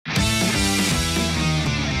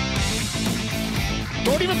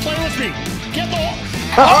Don't even play with me. Get the...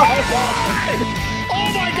 Oh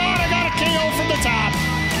my god, I got a KO from the top.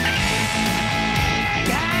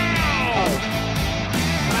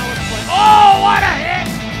 Oh, what a hit!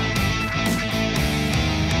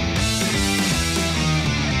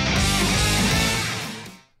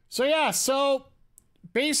 So yeah, so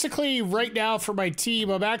basically right now for my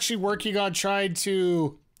team, I'm actually working on trying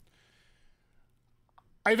to...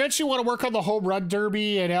 I eventually want to work on the home run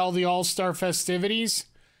derby and all the all-star festivities.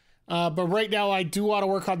 But right now I do want to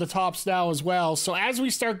work on the tops now as well. So as we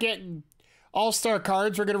start getting all-star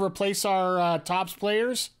cards, we're going to replace our tops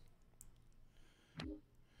players.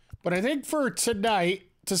 But I think for tonight,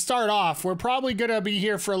 to start off, we're probably going to be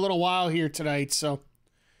here for a little while here tonight. So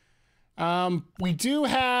we do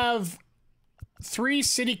have 3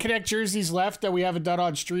 City Connect jerseys left that we haven't done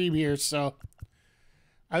on stream here. So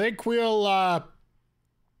I think we'll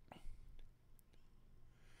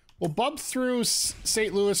bump through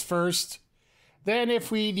St. Louis first. Then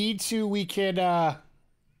if we need to, we can...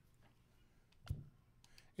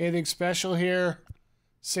 anything special here?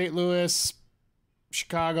 St. Louis,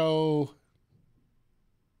 Chicago,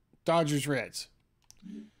 Dodgers, Reds.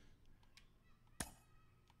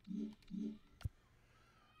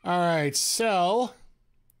 All right, so...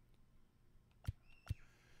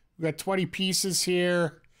 we've got 20 pieces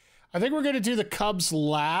here. I think we're going to do the Cubs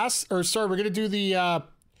last. Or, sorry, we're going to do the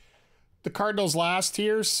Cardinals last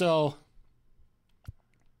here, so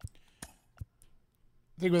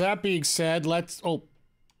I think with that being said, let's... oh,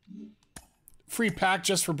 free pack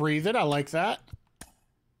just for breathing. I like that.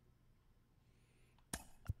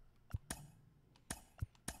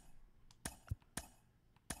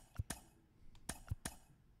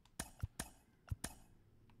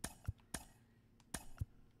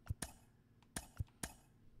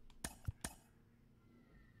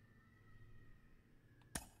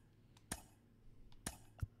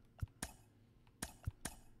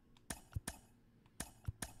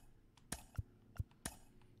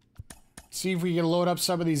 See if we can load up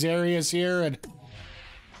some of these areas here and...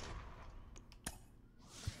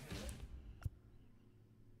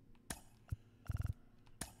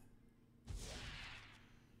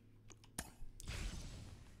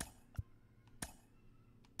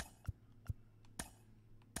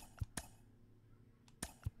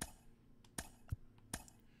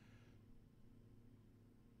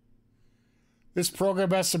 This program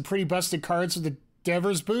has some pretty busted cards with the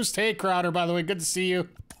Devers boost. Hey, Crowder, by the way, good to see you.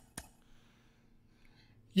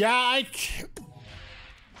 Yeah,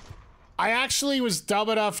 I actually was dumb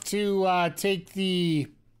enough to take the...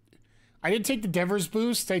 I didn't take the Devers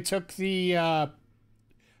boost. I took the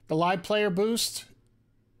live player boost.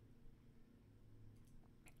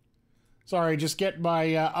 Sorry, just get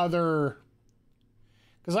my other...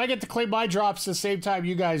 because I get to claim my drops the same time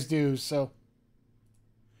you guys do, so...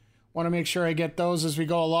 want to make sure I get those as we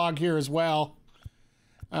go along here as well.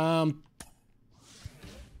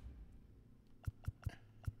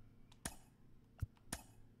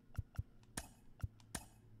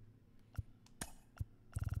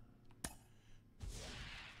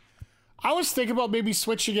 I was thinking about maybe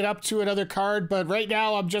switching it up to another card, but right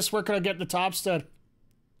now I'm just working on getting the tops done.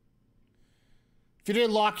 If you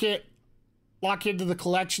didn't lock into the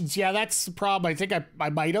collections, yeah, that's the problem. I think I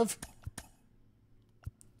might have.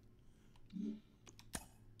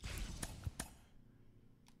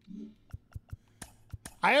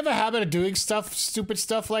 I have a habit of doing stuff, stupid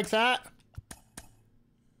stuff like that.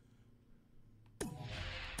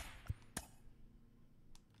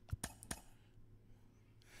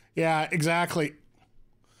 Yeah, exactly.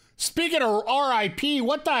 Speaking of RIP,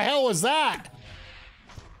 what the hell was that?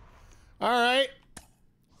 All right.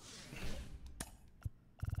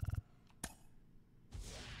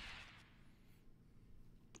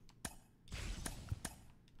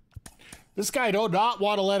 This guy do not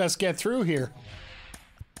want to let us get through here.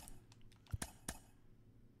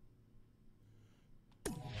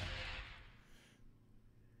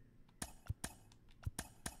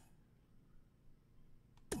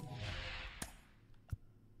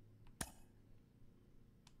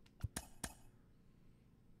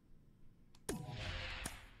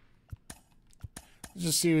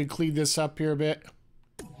 Just see if we can clean this up here a bit.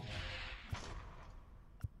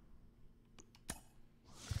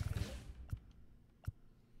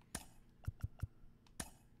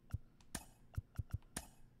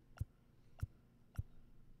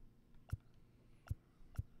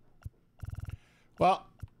 Well,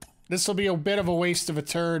 this will be a bit of a waste of a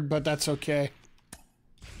turn, but that's okay.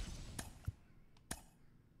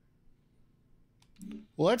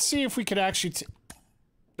 Well, let's see if we could actually...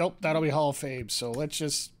 Nope, that'll be Hall of Fame, so let's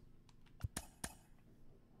just...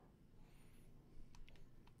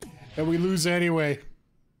 And we lose anyway.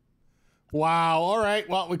 Wow. All right.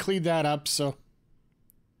 Well, we cleaned that up, so.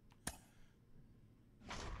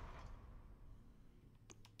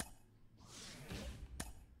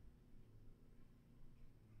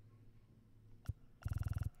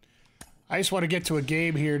 I just want to get to a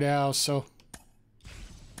game here now, so.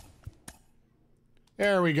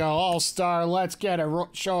 There we go. All-star. Let's get a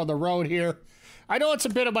show on the road here. I know it's a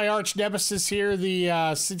bit of my arch nemesis here,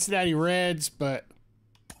 the Cincinnati Reds, but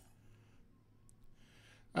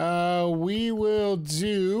we will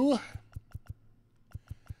do.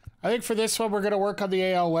 I think for this one, we're going to work on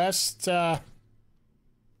the AL West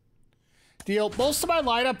deal. Most of my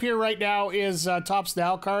lineup here right now is Topps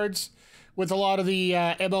Now cards with a lot of the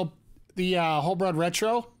Home Run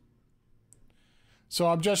Retro. So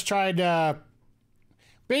I'm just trying to.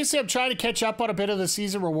 Basically, I'm trying to catch up on a bit of the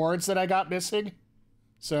season rewards that I got missing.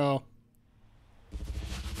 So.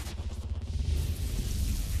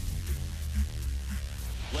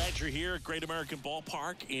 Glad you're here at Great American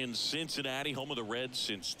Ballpark in Cincinnati, home of the Reds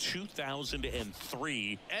since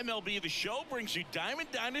 2003. MLB The Show brings you Diamond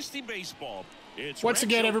Dynasty Baseball. It's once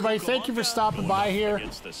again, everybody, thank you for stopping by here.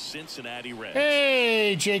 Against the Cincinnati Reds.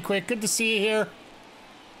 Hey, Jay Quick, good to see you here.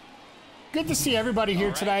 Good to see everybody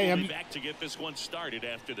here tonight. We'll be back to get this one started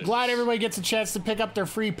after this. Glad everybody gets a chance to pick up their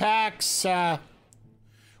free packs.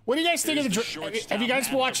 What do you guys think of the draft? Have you guys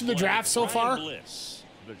been watching the draft so far? The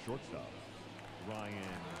shortstop, Ryan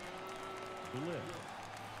Bliss.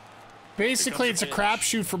 Basically, it's a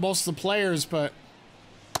crapshoot for most of the players, but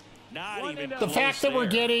the fact that we're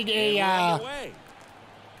getting a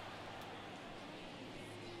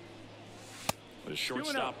the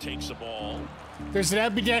shortstop takes the ball. There's an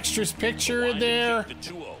ambidextrous pitcher in there.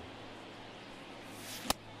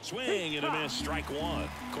 Swing and a miss, strike one.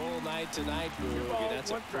 Cold night tonight, Boogie. That's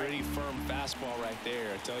a pretty firm fastball right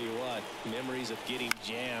there. I tell you what, memories of getting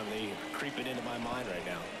jammed, they are creeping into my mind right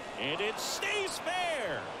now. And it stays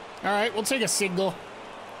fair. All right, we'll take a single.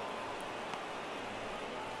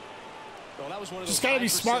 Well, that was one of just got to be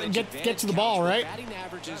smart and get to the ball, right? Batting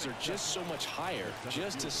averages are just so much higher.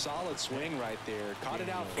 Just a solid swing right there. Caught it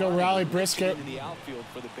out. Go Raleigh Brisket. Into the outfield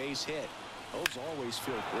for the base hit. Those always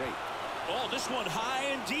feel great. Oh, this one high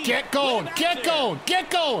and deep. Get going, get going, get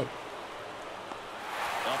going.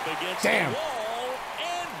 Up against damn. The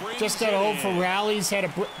wall and just got home from Rally's. Had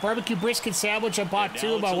a barbecue brisket sandwich. I bought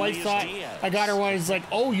two. My wife thought I got her one. He's like,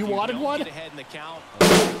 oh, you wanted one?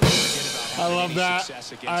 I love that.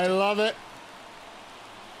 I love it.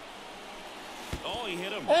 Oh, he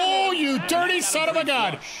hit him. Oh, you dirty son of a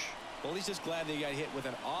gun. Well, he's just glad that he got hit with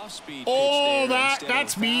an off-speed. Oh,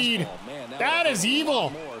 that's mean. Man, that is evil.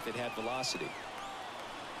 More if it had velocity.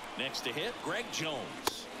 Next to hit, Greg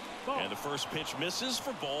Jones. And the first pitch misses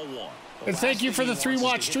for ball one. And thank you for the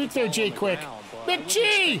 3-watch streak there, Jay Quick.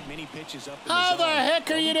 McGee, how the heck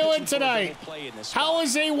are you doing tonight? How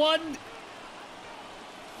is A1?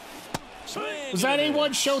 Was that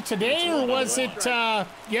A1 show today or was it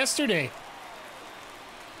yesterday?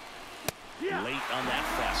 Late on that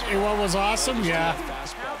fastball. A1 was awesome, yeah.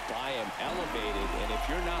 Fastball by him, elevated, and if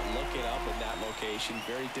you're not looking up in that location,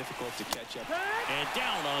 very difficult to catch up. And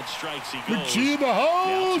down on strikes he goes. McGee in the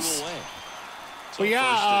house. So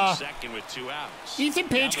yeah, second with 2 outs. Ethan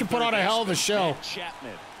Page can put on a hell of a show.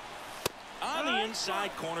 Chapman on the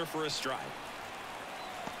inside corner for a strike.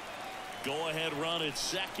 Go ahead run at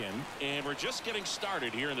second, and we're just getting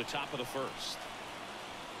started here in the top of the first.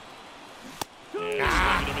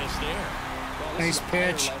 Miss there. Well, nice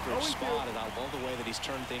pitch. Spot, and I love the way that he's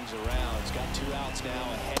turned things around. He's got 2 outs now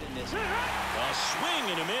ahead in this. A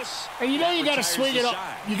swing and a miss. And you know you got to swing it up.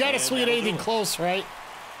 You got to swing at anything close, right?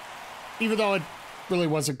 Even though it really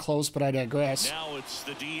wasn't close, but I digress. Now it's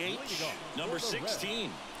the DH, number 16.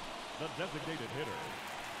 The designated hitter,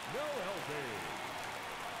 no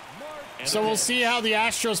LB. So we'll see how the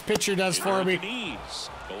Astros pitcher does for me. 0-1.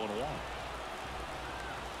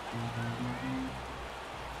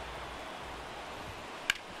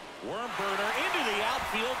 Worm burner into the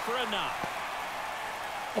outfield for a knock.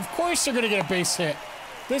 Of course they're going to get a base hit.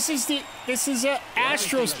 This is a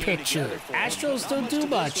Astros pitcher. Astros don't do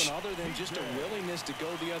much. Other than just a willingness to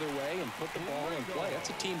go the other way and put the ball in play.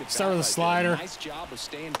 That's a team that start with a slider. Nice job of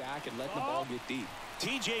staying back and letting the ball get deep.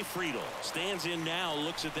 TJ Friedl stands in now,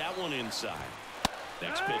 looks at that one inside.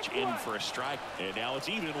 Next pitch in for a strike, and now it's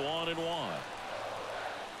even 1-1.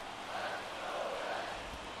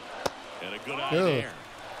 And a good eye there.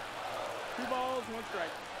 2 balls, 1 strike.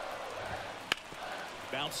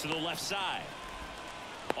 Bounce to the left side.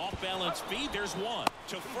 Off balance feed. There's one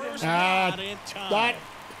to first. Not in time.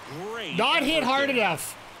 Not hit hard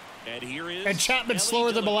enough. And here is. And Chapman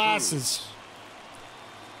slower than molasses.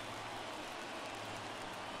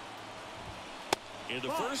 And the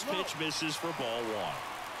first pitch misses for ball one.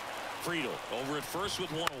 Friedel over at first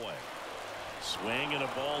with one away. Swing and a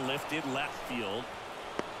ball lifted left field.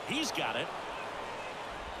 He's got it.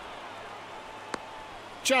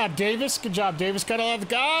 Good job, Davis. Good job, Davis.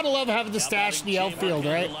 Gotta love having the stash in the outfield,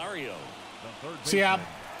 right? So yeah,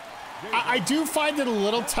 I do find it a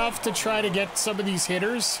little tough to try to get some of these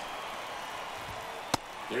hitters.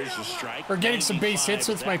 There's a strike. Or getting some base hits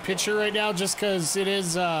with my pitcher right now, just because it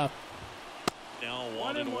is. Now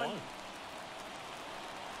 1-1.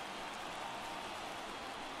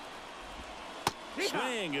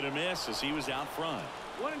 Swing and a miss as he was out front.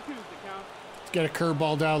 1-2 to count. Let's get a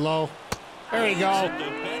curveball down low. There you go. All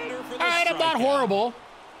right, I'm not horrible.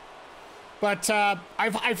 But I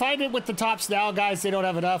find it with the tops now, guys, they don't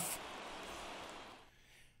have enough.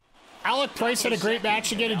 Alec Price had a great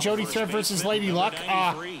match again in Jody Threat versus Lady Luck.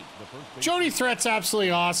 Jody Threat's absolutely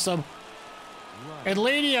awesome. And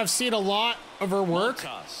Lady, I've seen a lot of her work.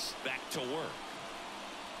 Back to work.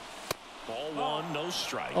 Ball one, no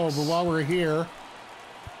strikes. Oh, but while we're here,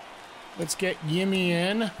 let's get Yimmy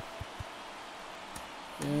in.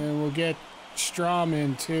 And we'll get Strom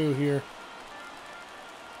in too here.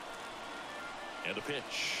 And a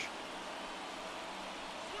pitch.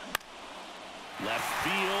 Left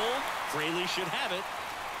field. Fraley should have it.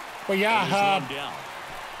 Well, yeah,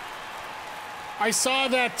 I saw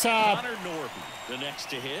that Connor Norby, the next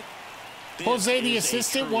to hit. Jose, the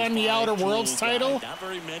assistant, won the Outer Worlds title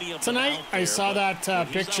tonight. I saw that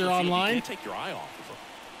picture online. Take your eye off of him.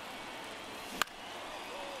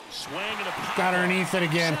 Swing and a pop. Got underneath it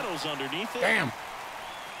again. Settles underneath it. Damn.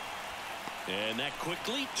 And that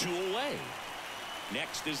quickly, 2 away.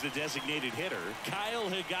 Next is the designated hitter, Kyle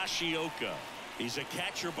Higashioka. He's a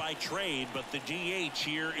catcher by trade, but the DH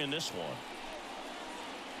here in this one.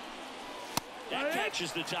 That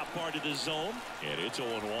catches the top part of the zone, and it's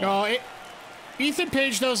 0-1. No, Ethan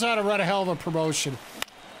Page knows how to run a hell of a promotion.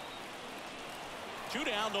 2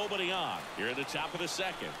 down, nobody on. Here at the top of the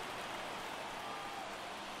second.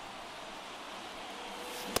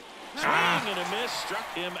 Swing and a miss,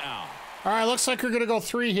 struck him out. All right, looks like we're going to go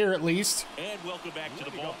 3 here at least. And welcome back to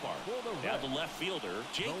the ballpark. Now the left fielder,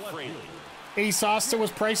 Jake Fraley. Ace Austin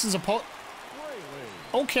was Price's opponent.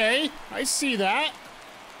 Okay, I see that.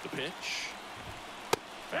 The pitch.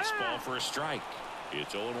 Fastball for a strike.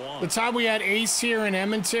 It's 0-1. The time we had Ace here in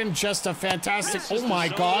Edmonton, just a fantastic. Oh my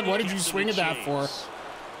God, what did you swing at that for?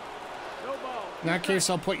 In that case,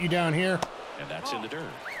 I'll put you down here. And that's in the dirt.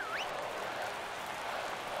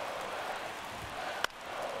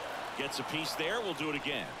 Gets a piece there. We'll do it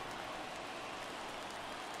again.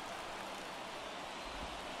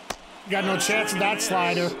 Got no chance of that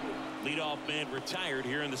slider. Leadoff man retired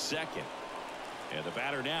here in the second. And the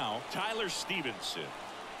batter now, Tyler Stevenson.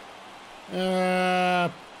 Right.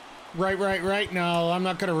 No, I'm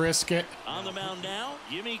not going to risk it. On the mound now,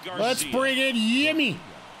 Yimmy Garcia. Let's bring in Yimmy.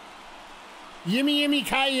 Yimmy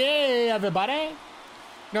Kaye, everybody.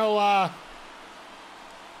 No, I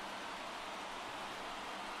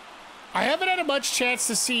haven't had a much chance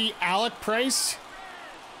to see Alec Price.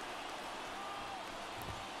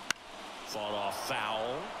 Fought off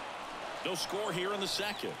foul. No score here in the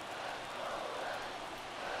second.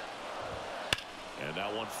 And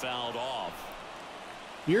that one fouled off.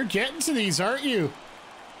 You're getting to these, aren't you?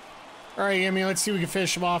 All right, Yimmy, let's see if we can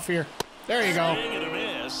finish him off here. There you go. And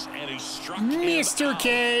a miss, and he struck Mr.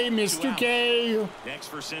 K, Mr. K. Next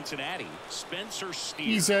for Cincinnati, Spencer Steer.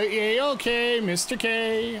 He's okay, Mr.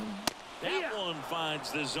 K. That one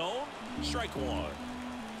finds the zone. Strike one.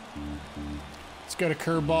 Let's get a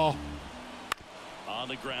curveball. On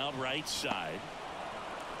the ground, right side.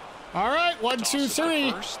 All right, 1, 2,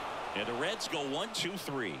 3. And the Reds go 1, 2,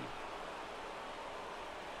 3.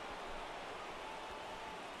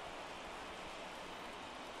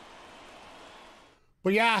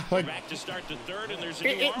 Well, yeah, like, back to start the third, and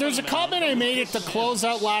there's a comment I made at the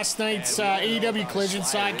closeout last night's AEW Collision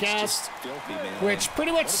Sidecast, which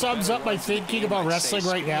pretty much sums up my thinking about wrestling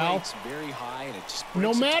right now.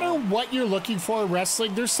 No matter what you're looking for in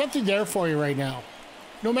wrestling, there's something there for you right now.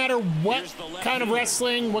 No matter what kind of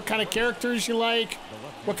wrestling, what kind of characters you like,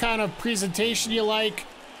 what kind of presentation you like.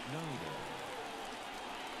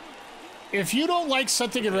 If you don't like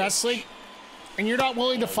something in wrestling and you're not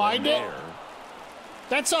willing to find it,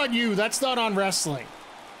 that's on you. That's not on wrestling.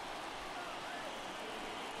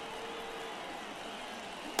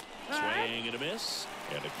 Swing and a miss.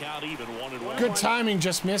 And the count even 1-1. Good timing,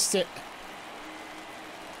 just missed it.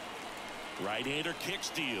 Right-hander kicks,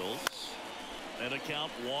 deals. And a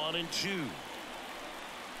count 1-2.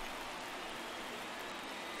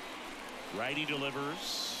 Righty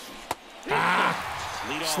delivers.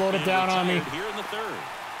 Slowed it down on me. Here in the third.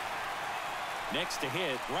 Next to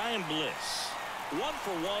hit, Ryan Bliss. 1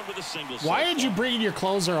 for 1 with a single. Why did you bring in your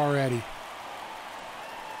closer already?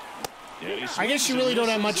 Yeah, I guess you really don't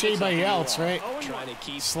have much anybody else, right?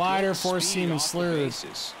 Slider, four seam, and slurred.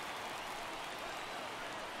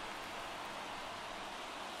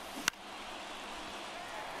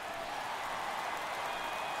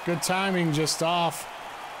 Good timing, just off.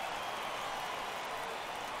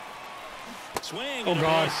 Swing oh,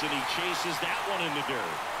 God. And he chases that one in the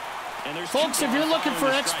dirt. And there's folks, if you're looking for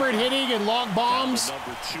expert hitting and long bombs,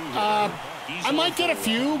 I might get a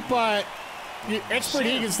few, but expert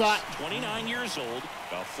hitting is not. 29 years old.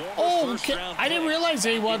 Oh, I didn't realize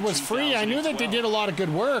A1 was free. I knew that they did a lot of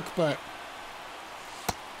good work, but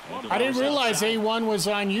I didn't realize A1 was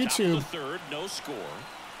on YouTube. Third, no score.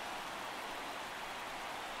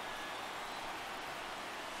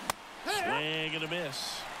 Swing and a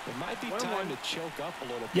miss. It might be time to choke up a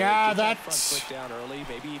little bit. Yeah, Get that that's front foot down early,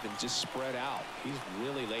 maybe even just spread out. He's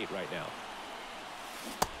really late right now.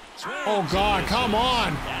 Oh God, come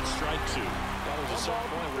on. That's strike 2. That was a certain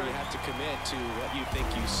point where you have to commit to what you think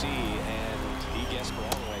you see, and he guessed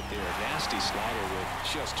wrong right there. Nasty slider with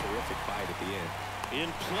just terrific bite at the end. In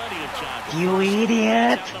plenty of time. You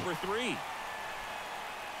idiot. Number 3.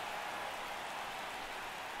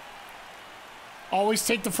 Always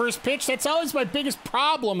take the first pitch. That's always my biggest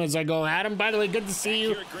problem as I go at him. By the way, good to see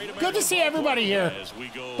you. Good to see everybody here.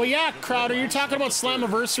 But yeah, Crowder, you're talking about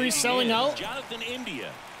Slammiversary selling out.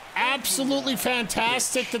 Absolutely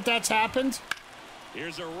fantastic that that's happened.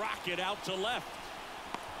 Here's a rocket out to left.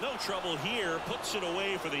 No trouble here. Puts it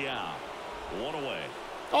away for the out. 1 away.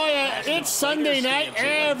 Oh yeah, it's Sunday night.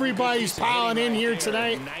 Everybody's piling in here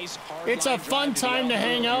tonight. It's a fun time to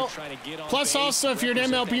hang out. Plus also, if you're an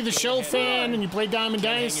MLB The Show fan and you play Diamond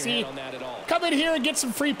Dynasty, come in here and get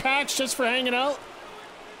some free packs just for hanging out.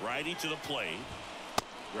 Righty to the plate.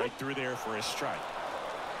 Right through there for a strike.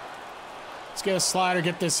 Let's get a slider,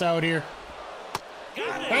 get this out here.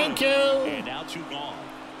 Thank you. And now 2 gone.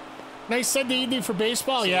 Nice Sunday evening for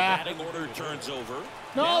baseball, yeah. Batting order turns over.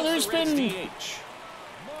 No, there's been...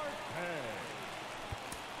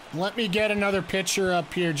 Let me get another pitcher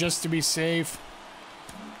up here just to be safe.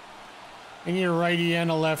 I need a righty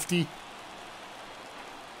and a lefty.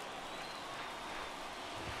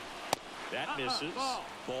 That misses.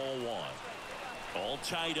 Ball 1. All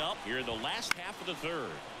tied up here in the last half of the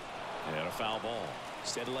third. And a foul ball.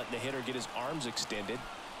 Instead of letting the hitter get his arms extended,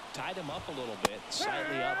 tied him up a little bit.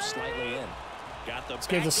 Slightly up, slightly in. Got the Let's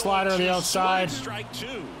get the slider on the outside. Strike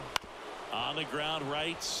 2. On the ground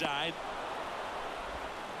right side.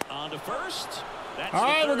 On to first. That's all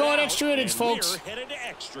right, we're going extra innings, folks. We're headed to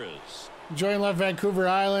extras. Enjoying Left Vancouver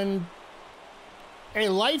Island. Hey,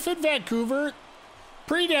 life in Vancouver,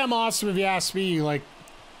 pretty damn awesome if you ask me. Like,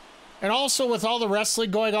 and also with all the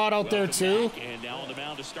wrestling going on out there too. And now on the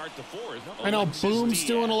mound to start the 4th. I know Boom's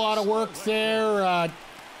doing a lot of work there.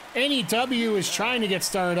 NEW is trying to get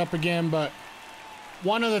started up again, but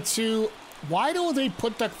one of the two. Why don't they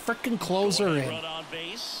put the frickin' closer in? Run on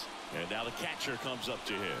base. And now the catcher comes up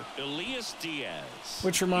to him. Elias Diaz.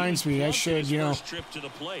 Which reminds me, I should, you know. First trip to the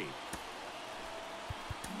plate.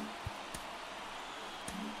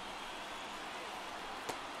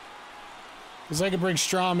 Because I could bring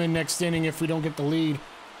Strom in next inning if we don't get the lead.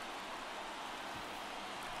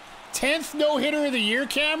 10th no-hitter of the year,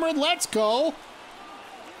 Cameron. Let's go.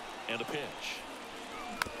 And a pitch.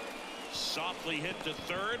 Softly hit to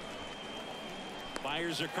third.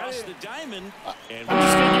 Fires across the diamond. And I'm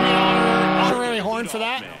just going to give you an honorary horn for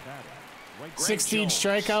that. 16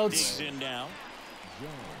 strikeouts. In now.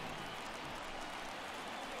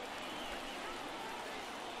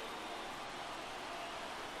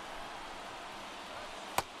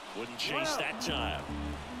 Wouldn't chase that time.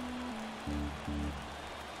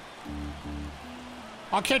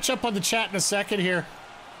 I'll catch up on the chat in a second here.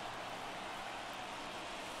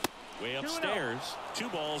 Way upstairs. 2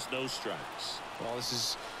 balls, no strikes. Well, this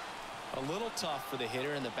is a little tough for the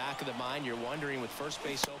hitter in the back of the mind. You're wondering with first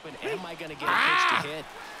base open, am I going to get a pitch to hit?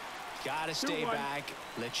 Got to stay back.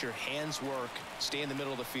 Let your hands work. Stay in the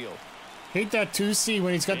middle of the field. Hate that 2C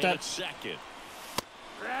when he's got that. Second.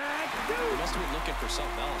 He must have been looking for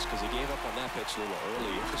something else because he gave up on that pitch a little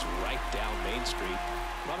early. It was right down Main Street.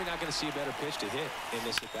 Probably not going to see a better pitch to hit in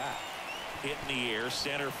this at bat. Hit in the air,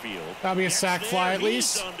 center field. That'll be a sac fly at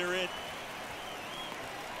least. Under it.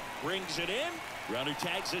 Brings it in. Runner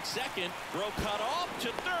tags at second. Throw cut off to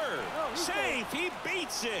third. Safe. He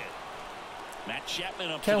beats it. Matt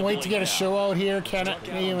Chapman up. Can't wait to get a show out here.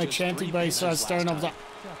 Me and my chanting buddy starting up the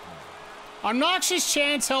obnoxious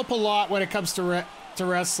chants help a lot when it comes to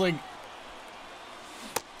wrestling.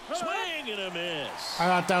 and a miss. I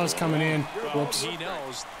thought that was coming in. Whoops. He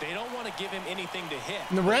knows they don't want to give him anything to hit.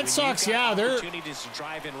 And the Red Sox, yeah, they're opportunities to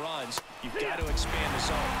drive in runs. You've got to expand the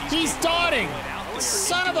zone. He's dotting.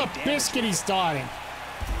 Son of a biscuit, he's dotting.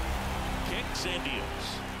 Kicks and deals.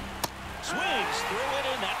 Swings through it,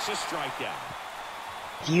 and that's a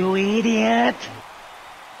strikeout. You idiot!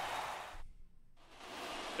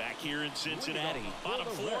 Back here in Cincinnati. Bottom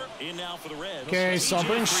four, in now for the Reds. Okay, so I'll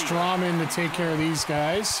bring Strom in to take care of these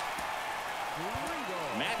guys.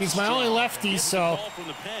 He's my only lefty, so.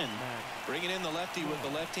 Bringing in the lefty with the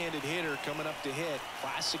left-handed hitter coming up to hit.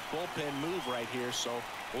 Classic bullpen move right here, so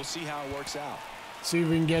we'll see how it works out. See if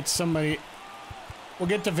we can get somebody. We'll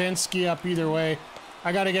get Davinsky up either way.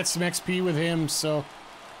 I got to get some XP with him, so.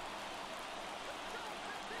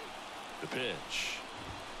 The pitch.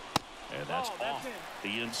 And that's off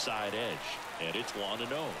the inside edge. And it's 1-0.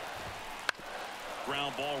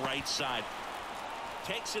 Ground ball right side.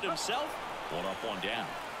 Takes it himself. One up, one down.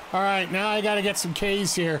 All right, now I got to get some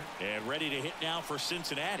Ks here. And ready to hit now for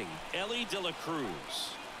Cincinnati. Ellie De La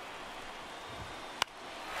Cruz.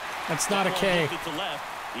 That's not a K. To left.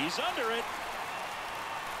 He's under it.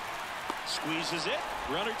 Squeezes it.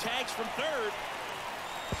 Runner tags from third.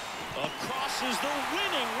 Across is the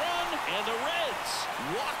winning run, and the Reds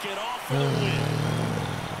walk it off for the win.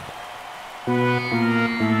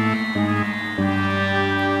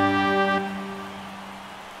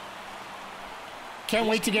 Can't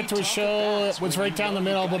wait to get to a show. It was right down the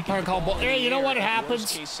middle of the park called ball. Hey, you know what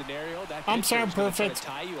happens? I'm sorry, I'm perfect.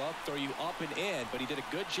 Tie you up, throw you up and in, but he did a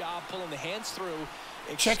good job pulling the hands through.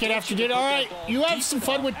 Check it after dinner. All right, you have some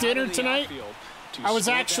fun with dinner tonight. I was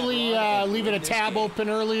actually leaving a tab open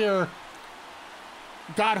earlier.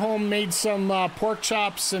 Got home, made some pork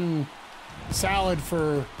chops and salad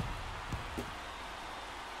for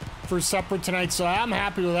supper tonight, so I'm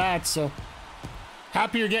happy with that. So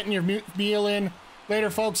happy you're getting your meal in. Later,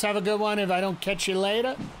 folks. Have a good one. If I don't catch you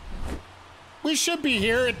later, we should be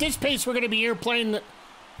here at this pace. We're going to be here playing the.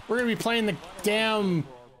 We're going to be playing the damn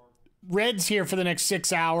Reds here for the next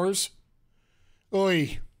 6 hours.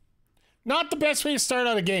 Oy. Not the best way to start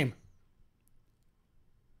out a game.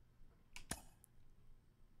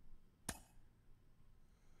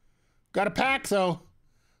 Got a pack, though.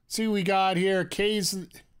 Let's see what we got here. K's.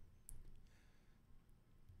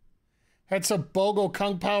 Had some Bogo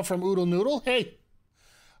Kung Pao from Oodle Noodle. Hey.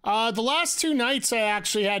 The last 2 nights I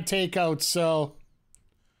actually had takeout, so.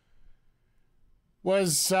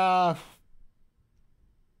 Was,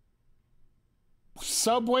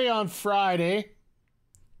 Subway on Friday.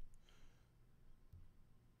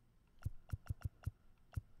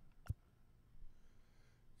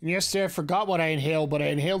 And yesterday I forgot what I inhaled, but I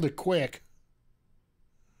inhaled it quick.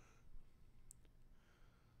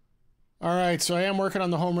 All right, so I am working on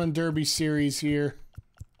the Home Run Derby series here.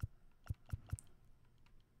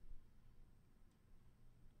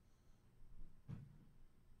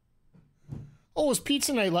 Oh, it was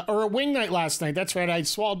pizza night, or a wing night last night. That's right, I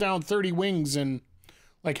swallowed down 30 wings in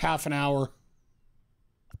like half an hour.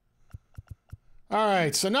 All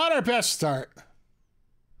right, so not our best start.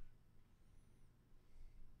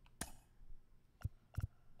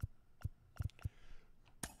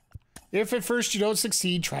 If at first you don't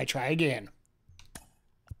succeed, try again.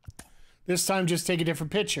 This time, just take a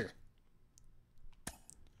different picture.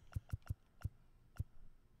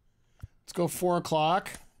 Let's go 4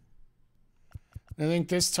 o'clock. I think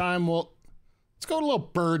this time let's go to a little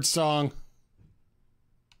bird song.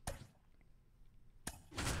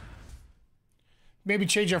 Maybe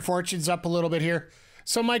change our fortunes up a little bit here.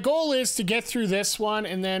 So my goal is to get through this one,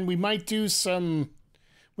 and then we might do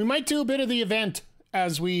a bit of the event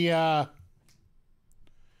as we, if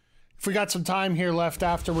we got some time here left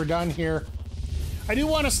after we're done here. I do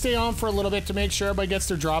want to stay on for a little bit to make sure everybody gets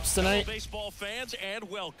their drops tonight. Hello, baseball fans, and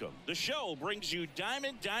welcome. The show brings you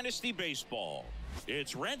Diamond Dynasty Baseball.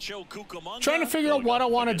 It's Rancho Cucamonga. Trying to figure out what I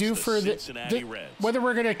want to do for whether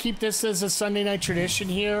we're going to keep this as a Sunday night tradition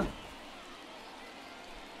here.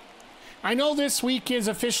 I know this week is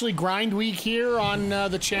officially grind week here on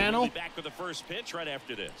the channel. We'll be back with the first pitch right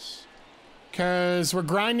after this. Because we're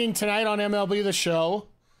grinding tonight on MLB The Show.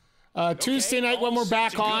 Tuesday night when we're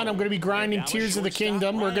back on, I'm going to be grinding Tears of the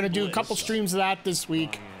Kingdom. We're going to do a couple streams of that this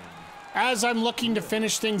week. As I'm looking to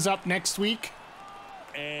finish things up next week.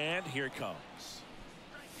 And here it comes.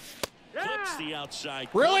 Clips the outside.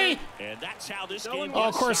 Really? And that's how this game Oh,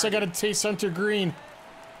 of course, I got to taste Hunter Green.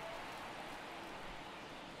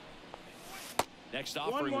 Next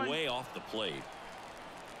offering way off the plate.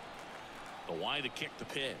 The wide to kick the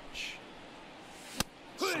pitch.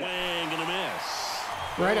 Swing and a miss.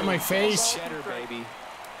 Right at my face. Cheddar, baby.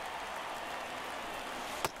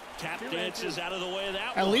 Tap dances out of the way of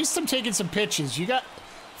that At one. least I'm taking some pitches. You got,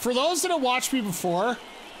 for those that have watched me before,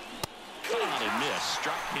 Cut on and miss.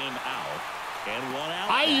 Struck him out. And one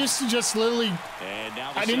out. I now. used to just literally, And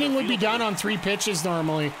now the an inning center would be fielder. done on 3 pitches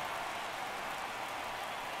normally.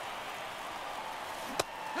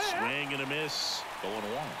 Swing and a miss. Going 1.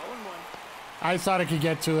 I thought I could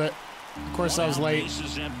get to it. Of course, I was One out, late. Base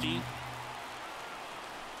is empty.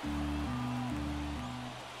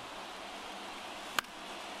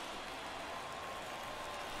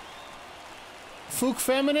 Fook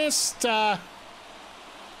Feminist,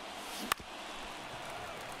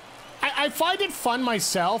 I find it fun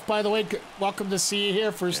myself, by the way. Welcome to see you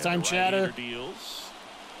here, first time And the chatter. right-hander deals.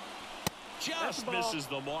 Just misses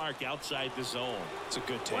the mark outside the zone. It's a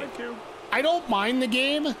good take. I don't mind the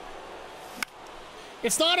game.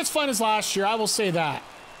 It's not as fun as last year, I will say that.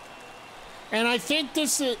 And I think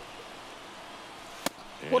this is...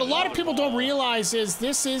 What a lot of people don't realize is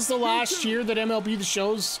this is the last year that MLB The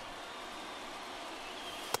Show's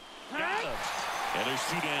Got him. And there's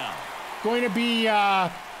 2 down. going to be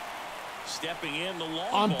Stepping in the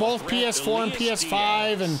long on ball both threat, PS4 and Elias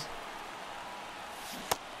PS5 Diaz.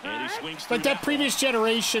 and And he swings through like that previous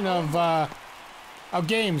generation of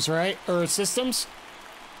games, right? Or systems.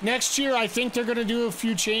 Next year, I think they're going to do a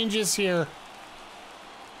few changes here. one.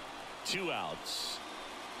 2 outs.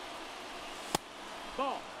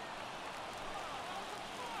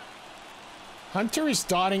 Hunter is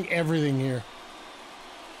dotting everything here.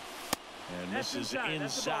 And this is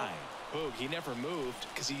inside. Boog, he never moved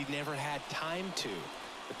because he never had time to.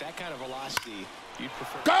 But that kind of velocity, you'd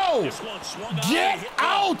prefer. Go! This one swung on Get and hit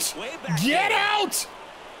out! way back Get there. out!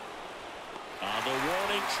 On the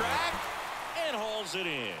warning track and hauls it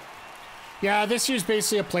in. Yeah, this year's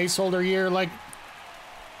basically a placeholder year. Like,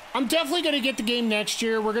 I'm definitely going to get the game next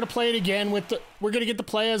year. We're going to play it again with the... We're going to get the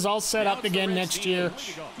players all set Now up it's the again Reds next year.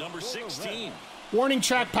 DH, number 16. Warning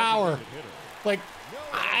track power. Like,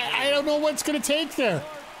 I don't know what's going to take there.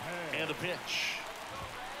 And a pitch.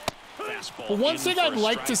 Fastball. But one in thing for I'd a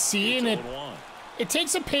like to strike. see, It's and 0-1. it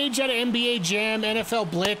takes a page out of NBA Jam, NFL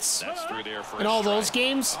Blitz, That's through there for and a all strike. those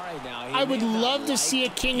games. All right, now, he I would may not love to like see a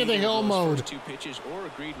King of the either Hill those mode. first 2 pitches or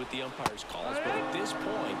agreed with the umpire's calls, but at this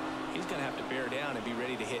point, he's going to have to bear down and be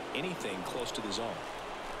ready to hit anything close to the zone.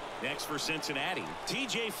 Next for Cincinnati,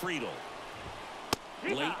 T.J. Friedel.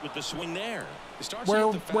 Late with the swing there. It starts Where-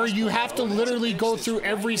 with the where you fastball, have to and it's a literally pitch go that's through right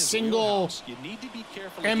every in his single wheelhouse. You need to be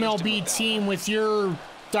careful against him MLB with that team one. with your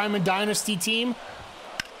Diamond Dynasty team.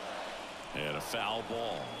 And a foul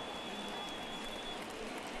ball.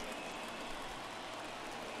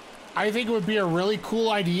 I think it would be a really cool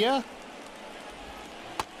idea.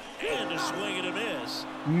 And a swing and a miss.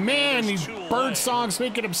 Man, There's these 2 bird away. songs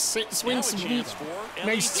making him swing Now a some chance for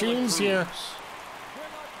nice Ellie tunes Dela here. Cruz.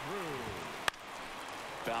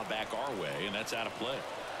 Foul back our way, and that's out of play.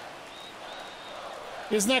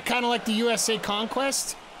 Isn't that kind of like the USA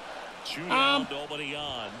Conquest? 2 down, Um, nobody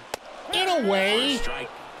on. In a way. First strike.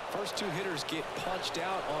 First 2 hitters get punched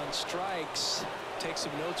out on strikes. Take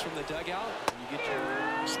some notes from the dugout, and you get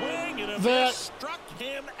your... Swing and a The- miss. Struck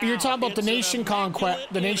him You're out. talking about the It's an Nation Conquest,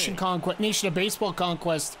 immaculate inning. Nation of Baseball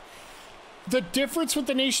Conquest. The difference with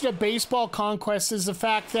the Nation of Baseball Conquest is the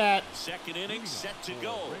fact that Second inning set to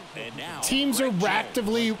go. And now teams are Greg Jones.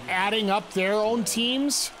 actively adding up their own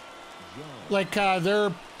teams. Like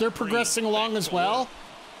they're progressing along as well.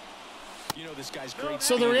 You know, this guy's great.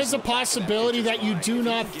 So there is a Back of that possibility pitcher's that you line. do If he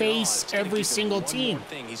not can get face on, it's gonna every give him single one team. more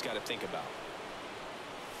thing he's got to think about.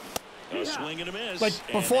 A swing and a miss. Like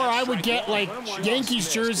And before, that's I would strike get one. like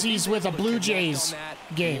Yankees jerseys with a Blue Jays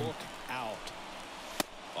game. Look out.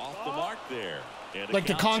 Off the mark there. And a Like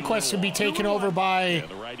the count, Conquest would be 2-1. taken over by And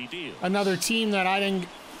the righty deal. another team that I didn't.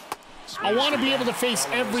 I want to be able to face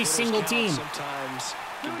every single team. Sometimes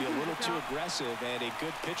can be a little too aggressive, and a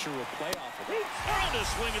good pitcher will play off of it. And a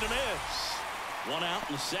swing and a miss. 1 out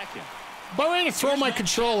in the second. By the way, to throw my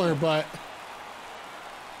controller, but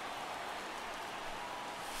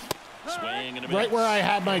Swing and a miss. right where I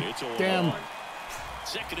had my And it's 0-1. damn.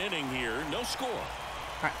 Second inning here, no score.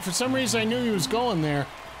 For some reason, I knew he was going there.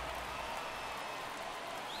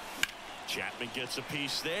 Chapman gets a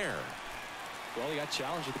piece there. Well, he got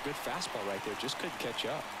challenged with a good fastball right there. Just couldn't catch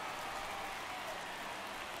up.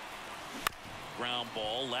 Ground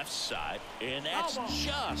ball left side, and that's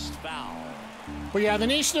just foul. But yeah, the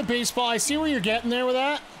Nation of Baseball, I see where you're getting there with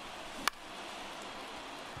that.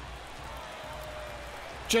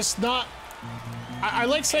 Just not. I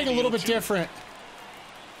like saying a little bit different.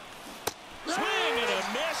 Swing and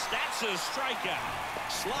a miss. That's a strikeout.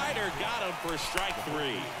 Slider got him for strike 3.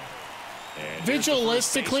 And here's the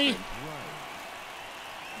first Visualistically,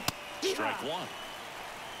 baseman. Strike 1.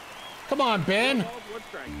 Come on, Ben. Balls, one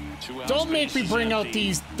strike. 2 outs, Don't make me base is bring out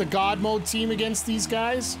empty. the God mode team against these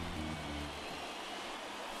guys.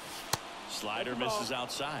 Slider misses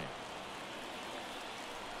outside.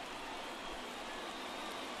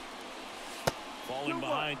 Falling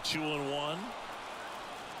behind 2-1.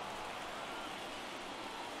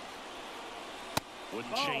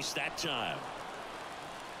 Wouldn't chase that time.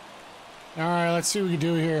 All right, let's see what we can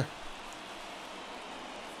do here.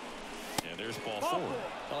 And there's ball 4.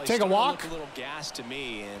 Well, he's Take a starting to walk. look a little gas to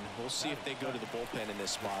me, and we'll see if they go to the bullpen in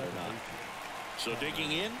this spot or not. So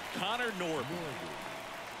digging in, Connor Norton.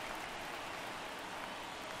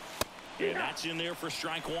 And that's in there for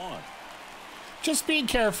strike 1. Just be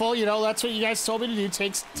careful, you know, that's what you guys told me to do.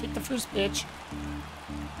 Take the first pitch.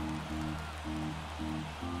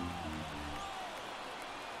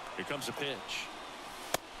 Here comes a pitch.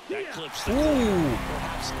 That clips the Ooh.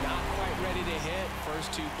 Perhaps not quite ready to hit.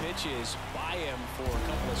 First 2 pitches by him for a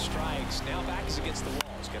couple of strikes. Now back is against the wall.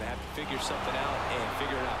 He's going to have to figure something out and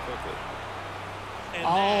figure it out quickly. And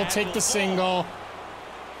I'll that take will the single.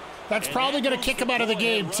 That's And probably that going to moves kick the him out of the ball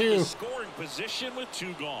ahead game, run too. to scoring position with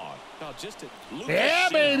 2 gone. Well, just a Lucas Yeah,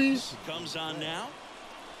 baby. Sims comes on now.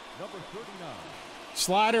 Number 39.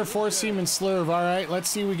 Slider, 4-seam, and slurve. All right, let's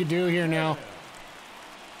see what we can do here now.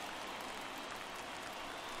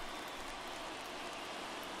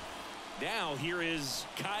 Now here is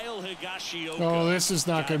Kyle Higashioka. Oh, this is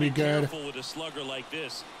not Gotta going to be good. Careful with a slugger like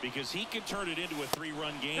this because he can turn it into a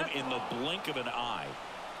 3-run game in the blink of an eye.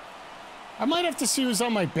 I might have to see who's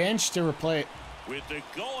on my bench to replay it. With the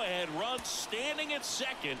go-ahead run standing at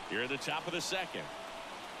second here at the top of the second.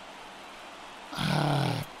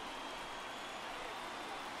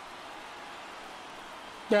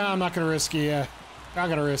 No, I'm not going to risk it. Yeah, not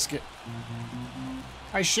going to risk it.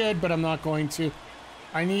 I should, but I'm not going to.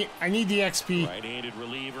 I need the XP. Right-handed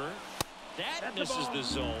reliever. That misses the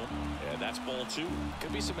zone. And that's ball 2.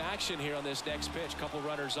 Could be some action here on this next pitch. Couple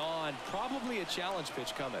runners on. Probably a challenge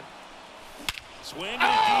pitch coming. Swing and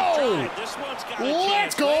Oh! deep drive. This one's got a Let's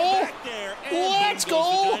chance go! right back there. And Let's boom goes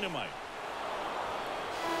go! the dynamite.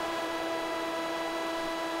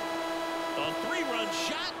 A 3-run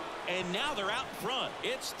shot, and now they're out in front.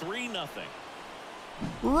 It's 3-0.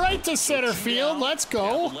 Right to center Two field. down. Let's Now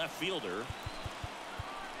go. the left fielder.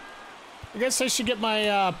 I guess I should get my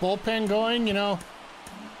bullpen going, you know.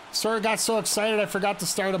 Sort of got so excited I forgot to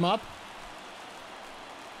start him up.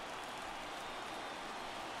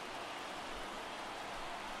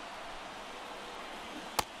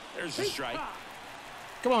 There's the strike.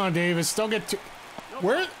 Come on, Davis. Don't get too...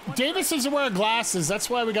 Where Davis doesn't wear glasses. That's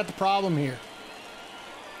why we got the problem here.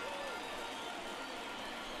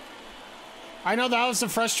 I know that was the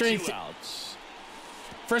frustrating 2 outs.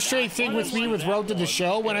 thing with me with Road to the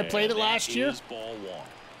Show when I played it last year. Is ball 1.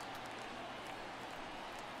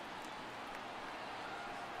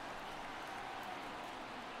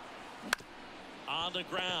 On the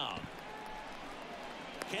ground.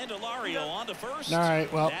 Candelario on to first. All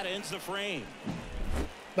right, well. That ends the frame.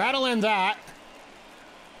 That'll end that.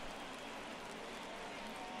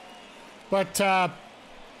 But,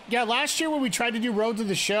 yeah, last year when we tried to do Road to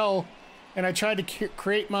the Show and I tried to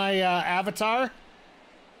create my avatar,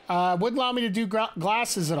 wouldn't allow me to do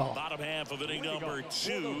glasses at all. Bottom half of inning number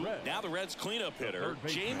 2. Now the Reds cleanup hitter,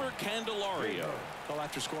 Jamer Candelario. Well,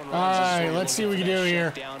 after scoring runs, All right, this is let's see what we can that do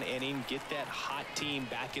here. shutdown inning, get that hot team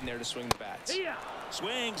back in there to swing the bats.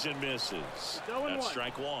 Swings and misses. 0-1. That's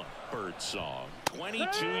strike 1. Bird song.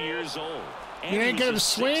 22 years old. And You ain't he was gonna a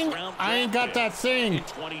swing? sixth-round I ain't draft got that pick thing. in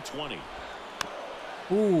 2020.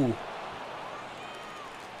 Ooh.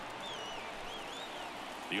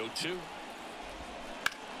 The 0-2.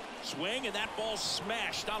 Swing, and that ball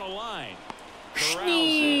smashed on a line. Corrals it.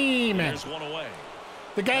 Schneeman. There's one away.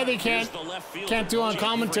 The guy they Here's the left fielder, can't do on Jake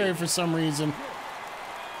commentary Freed. for some reason.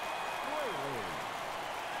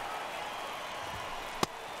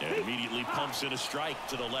 And immediately pumps in a strike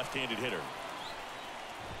to the left-handed hitter.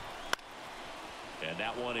 And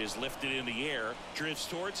that one is lifted in the air. Drifts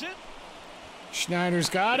towards it. Schneider's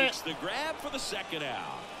got it. Makes the grab for the second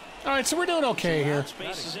out. All right, so we're doing okay here.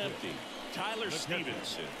 Space is empty. Tyler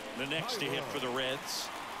Stevenson, the next to hit for the Reds.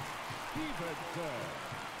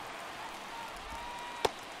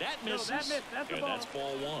 That misses. that missed. That's the and ball. that's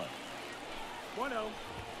ball 1. 1-0.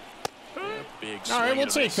 Big All right, swing we'll and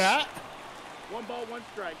a take miss. that. 1 ball, 1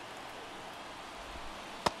 strike.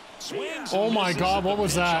 Swings Oh and my misses God, at the what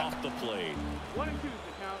was pitch that? Off the plate. 1 and 2 is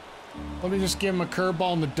the count. Let me just give him a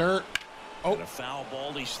curveball in the dirt. Oh, And a foul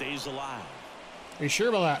ball, he stays alive. are you sure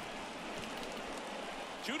about that?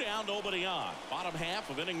 2 down, nobody on. Bottom half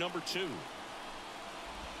of inning number 2.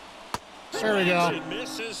 There we go. Swings and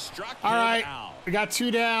misses, struck All him right, out. we got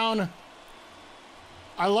 2 down.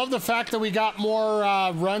 I love the fact that we got more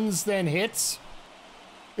runs than hits.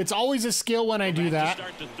 It's always a skill when I do that.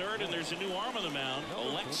 Start the third, and there's a new arm on the mound,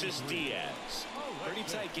 Alexis Diaz. Pretty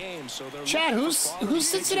tight game, so Chad, who's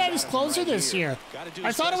Cincinnati's closer this year?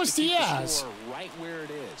 I thought it was Diaz. Right where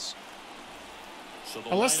it is. So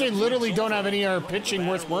Unless they literally don't have any pitching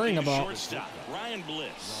worth worrying about. Shortstop, Ryan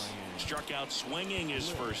Bliss struck out swinging his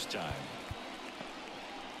first time.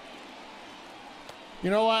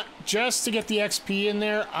 You know what? Just to get the XP in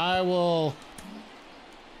there, I will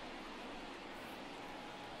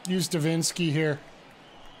use Davinsky here.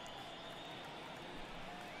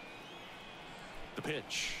 The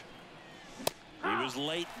pitch. He was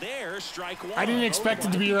late there, strike one. I didn't expect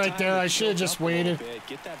it to be right there. I should have just waited.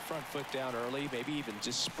 Get that front foot down early, maybe even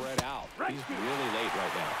just spread out. He's really late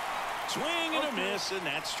right now. Swing and a miss, and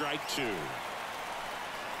that's strike two.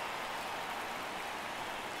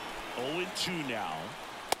 0-2 now.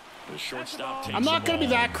 The shortstop takes I'm not going to be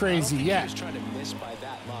that crazy yet. Just trying to miss by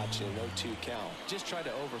that much in an 0-2 count. Just try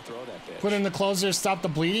to overthrow that pitch. Put in the closer, stop the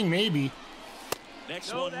bleeding, maybe.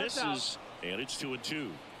 Next one misses, and it's 2-2.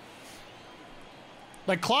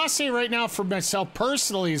 Like Clase right now for myself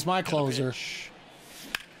personally is my closer.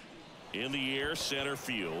 In the air, center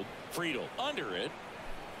field. Friedel under it.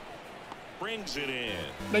 Brings it in.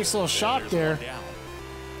 Nice little shot there.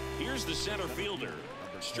 Here's the center fielder.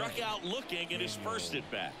 Struck out looking at his first at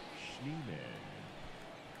bat.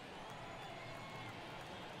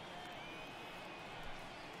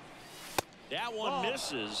 That one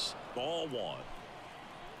misses. Ball one.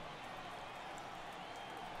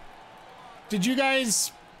 Did you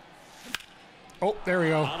guys... Oh, there we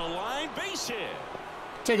go. On a line, base hit.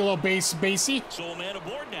 Take a little basey. So a man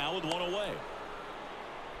aboard now with one away.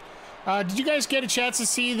 Did you guys get a chance to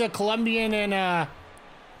see the Colombian and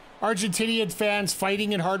Argentinian fans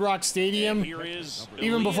fighting in Hard Rock Stadium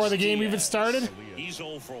even before the game even started? He's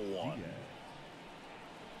 0 for 1.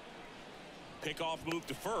 Pickoff move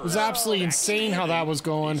to first. It was absolutely insane how that was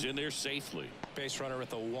going. He's in there safely. Base runner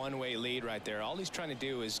with a one-way lead right there. All he's trying to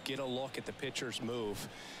do is get a look at the pitcher's move.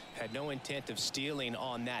 Had no intent of stealing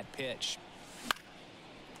on that pitch.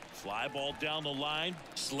 Fly ball down the line.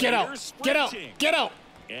 Get out! Get out! Get out!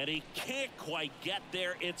 And he can't quite get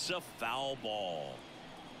there. It's a foul ball.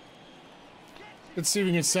 Let's see if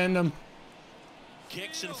we can send him.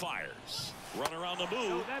 Kicks and fires. Runner on the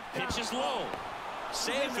move. Pitch is low.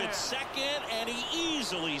 Safe at second, and he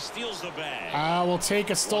easily steals the bag. We'll take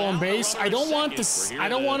a stolen base. I don't want this. I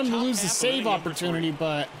don't want him to lose the save opportunity,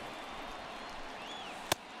 but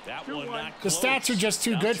that one not the stats are just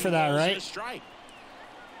too good for that, right?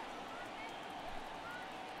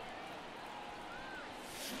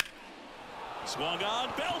 Swung on,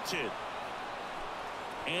 belted,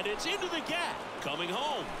 and it's into the gap. Coming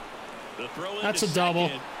home. The throw in. That's a double.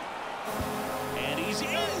 And he's in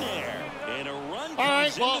there. And a run. All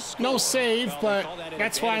right, well, no save, but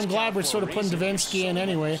that's why I'm glad we're sort of putting Davinsky in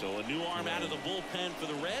anyway. So a new arm out of the bullpen for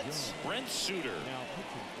the Reds, Brent Suter.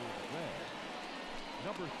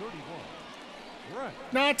 Number 31.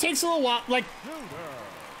 No, it takes a little while. Like,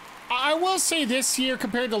 I will say this year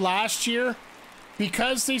compared to last year,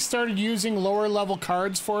 because they started using lower level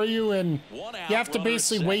cards for you, and you have to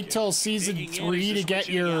basically wait till season 3 to get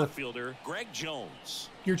your Greg Jones.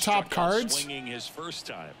 Your top cards. Swinging his first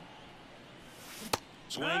time.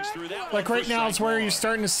 Swings through that. Like right now, it's where you're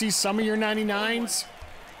starting to see some of your 99s.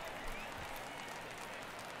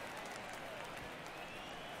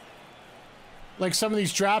 Like some of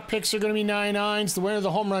these draft picks are going to be 99s. The winner of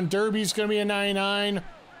the home run derby is going to be a 99.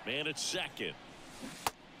 Man at second.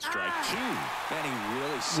 Strike two. Man, he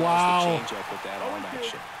really sells the changeup with that arm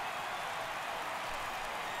action.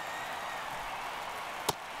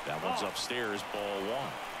 That one's upstairs, ball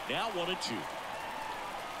one. Now 1-2.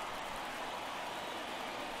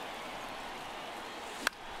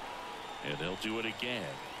 And they'll do it again.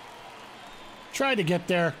 Tried to get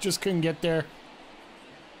there, just couldn't get there.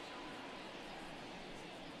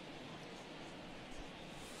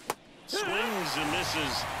 Swings and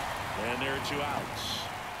misses, and there are 2 outs.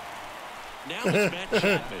 Now it's Matt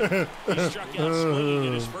Chapman. He struck out swinging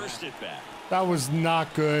in his first at bat. That was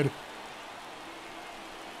not good.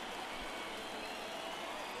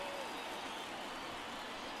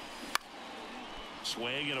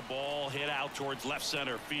 Swing and a ball hit out towards left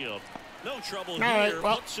center field. No trouble here. Right,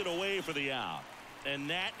 well, puts it away for the out. And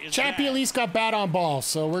that is Chappie at least got bat on ball,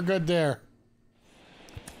 so we're good there.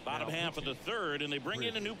 Bottom half of the third, and they bring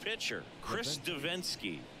in a new pitcher, Chris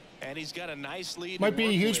Davinsky. And he's got a nice lead. Might be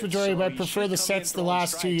a huge majority, but I prefer the sets the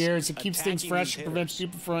last 2 years. It keeps things fresh and prevents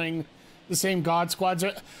people from throwing the same God squads.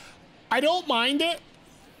 I don't mind it.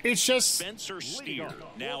 It's just Spencer Steer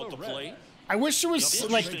now at the plate. I wish there was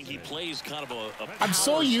like. He plays kind of a I'm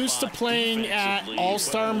so used to playing at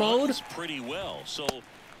All-Star mode. Pretty well. So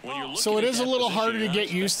when you're So it is a little harder to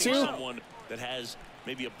get used to. Someone that has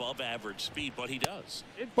maybe above average speed, but he does.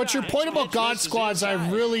 But your point about God Squads, I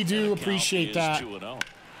really do appreciate that. And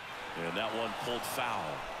that one pulled foul.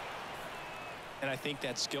 And I think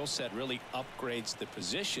that skill set really upgrades the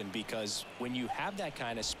position, because when you have that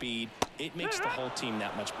kind of speed, it makes the whole team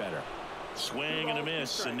that much better. Swing and a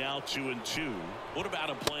miss, and now 2-2. What about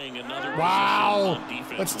him playing another wow. position on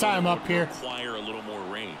defense? Let's tie him up here. Require a little more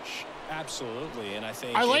range. Absolutely, and I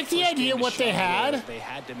think I like the idea what they had. They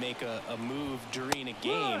had to make a move during a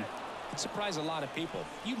game. It surprised a lot of people.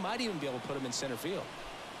 You might even be able to put him in center field.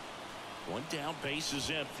 One down, base is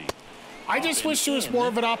empty. I just wish there was more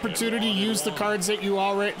of an opportunity to use the cards that you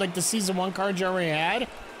already, like the Season 1 cards you already had.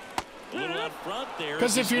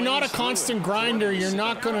 Because if you're not a constant grinder, you're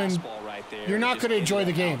not gonna enjoy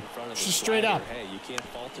the game. Just straight up. Hey, you can't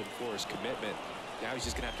fault him for his commitment. Now he's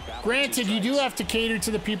just gonna have to battle. Granted, you do have to cater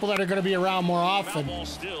to the people that are going to be around more often.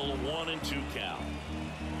 Still 1-2 count.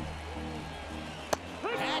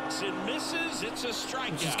 Hacks and misses. It's a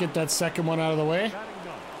strikeout. Let's just get that second one out of the way.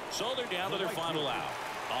 So they're down to their final out.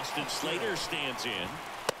 Austin Slater stands in.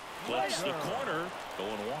 Flips the corner.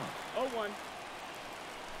 Going 1. 0-1.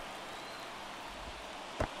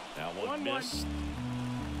 That one missed.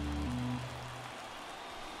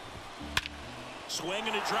 Swing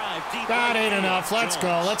and a drive. Deep That right ain't field. enough. Let's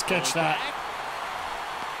go. Let's catch that.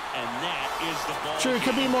 And that is the ball. Sure, it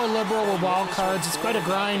could be more liberal with wild cards. It's quite a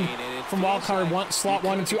grind from wild card slot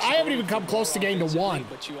 1 and 2. I haven't even come close to getting to 1.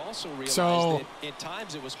 So at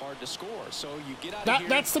times it was hard to score. So you get out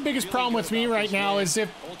that's the biggest problem with me right now is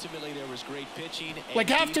if ultimately there was great pitching.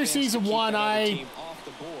 Like after Season 1, I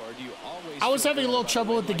was having a little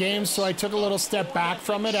trouble with the game, so I took a little step back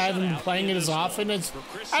from it. I haven't been playing it as often as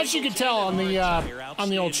you can tell on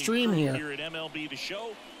the old stream here. Here at MLB The Show,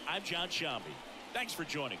 I'm John Shambi. Thanks for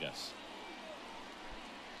joining us.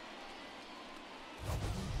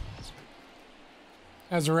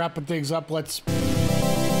 As we're wrapping things up, let's.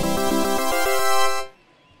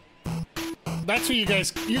 That's what you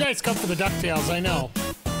guys come for the DuckTales, I know.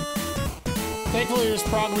 Thankfully, this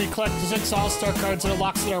prog we collect the 6 All-Star cards and it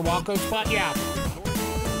locks in our walkout spot. Yeah,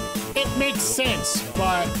 it makes sense,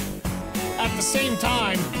 but at the same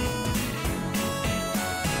time,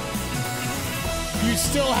 you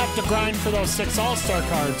still have to grind for those 6 All-Star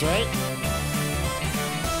cards, right?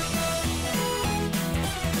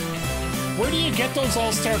 Where do you get those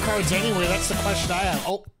All-Star cards anyway? That's the question I have.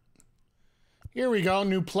 Oh, here we go.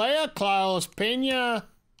 New player, Carlos Pena.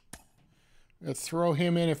 Gonna throw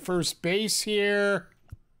him in at first base here.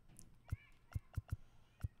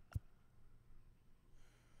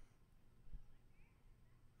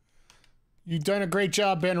 You've done a great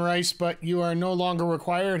job, Ben Rice, but you are no longer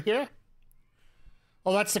required here.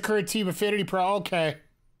 Oh, that's the current team affinity pro. Okay.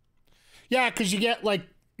 Yeah, because you get, like,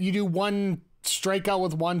 you do 1 strikeout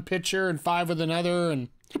with 1 pitcher and 5 with another, and...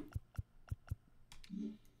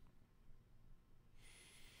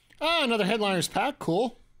 Ah, another headliners pack.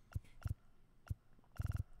 Cool.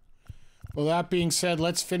 Well, that being said,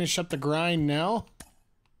 let's finish up the grind now.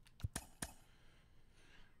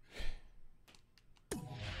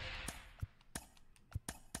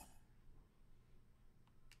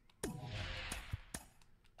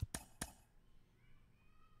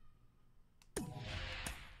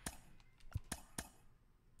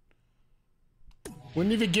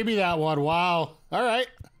 Wouldn't even give me that one. Wow. All right.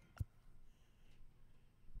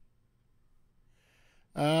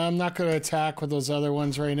 I'm not going to attack with those other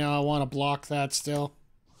ones right now. I want to block that still.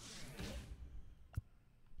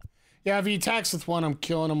 Yeah, if he attacks with one, I'm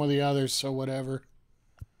killing him with the others, so whatever.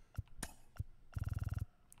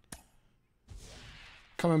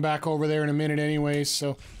 Coming back over there in a minute anyways,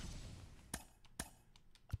 so...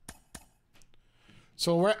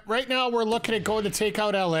 So right now we're looking at going to take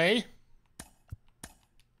out LA.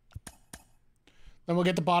 Then we'll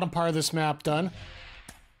get the bottom part of this map done.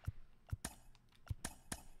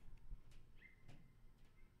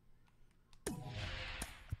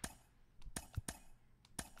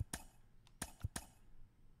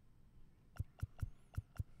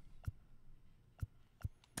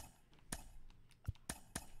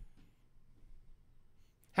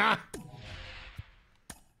 Ha!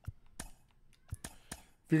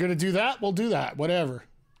 If you're gonna do that, we'll do that. Whatever.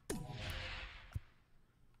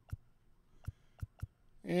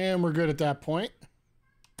 And we're good at that point.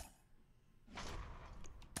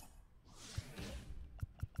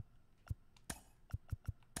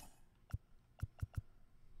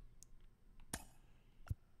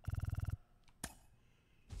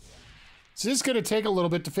 So this is going to take a little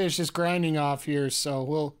bit to finish this grinding off here, so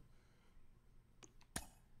we'll...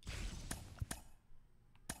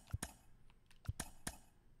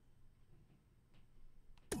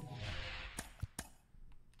 I'm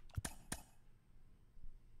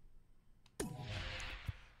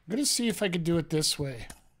going to see if I can do it this way.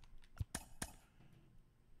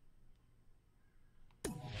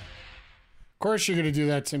 Of course you're going to do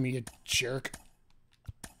that to me, you jerk.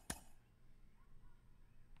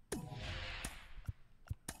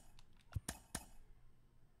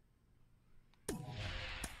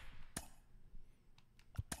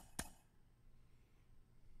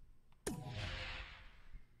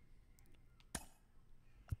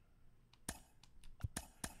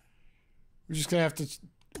 We're just going to have to...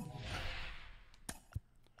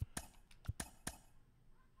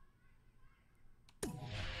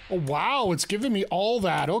 Oh, wow, it's giving me all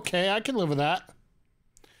that. Okay, I can live with that.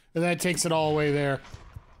 And that takes it all the way there.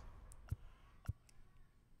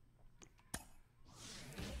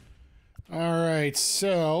 All right,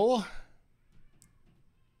 so...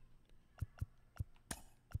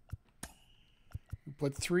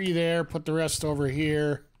 Put 3 there, put the rest over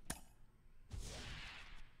here.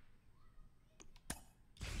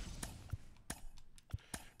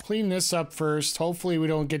 Clean this up first. Hopefully we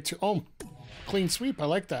don't get too... Oh, clean sweep. I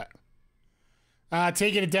like that.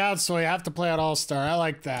 Taking it down so I have to play out All-Star. I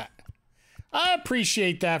like that. I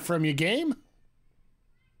appreciate that from you, game.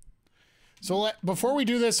 So before we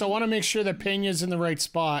do this, I want to make sure that Pena's in the right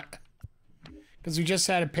spot. Because we just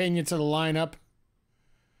had a Pena to the lineup.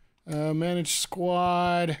 Manage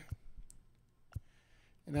squad.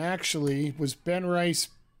 And actually, was Ben Rice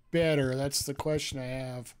better? That's the question I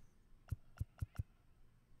have.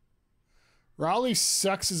 Raleigh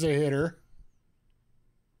sucks as a hitter.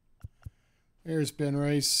 There's Ben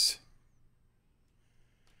Rice.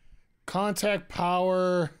 Contact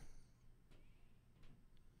power.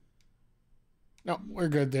 No, we're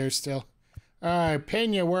good there still. All right,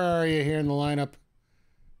 Pena, where are you here in the lineup?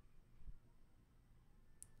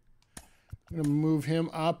 I'm going to move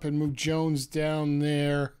him up and move Jones down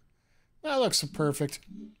there. That looks perfect.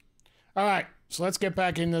 All right, so let's get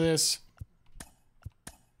back into this.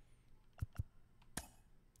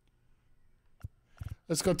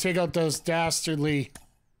 Let's go take out those dastardly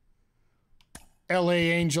LA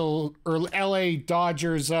Angel or LA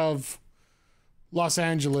Dodgers of Los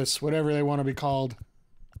Angeles, whatever they want to be called.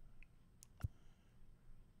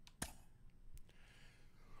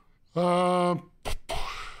 Let's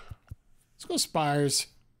go Spires.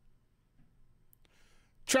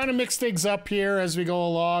 Trying to mix things up here as we go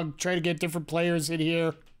along. Try to get different players in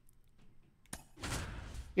here.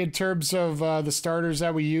 In terms of the starters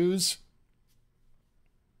that we use.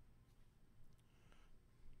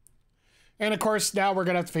 And, of course, now we're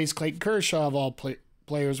going to have to face Clayton Kershaw of all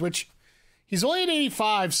players, which he's only at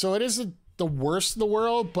 85, so it isn't the worst in the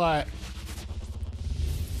world, but...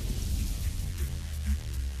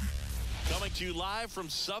 Coming to you live from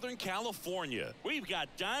Southern California, we've got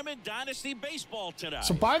Diamond Dynasty Baseball tonight.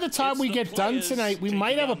 So by the time we get done tonight, we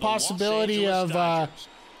might have a possibility of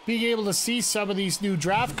being able to see some of these new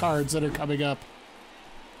draft cards that are coming up.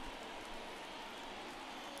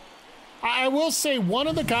 I will say one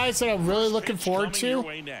of the guys that I'm really looking forward to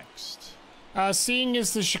seeing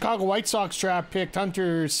is the Chicago White Sox draft pick,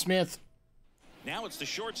 Hunter Smith. Now it's the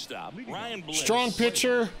shortstop, Ryan Bliss. Strong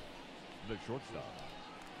pitcher. The shortstop,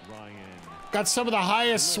 Ryan. Got some of the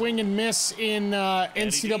highest swing and miss in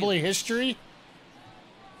NCAA history.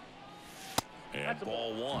 And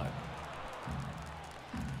ball 1.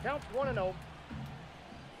 Count 1-0.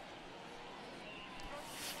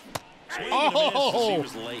 Oh! He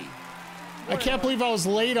was late. I can't believe I was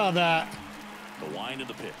late on that. The wind of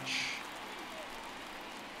the pitch.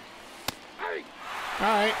 All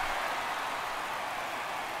right.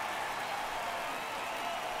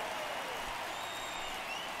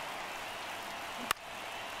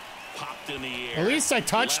 Popped in the air. At least I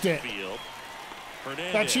touched it.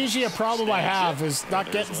 That's usually a problem I have, is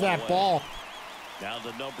not getting to that ball. Now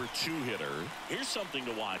the number 2 hitter. Here's something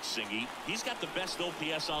to watch, Singy. He's got the best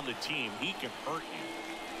OPS on the team. He can hurt you.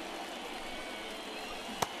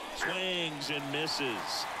 Swings and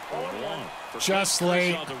misses. 1-1. Just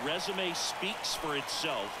late. The resume speaks for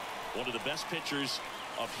itself. One of the best pitchers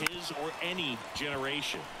of his or any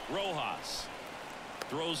generation. Rojas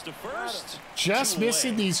throws to first. Just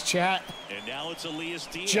missing these, chat. And now it's Elias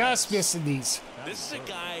Diaz. Just missing these. This is a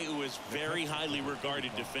guy who is very highly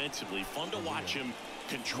regarded defensively. Fun to watch him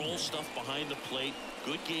control stuff behind the plate.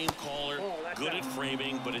 Good game caller. Good at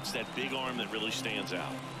framing, but it's that big arm that really stands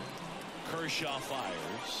out. Kershaw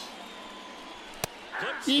fires.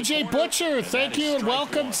 Clipped EJ Butcher, thank you and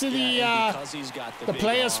welcome to the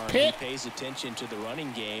Players Pit. He pays attention to the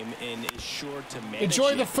running game and is sure to manage Enjoy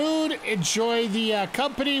it. the food, enjoy the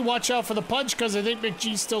company. Watch out for the punch because I think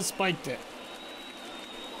McGee still spiked it.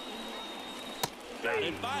 Got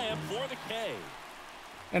it by him for the K.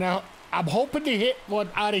 And I'm hoping to hit one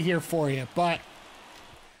out of here for you, but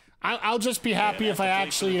I'll just be happy if I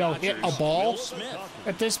actually, hit a ball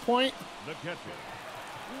at this point. The catcher.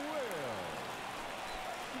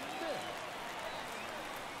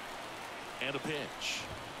 And a pitch.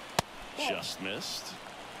 Just missed.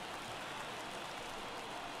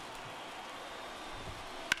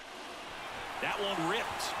 That one ripped.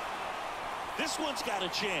 This one's got a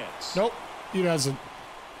chance. Nope, he doesn't.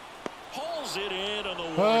 Pulls it in on the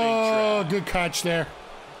warning Oh, track. good catch there.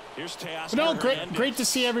 Here's Teoscar No, Hernandez. great to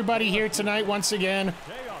see everybody here tonight once again.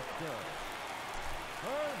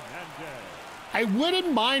 I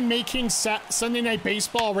wouldn't mind making Sunday Night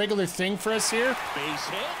Baseball a regular thing for us here. Base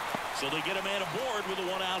hit, so they get a man aboard with a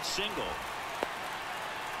one-out single.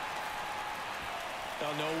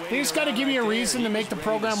 He's got to give you a reason to make the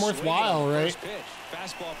program worthwhile, right?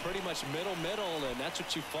 Fastball pretty much middle, and that's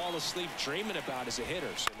what you fall asleep dreaming about as a hitter.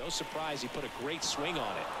 So no surprise he put a great swing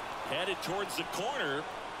on it. Headed towards the corner.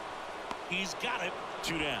 He's got it.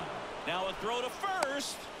 2 down. Now a throw to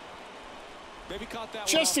first. Maybe caught that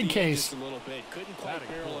just one in off case. just a little bit. Couldn't quite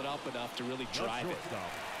barrel it up enough to really drive it.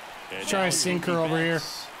 And Try now a sinker over here.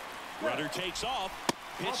 Runner takes off.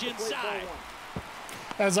 Pitch inside.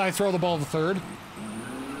 As I throw the ball to third.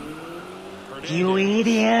 You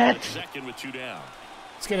idiot. Second with 2 down.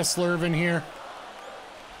 Let's get a slurve in here.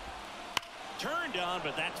 Turned on,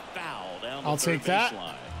 but that's foul down the I'll third take that.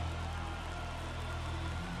 baseline.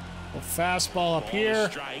 A fastball up Ball here.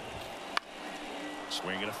 to strike.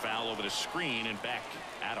 Swinging a foul over the screen and back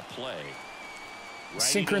out of play.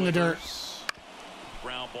 Sinker in the dirt.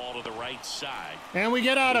 Ground ball to the right side. And we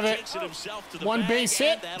get out of it. Takes it himself to the One bag, base and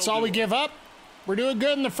hit. that'll That's all do we it. give up. We're doing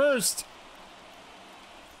good in the first.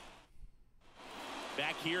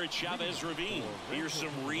 Back here at Chavez Ravine. Here's some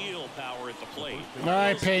real power at the plate. All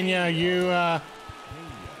right, Pena,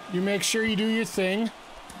 you make sure you do your thing.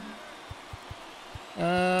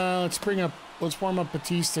 Let's warm up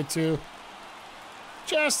Batista too,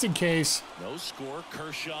 just in case. No score.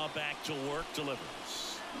 Kershaw back to work,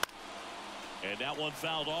 delivers. And that one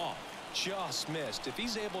fouled off. Just missed. If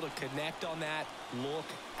he's able to connect on that, look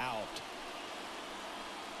out.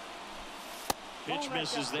 Pitch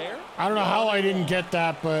misses there. I don't know how I didn't get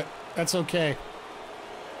that, but that's okay.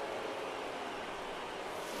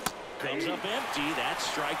 Comes up empty. That's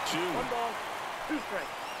strike 2. 1 ball, 2 strikes.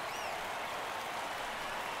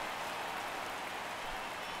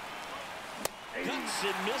 Cuts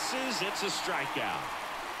and misses. It's a strikeout.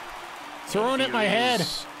 Throwing at my head.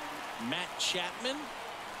 Matt Chapman.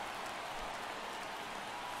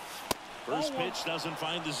 First pitch doesn't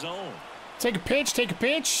find the zone. Take a pitch. Take a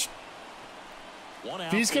pitch. One out,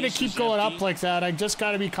 If he's gonna base keep is going empty. up like that, I just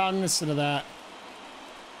got to be cognizant of that.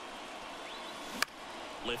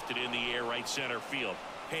 Lifted in the air, right center field.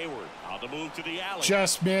 Hayward on the move to the alley.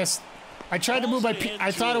 Just missed. I tried to move my.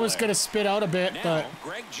 I thought it was gonna spit out a bit, Now, but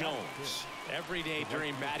Greg Jones. Every day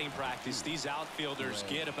during batting practice, these outfielders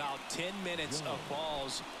get about 10 minutes of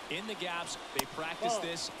balls in the gaps. They practice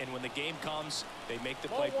this, and when the game comes, they make the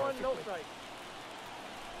play Ball 1, no perfectly. strike.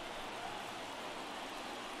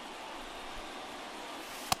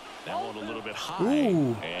 That one a little bit high.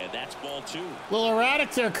 Ooh. And that's ball 2. a little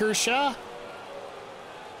erratic there, Kershaw.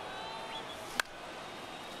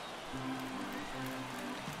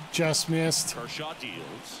 Just missed. Kershaw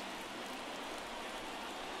deals.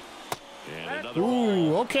 And another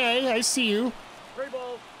Ooh, ball. okay, I see you. 3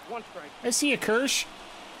 balls, 1 strike. I see you, Kersh.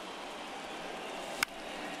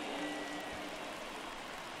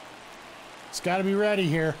 It's got to be ready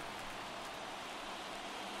here.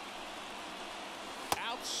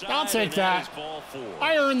 Outside, I'll take and that. is ball 4.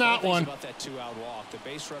 I earned that Things one. about that 2-out walk. The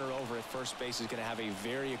base runner over at first base is going to have a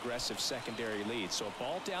very aggressive secondary lead. So a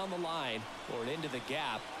ball down the line or into the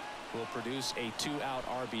gap will produce a 2-out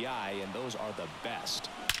RBI, and those are the best.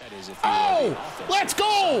 That is if you are the Oh, offense. let's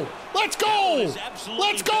go! Let's go! Is absolutely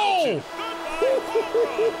Let's go!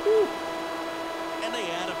 And they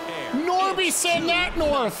add a pair. Norby It's send that 2-0.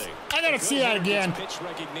 north. I gotta see that again. Pitch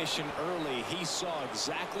recognition early. He saw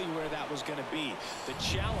exactly where that was going to be. The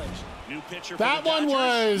challenge. New pitcher for That the one Dodgers,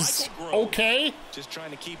 was Michael Grove. okay. Just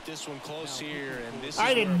trying to keep this one close here. And this I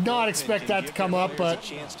is did where a not bullpen expect can that to give come their up, players but a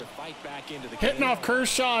chance to fight back into the hitting game. off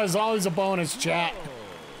Kershaw is always a bonus, chat.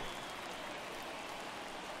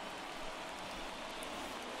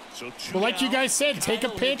 So But like you down. guys said, take a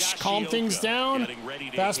Kyle pitch, calm things Higashioka down. getting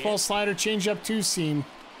ready to Fastball, hit. slider, change up, two seam.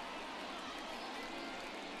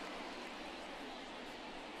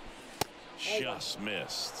 Just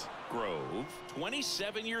missed. Grove,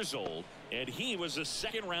 27 years old, and he was a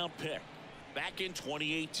second-round pick back in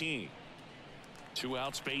 2018. 2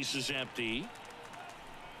 outs, base is empty.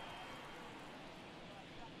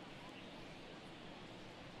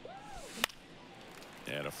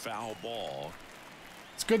 And a foul ball.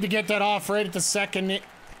 It's good to get that off right at the second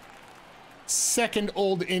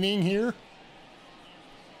old inning here.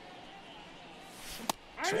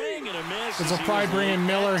 Swing and a miss. Because they'll probably bring in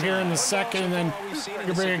Miller here in the second, and then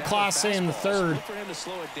you're bringing Clase in the third. Look for him to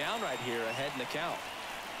slow it down right here ahead in the count.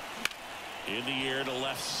 In the air to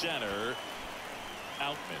left center.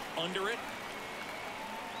 Outman under it.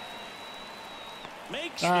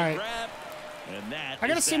 Makes the grab. And that I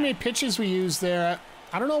gotta see how many pitches we use there.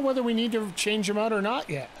 I don't know whether we need to change them out or not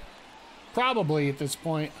yet. Probably at this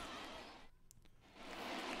point.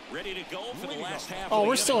 Ready to go for the last half. Oh,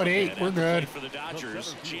 we're still at 8. We're good. For the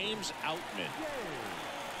Dodgers, James Outman.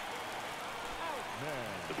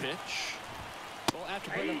 The pitch. Well,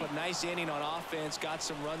 after putting up a nice inning on offense, got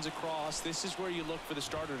some runs across, this is where you look for the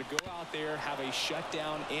starter to go out there, have a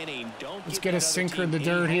shutdown inning. Let's get a sinker in the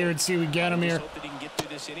dirt here and see if we get him here. Hope that he can get through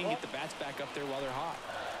this inning, get the bats back up there while they're hot.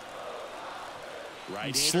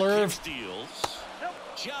 Right Slurve. steals.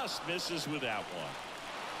 Just misses with that one.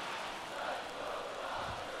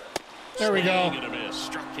 There we go. Swing and a miss.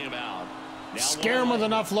 Struck him out. Now Scare him with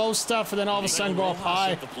enough low stuff, and then all of a sudden go up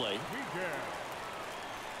high. At the plate.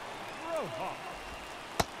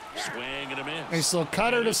 Swing and a miss. Nice little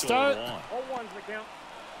cutter to start. 0-1's the count.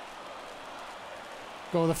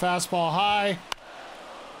 Go with the fastball high.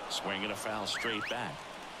 Swing and a foul straight back.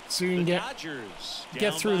 So you can The get Dodgers get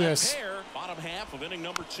down through by a this. pair, bottom half of inning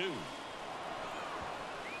number 2.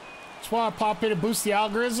 Just want to pop in and boost the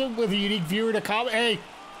algorithm with a unique viewer to comment. Hey,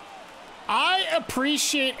 I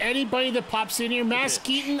appreciate anybody that pops in here. Mass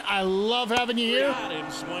Keaton, I love having you here. Got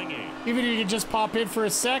him swinging. Even if you can just pop in for a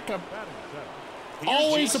sec. Here's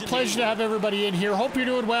Always a Jason pleasure to Heyward. have everybody in here. Hope you're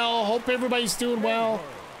doing well. Hope everybody's doing well.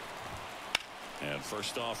 And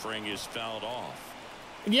first offering is fouled off.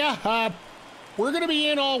 Yeah, we're going to be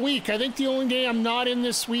in all week. I think the only day I'm not in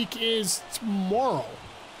this week is tomorrow.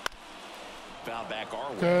 Foul back our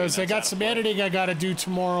way. Because I and got that's some out of play. editing I got to do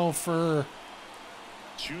tomorrow for...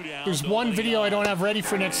 2 down, There's one nobody video I on. don't have ready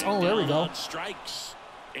for next... Oh, there we go. On strikes.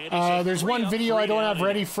 And he's a There's one 3-up, video I don't 3-down have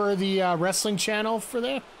ready inning. for the wrestling channel for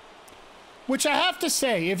there. Which I have to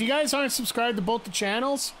say, if you guys aren't subscribed to both the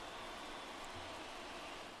channels,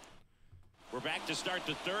 We're back to start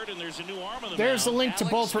the third, and there's a new arm on the there's a mound, link to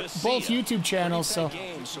Alex both Vesia. YouTube channels. So,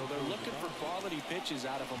 Game, so they're looking for quality pitches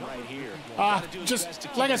out of them right here. just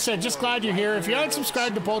like I said, just glad you're here. If you haven't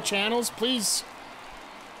subscribed to both channels, please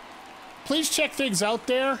check things out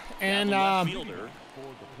there. And Now the left fielder,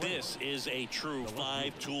 this is a true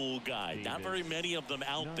 5-tool guy. Not very many of them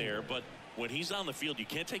out there, but when he's on the field, you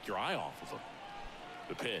can't take your eye off of him.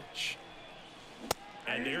 The pitch.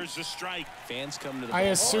 And there's the strike. Fans come to the I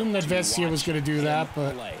ballpark assumed that to Vesia was watch going to do him that,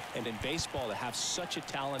 but play. And in baseball, to have such a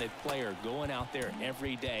talented player going out there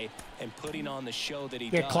every day and putting on the show that he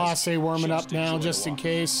get does. Clase warming choose up to now enjoy just in it.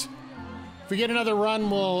 case. If we get another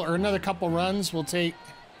run, or another couple runs, we'll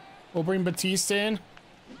bring Batista in.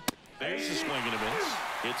 There's the swing and a miss.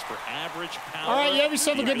 It's for average power. All right, you have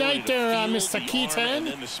yourself a The good ability night to there, field Mr. the Keaton. arm, and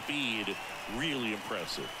then the speed, really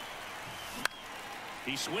impressive.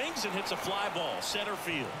 He swings and hits a fly ball, center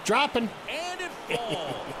field. Dropping. And it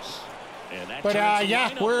falls. And that But turns the yeah,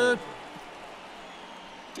 lineup we're over.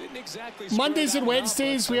 Didn't exactly spread Mondays and out enough,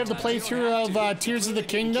 Wednesdays, but we have the sometimes you don't playthrough have to. of Tears of the You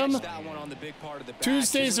really need to Kingdom. catch that one on the big part of the bat.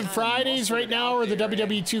 Tuesdays Just and kinda Fridays muscle right it now out are the there, and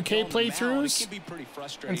WWE 2K on the mound, it playthroughs. can be pretty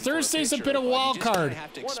frustrating And for a Thursday's a pitcher, bit of but you wild just kinda card.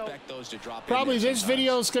 have to expect those to drop in Probably there this sometimes.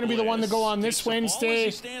 video is going to be the one to go on this Takes the ball as he Wednesday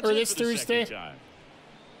stands or in this for the second Thursday. time.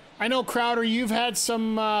 I know, Crowder, you've had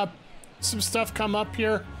some stuff come up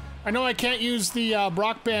here. I know I can't use the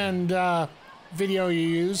Rock Band video you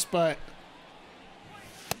used, but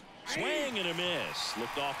Swing and a miss.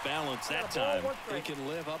 Looked off balance that time. They can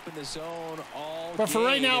live up in the zone all But for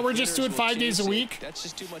right game now, if we're just hitters doing will 5 days a chase it. week. That's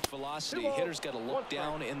just too much velocity. Hitters got to look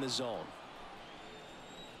down in the zone.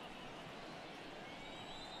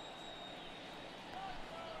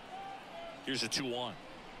 Here's a 2-1.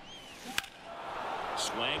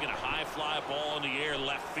 Swing and a high fly ball in the air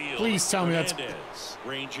left field. Please tell me that's- Hernandez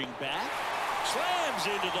ranging back, slams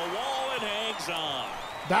into the wall and hangs on.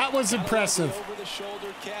 that was impressive. Over the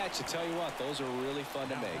shoulder catch. I tell you what, those are really fun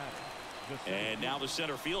to make. And now the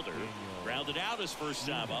center fielder grounded out his first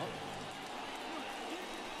time up.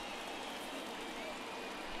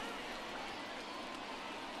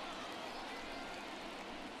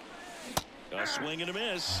 A swing and a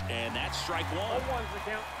miss, and that's strike 1. 0-1 for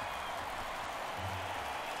count.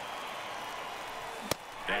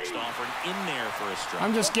 Next offering in there for a strike.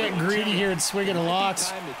 I'm just getting greedy here and swinging a lot.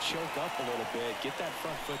 Time to choke up a little bit, get that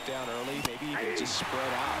front foot down early, maybe even just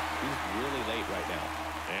spread out. He's really late right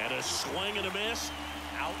now. And a swing and a miss.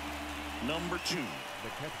 Out number 2.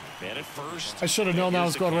 And at first, I should have known that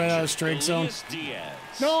was going right out of strike zone.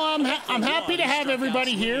 No, I'm happy to have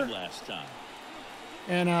everybody here.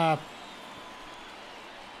 And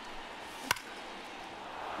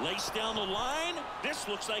lace down the line. This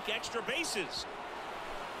looks like extra bases.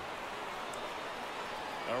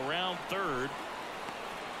 Around third.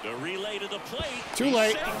 The relay to the plate. Too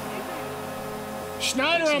late.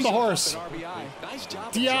 Schneider on the horse.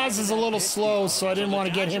 Diaz is a little slow, so I didn't want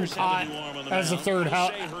to get him caught as a third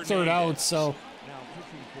out. So Now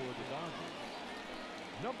pitching for the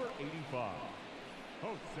Dodgers. Number 85,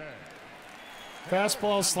 Jose.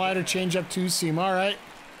 fastball, slider, changeup, two seam. All right.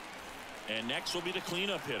 And next will be the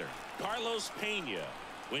cleanup hitter. Carlos Pena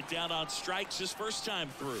went down on strikes his first time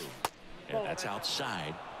through. And that's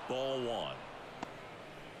outside. Ball 1.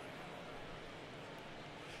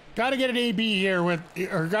 Got to get an AB here with,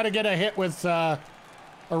 or got to get a hit with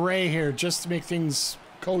Array here just to make things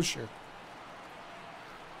kosher.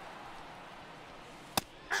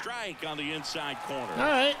 Strike on the inside corner. All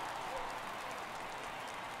right.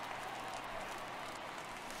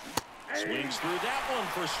 Swings through that one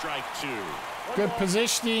for strike 2. Good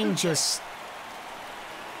positioning, just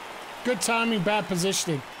good timing, bad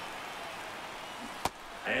positioning.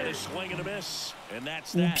 And a swing and a miss. And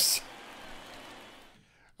that's that. Oops.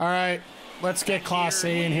 All right, let's get Class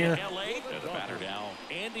A in here. LA, the batter now,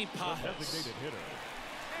 Andy Pajas. Designated hitter,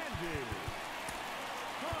 Andy.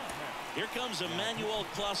 Here comes Emmanuel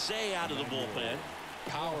Clase out of the bullpen.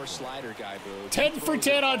 Power slider guy, Boo. 10 for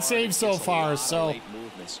 10 on saves so far, so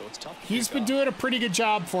he's been doing a pretty good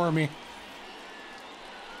job for me.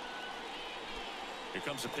 Here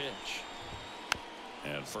comes a pitch.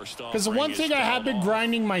 And first off, Because the one thing I have been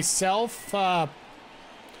grinding myself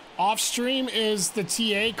off stream is the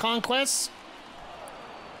TA Conquests.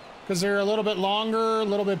 Because they're a little bit longer, a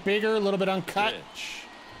little bit bigger, a little bit uncut. Pitch.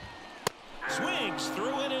 Swings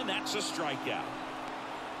through it, and that's a strikeout.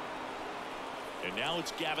 And now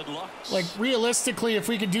it's Gavin Lux. Like, realistically, if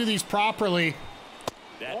we could do these properly,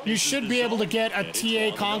 you should be able to get a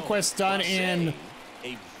TA Conquest done in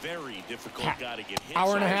a very difficult guy to get hits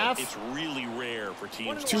hour and a out of. half. It's really rare for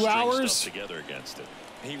teams to 2 string hours stuff together against it.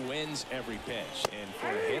 He wins every pitch, and for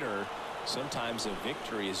a hitter, sometimes a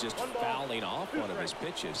victory is just fouling off one of his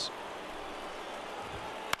pitches.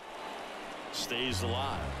 Stays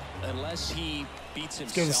alive. Unless he beats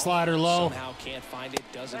himself, get the slider low. somehow can't find it,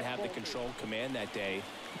 doesn't have the control command that day,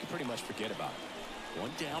 you can pretty much forget about it.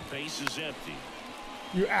 One down, base is empty.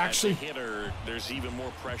 you As a actually... hitter, there's even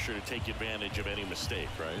more pressure to take advantage of any mistake,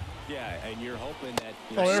 right? Yeah, and you're hoping that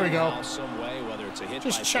Oh, there we go. somehow, some way, whether it's a hit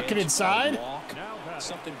Just by chuck it pitch or a inside. walk,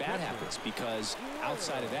 something bad happens, because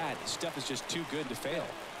outside of that, stuff is just too good to fail.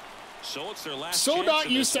 So it's their last So chance not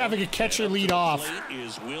in used this to having one. a catcher And up to lead the off. plate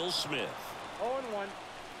is Will Smith. 0-1.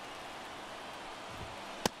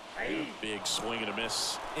 Big swing and a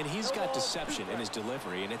miss. And he's got deception in his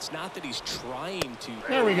delivery, and it's not that he's trying to.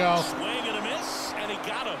 There we go. Swing and a miss, and he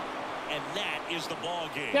got him. And that is the ball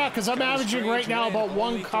game. Yeah, because I'm averaging right now about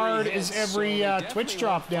one card is every Twitch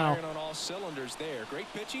drop now. On all cylinders there. Great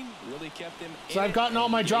pitching, really kept him. So I've gotten all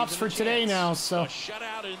my drops for today now, so A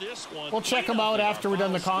shutout in this one. we'll check them out after we're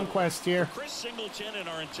done the Conquest here. Chris Singleton and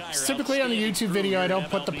our entire Typically on the outstanding YouTube crew video, I here don't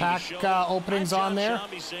at put the MLB pack show. openings I'm on there. John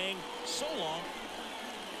Shambi saying so long.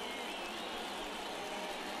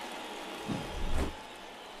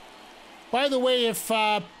 By the way,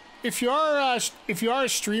 if you are a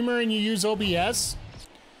streamer and you use OBS,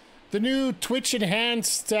 the new Twitch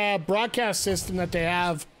enhanced broadcast system that they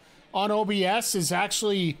have on OBS is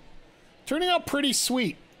actually turning out pretty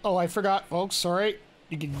sweet. Oh, I forgot, folks. Sorry.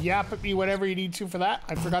 You can yap at me whatever you need to for that.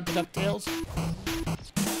 I forgot the DuckTales.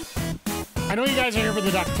 I know you guys are here for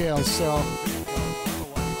the DuckTales, so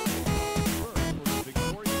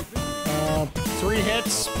 3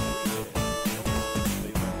 hits.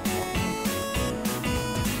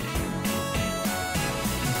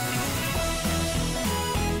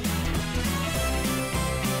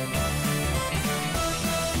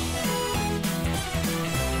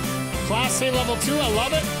 Class A level 2, I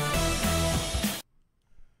love it.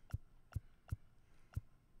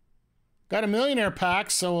 Got a millionaire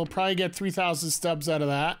pack, so we'll probably get 3,000 stubs out of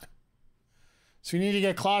that. So we need to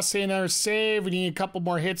get Class A another save. We need a couple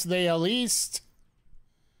more hits of the AL East.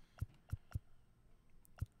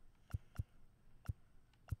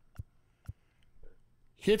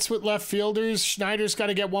 Hits with left fielders. Schneider's got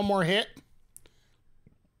to get one more hit.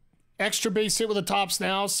 Extra base hit with the tops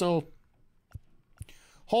now, so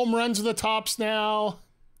home runs with the tops now.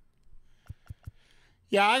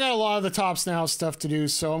 Yeah, I got a lot of the tops now stuff to do,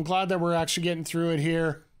 so I'm glad that we're actually getting through it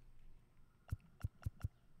here.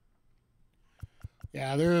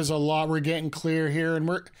 Yeah, there is a lot. We're getting clear here,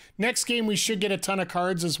 and next game we should get a ton of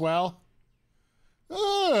cards as well.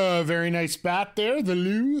 Oh, very nice bat there, the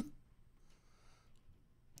Lou.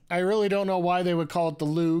 I really don't know why they would call it the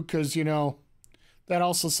Lou, because, you know, that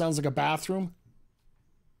also sounds like a bathroom.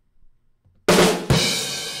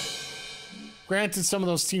 Granted, some of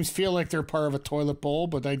those teams feel like they're part of a toilet bowl,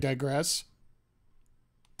 but I digress.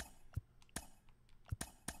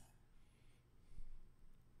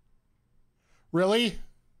 Really?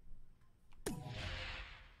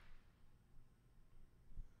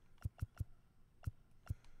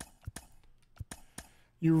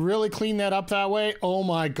 You really clean that up that way? Oh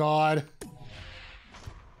my God.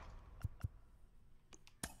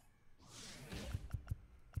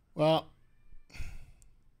 Well,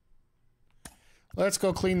 let's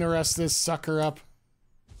go clean the rest of this sucker up.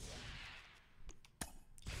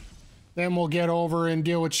 Then we'll get over and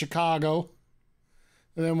deal with Chicago.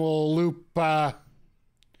 And then we'll loop,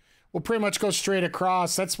 we'll pretty much go straight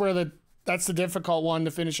across. That's where that's the difficult one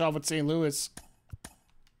to finish off with St. Louis.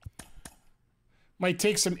 Might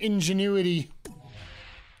take some ingenuity.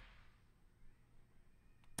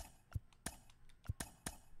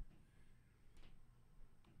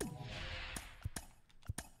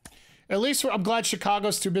 At least I'm glad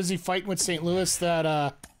Chicago's too busy fighting with St. Louis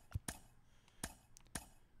that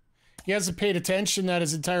he hasn't paid attention that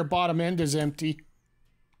his entire bottom end is empty.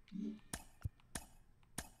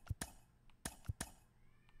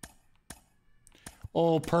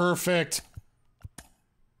 Oh, perfect.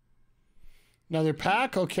 Another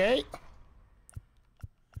pack, okay.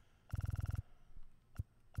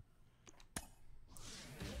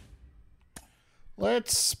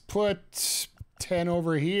 Let's put 10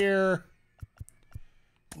 over here.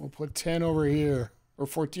 We'll put 10 over here. Or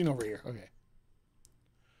 14 over here, okay.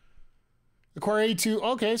 Acquire A2,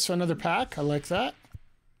 okay, so another pack. I like that.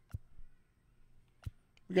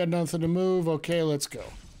 We got nothing to move. Okay, let's go.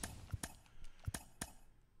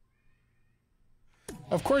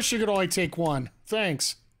 Of course you could only take one.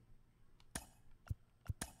 Thanks.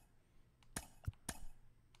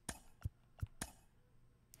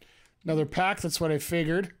 Another pack, that's what I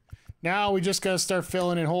figured. Now we just gotta start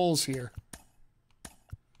filling in holes here.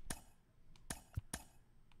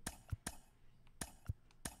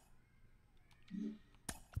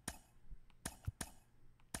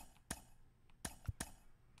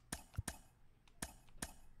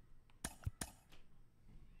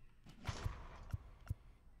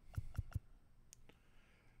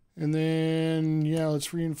 And then, yeah,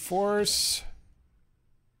 let's reinforce.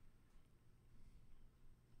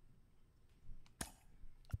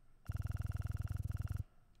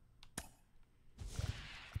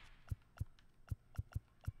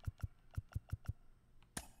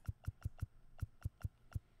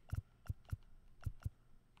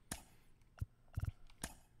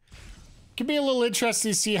 Could be a little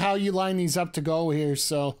interesting to see how you line these up to go here,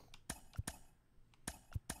 so.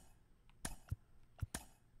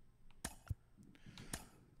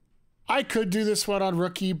 I could do this one on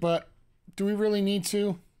rookie, but do we really need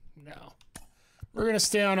to? No. We're going to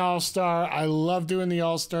stay on All-Star. I love doing the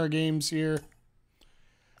All-Star games here.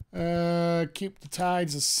 Keep the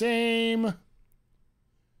tides the same. I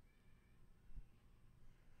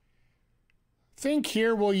think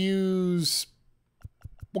here we'll use...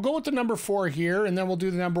 We'll go with the number 4 here, and then we'll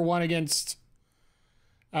do the number 1 against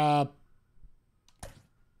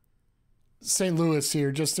St. Louis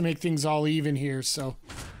here, just to make things all even here, so...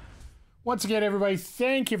 Once again, everybody,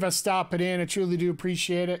 thank you for stopping in. I truly do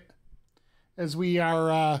appreciate it. As we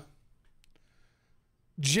are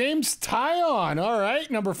James Tyon. All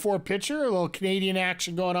right, number 4 pitcher. A little Canadian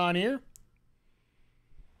action going on here.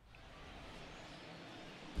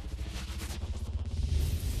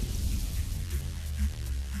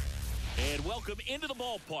 And welcome into the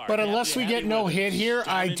ballpark. But unless we get no hit here,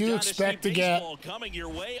 I do expect to get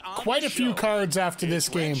quite a few cards after this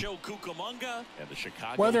game.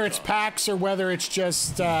 Whether it's packs or whether it's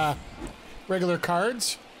just regular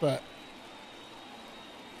cards, but...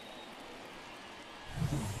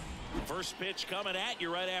 First pitch coming at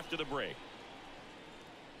you right after the break.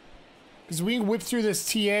 Because we can whip through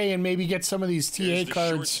this TA and maybe get some of these TA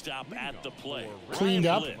cards at the play. cleaned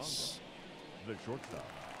up. The shortstop,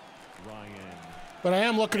 Ryan. But I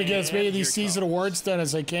am looking to get as many of these season awards done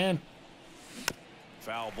as I can.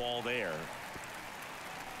 Foul ball there.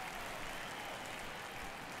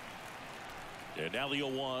 And now the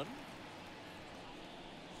 0-1.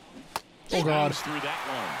 Oh, God. Through that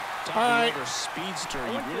one. All right. Speedster.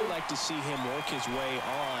 You'd really like to see him work his way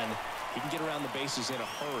on. He can get around the bases in a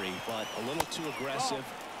hurry, but a little too aggressive,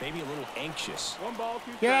 maybe a little anxious. 1 ball, 2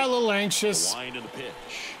 strikes. Yeah, a little anxious. The line in the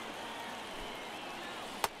pitch.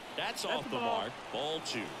 That's off the mark. Ball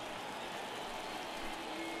 2.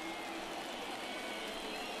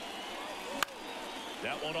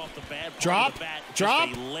 That one off the bad part Drop. of the bat. Drop.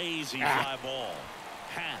 Just a lazy fly ball.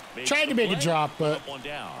 Tried to make a drop, but one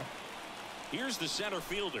down. Here's the center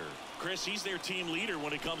fielder. Chris, he's their team leader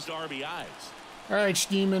when it comes to RBIs. all right,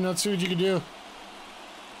 Schneeman, let's see what you can do.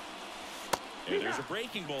 And there's a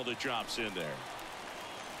breaking ball that drops in there.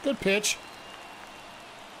 Good pitch.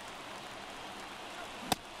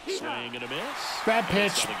 Swing and a miss. Bad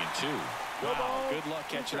pitch. Something in 2. Wow, good luck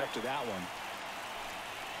catching up to that one.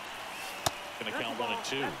 Going to count 1 and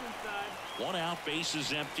 2. 1 out,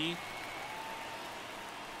 bases empty.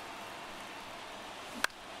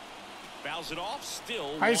 Fouls it off,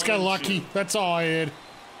 still. I just got lucky. That's all I did.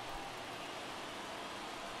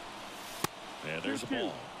 And there's a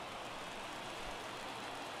ball.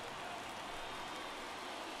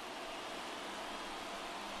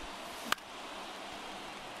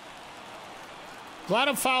 Glad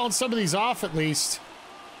I'm fouling some of these off at least.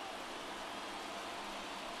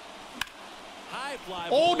 High fly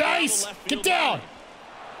Oh, ball nice. down the left Get field down. line.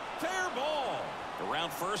 Fair ball.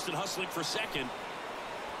 Around first and hustling for second.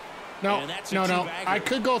 No, And that's a no. two-bagger. I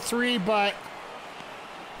could go 3, but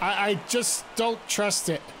I just don't trust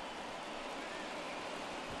it.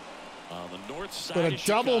 On the north side But a of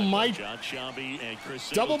double Chicago, might- John Sciambi and Chris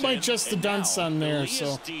double Singleton. might just have And done now, some there, Elias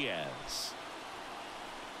so. Diaz.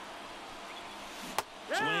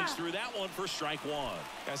 Swings through that one for strike 1.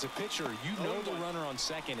 As a pitcher, you know the runner on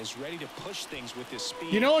second is ready to push things with his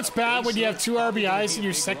speed. You know what's A bad when you have base 2 hit probably gonna RBIs be and a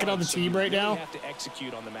you're big second run, on the so team you right really now? have to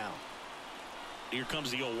execute on the mound. Here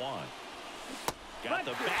comes the 0-1. Got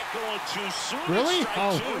the bat going too soon. Really? Strike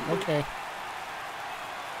Oh, 2. okay.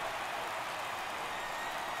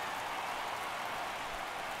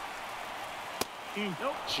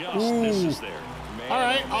 Just Ooh. misses there. Man, All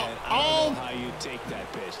right, oh, man, I I'll- don't know how you take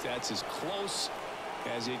that pitch. That's as close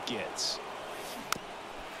as it gets.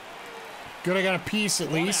 Good, I got a piece at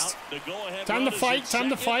One least. out. The go-ahead Time run to is fight, at time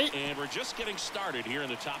to second, fight. And we're just getting started here in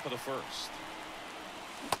the top of the first.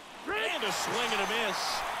 And a swing and a miss.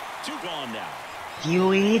 2 gone now.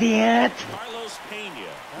 You idiot! Carlos Pena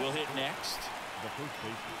will hit next. The first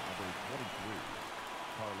baseman, number 23,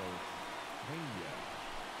 Carlos Pena.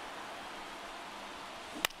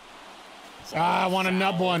 Ah, I want a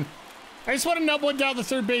nub one. I just want a nub one down the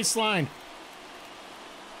third base line.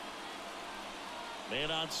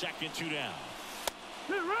 Man on second, 2 down.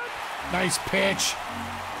 Nice pitch.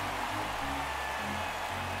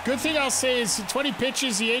 Good thing I'll say is 20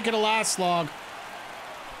 pitches, he ain't gonna last long.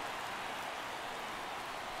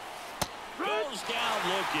 Goes down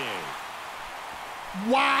looking.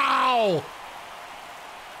 Wow!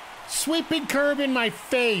 Sweeping curb in my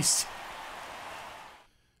face.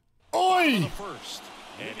 The Oi! first.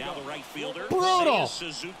 And now the right fielder, Brutal. Seiya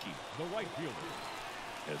Suzuki. The right fielder.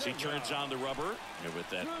 As he turns on the rubber, and with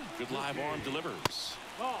that good live arm delivers.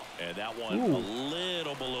 Ball. And that one Ooh. a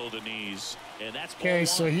little below the knees. And that's ball Okay,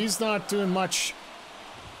 so 1. he's not doing much.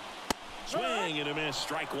 Swing and a miss,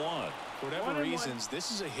 strike 1. For whatever 1-1. reasons,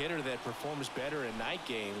 this is a hitter that performs better in night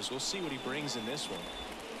games. We'll see what he brings in this one.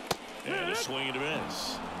 And a swing and a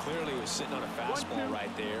miss. Clearly was sitting on a fastball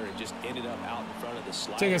right there and just ended up out in front of the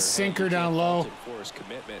slider. Take a sinker And you down can't low. fault him for his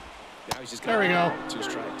commitment. Now he's just There we go. 2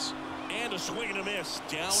 strikes. And a swing and a miss.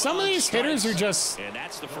 Down Some of on these hitters strikes. are just, And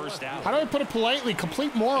that's the first out. how do I put it politely,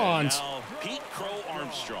 complete And morons. now Pete Crow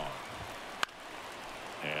Armstrong.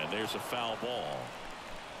 And there's a foul ball.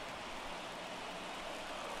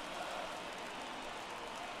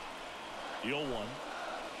 The 0-1.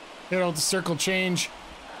 Hit out the circle change.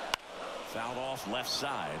 Fouled off left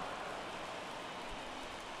side.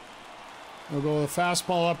 We'll go with a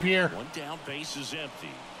fastball up here. 1 down, base is empty.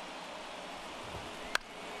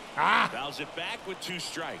 Ah! Fouls it back with 2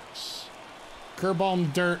 strikes. Curveball in the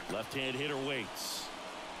dirt. Left-hand hitter waits.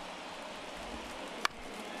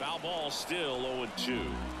 Foul ball still 0-2.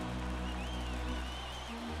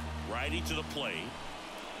 Righty to the plate.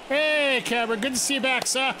 Hey, Cameron, good to see you back,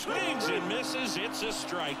 sir. Swings and misses. It's a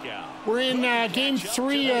strikeout. We're in game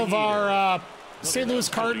 3 of our St. Louis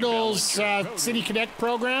Cardinals City Connect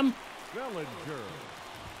program. Bellinger.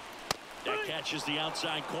 That catches the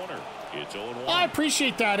outside corner. It's 0-1. I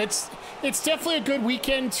appreciate that. It's definitely a good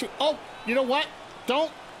weekend to. Oh, you know what?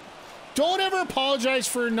 Don't ever apologize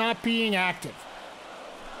for not being active.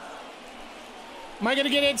 Am I going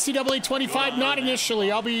to get NCAA 25? Not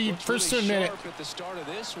initially. I'll be first to admit it.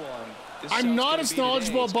 I'm not as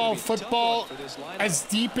knowledgeable about football as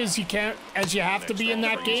deep as you can, as you have to be in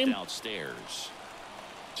that game. Downstairs.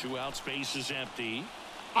 2 out, space is empty.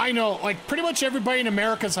 I know, like pretty much everybody in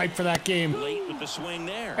America's hyped for that game. Late with the swing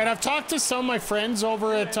there. And I've talked to some of my friends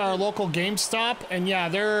over at our local GameStop, and yeah,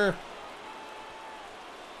 they're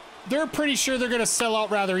pretty sure they're going to sell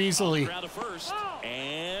out rather easily. Out of first,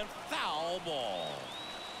 and foul ball.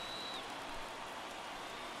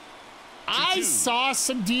 I saw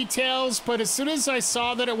some details, but as soon as I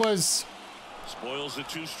saw that it was... Spoils the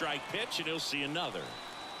 2-strike pitch, and he'll see another.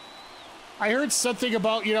 I heard something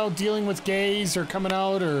about, you know, dealing with gays or coming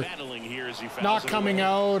out or Battling here as he not coming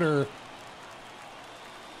out or...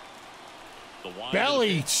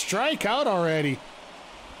 Belly, strike out already.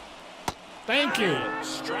 Thank you.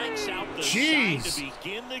 Strikes out the Jeez. side to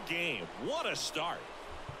begin the game. What a start.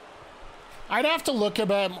 I'd have to look at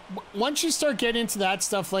it. Once you start getting into that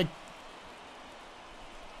stuff, like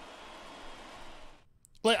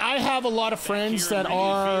I have a lot of friends that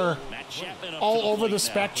are all over the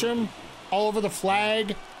spectrum, all over the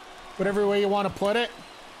flag, whatever way you want to put it.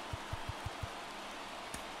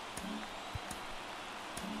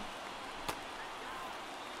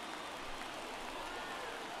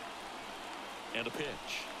 And a pitch.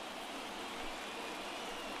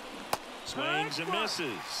 Swings and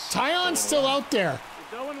misses. Tyon's still out there.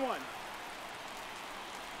 0-1.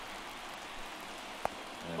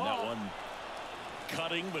 And that one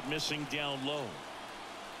cutting but missing down low.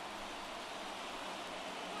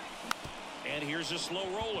 And here's a slow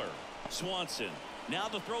roller. Swanson. Now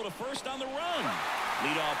the throw to first on the run.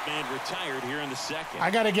 Leadoff man retired here in the second. I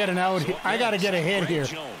got to get an out. I got to get a hit here,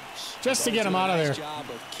 just to get him out of there. Job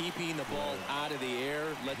of keeping the ball out of the air,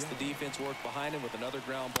 lets the defense work behind him with another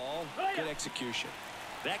ground ball. Good execution.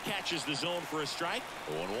 That catches the zone for a strike.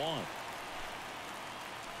 0-1.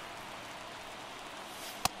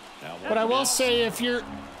 But I will say, if you're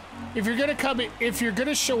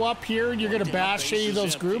gonna show up here and you're gonna bash any of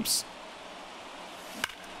those groups,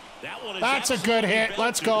 that's a good hit.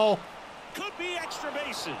 Let's go. Could be extra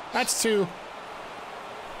bases. That's 2.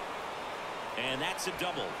 And that's a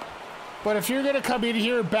double. But if you're gonna come in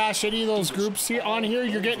here and bash any of those groups on here,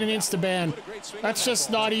 you're getting an insta ban. That's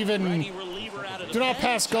just not even. Do not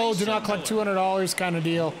pass go. Do not collect $200 kind of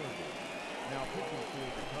deal.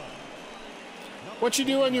 What you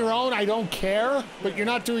do on your own, I don't care, but you're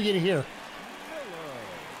not doing it here.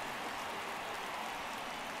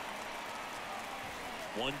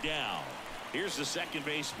 One down. Here's the second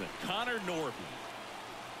baseman, Connor Norby.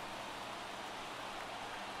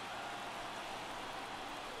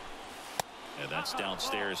 And that's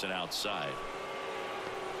downstairs and outside.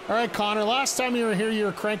 All right, Connor, last time you were here, you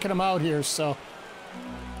were cranking them out here, so.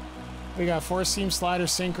 We got 4-seam, slider,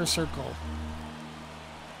 sinker, circle.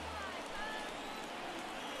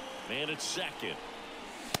 Man at second.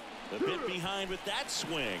 A bit behind with that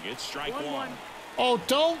swing. It's strike 1. Oh,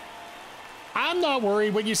 don't. I'm not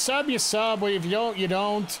worried. When you sub, you sub. But if you don't, you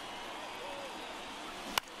don't.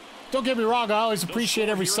 Don't get me wrong. I always appreciate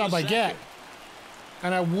every sub I get.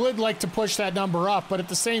 And I would like to push that number up. But at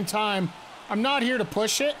the same time, I'm not here to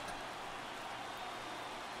push it.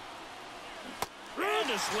 And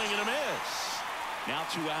a swing and a miss. Now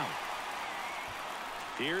 2 out.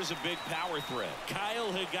 Here's a big power threat.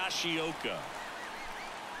 Kyle Higashioka.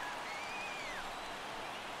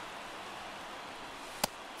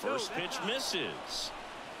 First pitch misses.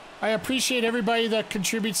 I appreciate everybody that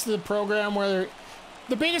contributes to the program. Whether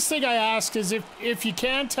the biggest thing I ask is if you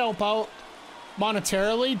can't help out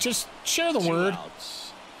monetarily, just share the word.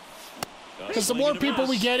 Because the more people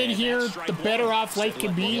we get in here, the better off life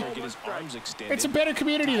can be. It's a better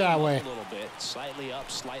community that way. A little bit, slightly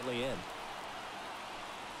up, slightly in.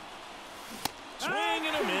 Swing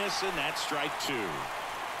and a miss, and that's strike 2.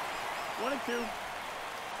 1-2.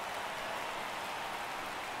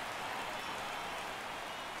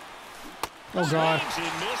 Oh, God.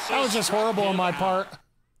 That was just horrible on my part.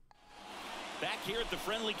 Back here at the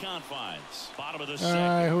friendly confines. Bottom of the All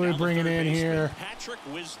right, who are we bringing in here? Patrick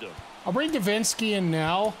Wisdom. I'll bring Davinsky in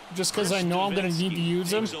now, just because I know I'm going to need to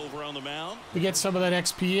use him to get some of that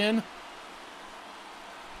XP in.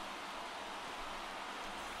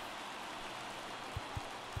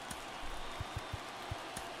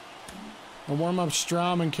 I'll warm up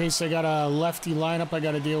Strom in case I got a lefty lineup I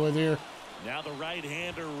got to deal with here. Now the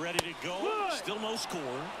right-hander ready to go. Still no score.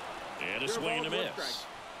 And a swing and a miss.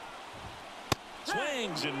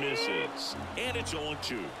 Swings and misses. And it's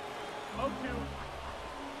 0-2.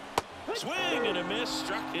 0-2. Swing and a miss.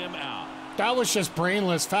 Struck him out. That was just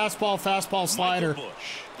brainless. Fastball, fastball, slider.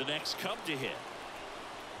 Bush, the next Cub to hit.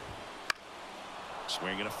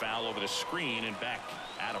 Swinging a foul over the screen and back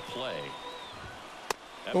out of play.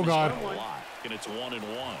 That Oh, God. a lot, and it's 1-1.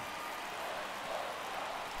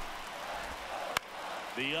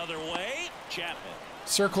 The other way, Chapman.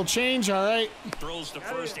 Circle change, all right. Throws to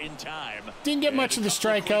first in time. Didn't get much of the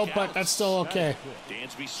strikeout, but that's still okay.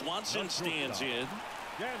 Dansby Swanson stands in.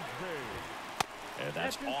 And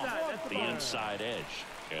that's off the inside edge.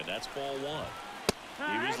 And that's ball one.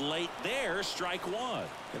 He was late there, strike one.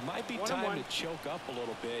 It might be time to choke up a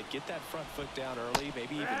little bit, get that front foot down early,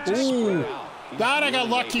 maybe even just square out. That I got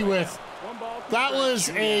lucky with. That was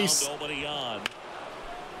a... Nobody on.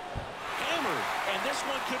 Hammered, and this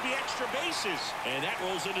one could be extra bases. And that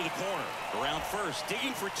rolls into the corner. Around first,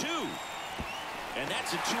 digging for two. And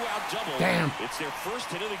that's a two-out double. Damn. It's their first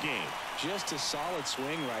hit of the game. Just a solid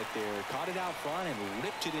swing right there. Caught it out front and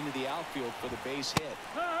ripped it into the outfield for the base hit.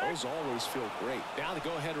 Those always feel great. Now the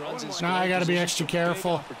go-ahead runs in scoring. Now I got to be extra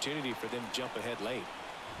careful. Opportunity for them to jump ahead late.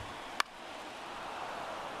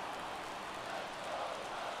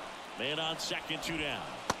 Man on second, two down.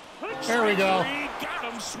 There we go.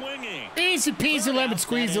 Got him swinging. Easy peasy lemon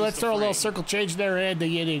squeezy. Let's throw a little circle change there and the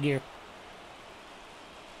yin in here.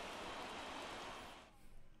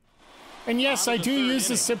 And yes, I do use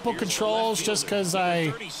the simple controls just because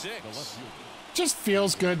just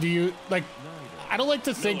feels good to you. Like, I don't like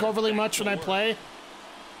to think overly much when I play.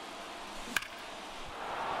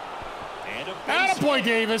 Attaboy,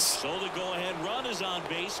 Davis. So the go-ahead run is on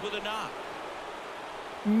base with a knock.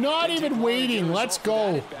 Not even waiting. Let's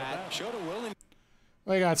go.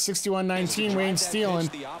 I got 61-19. Wayne stealing.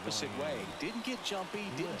 The opposite way. Didn't get jumpy.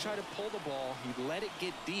 Didn't try to pull the ball. He let it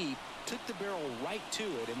get deep. Took the barrel right to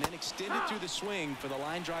it and then extended through the swing for the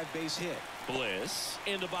line drive base hit. Bliss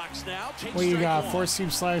in the box now. What you got? Four seam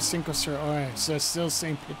slice, single sir. All right, so still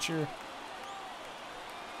same pitcher.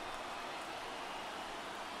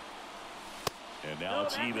 And now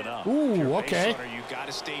it's even up. Ooh, okay. You got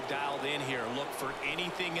to stay dialed in here. Look for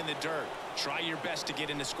anything in the dirt. Try your best to get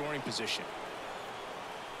into scoring position.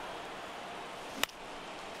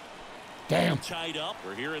 Damn. Tied up.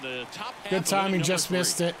 We're here in the top half. Good timing, just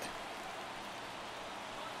missed it.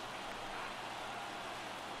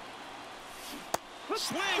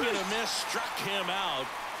 Swing and a miss, struck him out.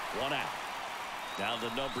 One out. Now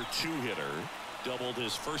the number 2 hitter doubled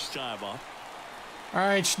his first time up. All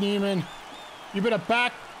right, Schneeman, you better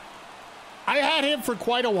back. I had him for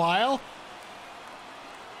quite a while.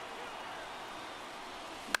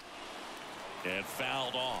 And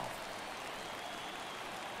fouled off.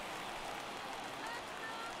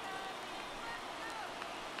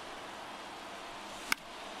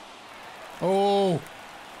 Oh.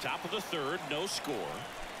 Top of the third, no score.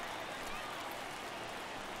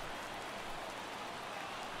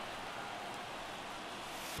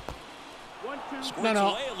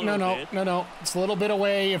 No. It's a little bit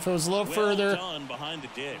away. If it was a little further. Done behind the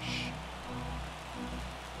dish.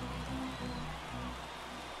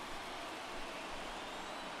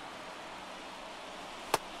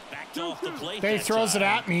 Backed off the plate. They throws it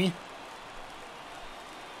at me.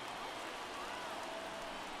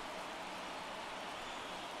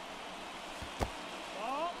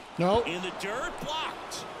 No. In the dirt,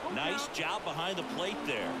 blocked. Nice job behind the plate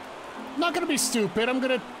there. I'm not going to be stupid. I'm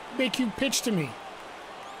going to make you pitch to me.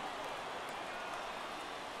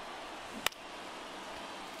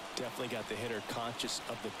 Definitely got the hitter conscious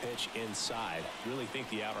of the pitch inside. Really think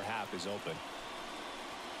the outer half is open.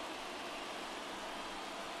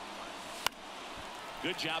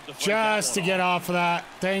 Good job to just to get off of that.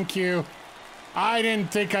 Thank you. I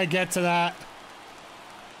didn't think I'd get to that.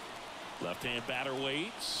 Left-hand batter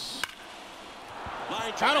waits.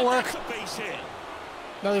 That'll work.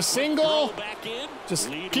 Another single.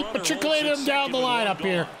 Just keep matriculating them down the line up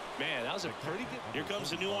here. Man, that was a pretty good. Here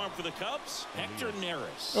comes a new arm for the Cubs, Hector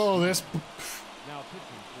Neris. Oh, this.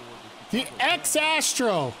 The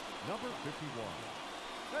ex-Astro. Number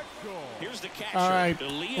 51. Here's the catcher. All right,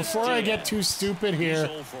 before I get too stupid here,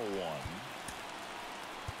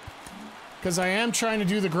 because I am trying to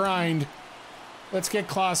do the grind. Let's get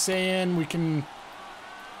Class A in. I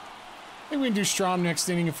think we can do Strom next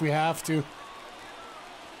inning if we have to.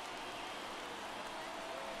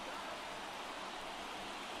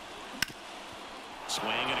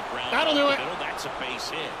 Swing and a ground. That'll do it. That's a base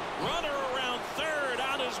hit. Runner around third,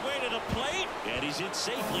 on his way to the plate, and he's in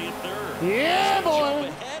safely at third. Yeah, boy.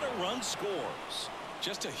 Ahead, a run scores.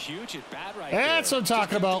 Just a huge at bat right That's there. what I'm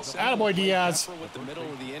talking about. Attaboy Diaz. With the middle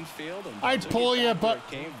of the infield and I'd pull you, but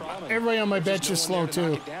everybody on my bench is slow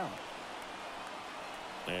too.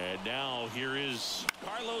 And now here is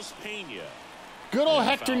Carlos Pena. Good old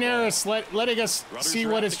Hector Neris letting us see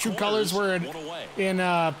what his true colors were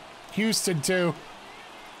in Houston too.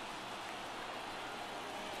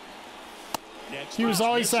 He was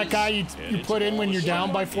always that guy you put in when you're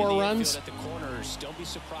down by 4 runs. At the corners, don't be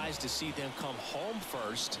surprised to see them come home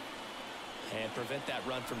first and prevent that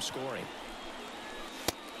run from scoring.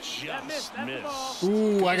 Just missed.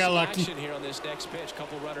 Ooh, I got lucky. Action here on this next pitch.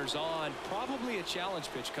 Couple runners on. Probably a challenge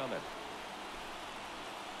pitch coming.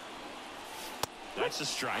 That's a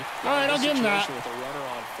strike. All right, I'll give him that. With a runner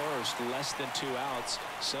on first, less than 2 outs.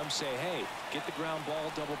 Some say, hey, get the ground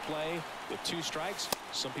ball, double play with 2 strikes.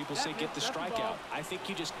 Some people say get the strikeout. I think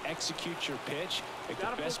you just execute your pitch, make the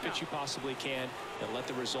best pitch you possibly can, and let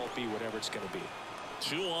the result be whatever it's going to be.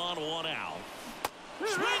 2 on, 1 out.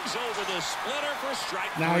 Swings over the splitter for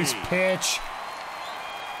strike 3. Nice pitch.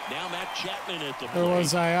 Now Matt Chapman at the plate. Or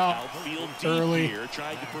was I out Outfield early? Deep here,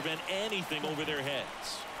 tried to prevent anything over their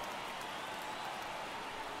heads.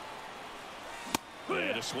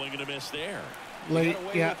 And a swing and a miss there. Late,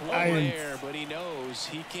 yeah, There, but he knows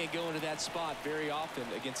he can't go into that spot very often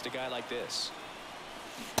against a guy like this.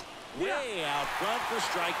 Way out front for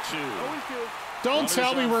strike 2. Don't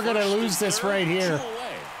tell me we're going to lose this right here. 2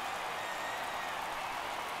 away.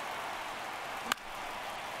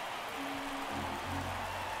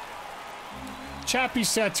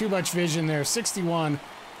 Chappie's had too much vision there. 61.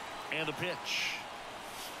 And a pitch.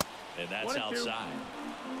 And that's outside.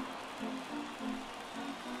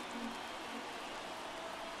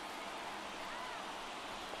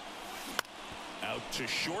 Out to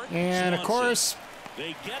short. And of course,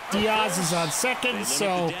 they get Diaz is on second,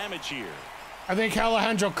 so damage here. I think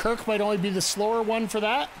Alejandro Kirk might only be the slower one for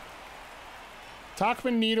that.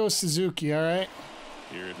 Tachman, Nito, Suzuki, all right.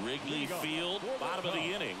 Here at Wrigley Field, bottom of the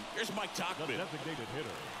inning. Here's Mike Tachman. Designated hitter,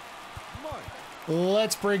 Mike.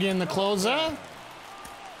 Let's bring in the closer.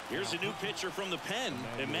 Here's a new pitcher from the pen,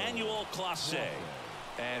 Emmanuel Clase.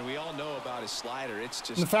 And we all know about his slider. It's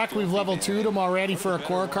just And the fact we've level 2'd him already for a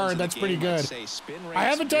core card, that's pretty good. I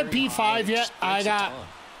haven't done P5 yet.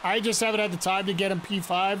 I just haven't had the time to get him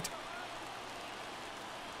P5'd.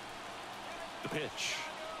 The pitch.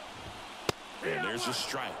 And there's a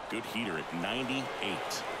strike. Good heater at 98.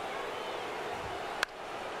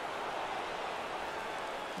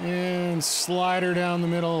 And slider down the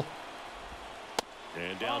middle.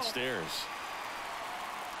 And downstairs.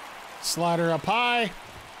 Slider up high.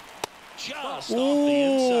 Just off the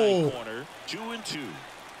inside corner. 2-2.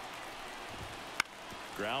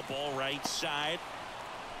 Ground ball right side.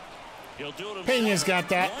 He'll do it himself. Pena's got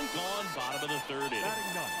that. One gone, bottom of the 3rd inning.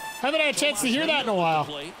 Haven't had a chance to hear that in a while.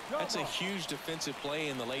 That's a huge defensive play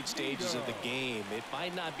in the late stages of the game. It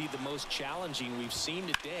might not be the most challenging we've seen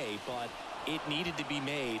today, but it needed to be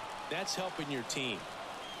made. That's helping your team.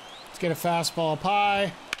 Let's get a fastball up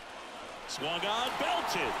high. Swung on,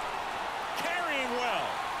 belted. Carrying well.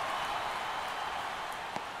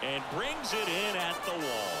 And brings it in at the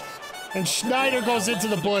wall. And Schneider goes into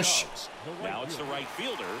the bush. Now it's the right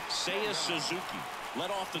fielder, Seiya Suzuki.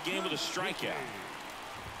 Led off the game with a strikeout.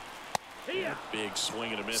 Big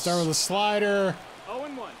swing and a miss. Start with a slider.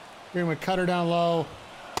 0-1. Bring him a cutter down low.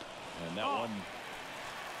 And that one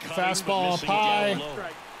Fastball up high.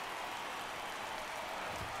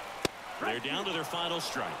 They're down to their final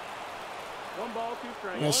strike. 1 ball, 2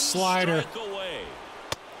 strikes. And a slider. Strike away.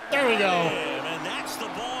 There we go. And that's the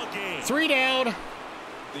ball game. 3 down.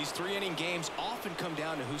 These 3-inning games often come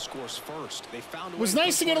down to who scores first. They found a It was way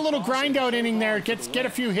nice to get a little grind out inning there. Get a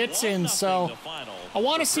few hits in. So I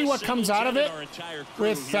want to see what comes out of it.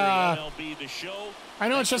 With I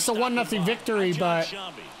know it's just a 1-0 victory, but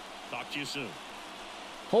talk to you soon.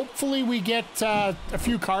 Hopefully we get a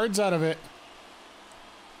few cards out of it.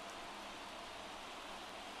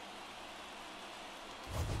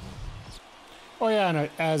 Oh yeah, and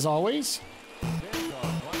as always,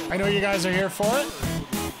 I know you guys are here for it.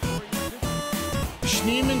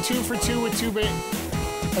 Schneeman 2 for 2 with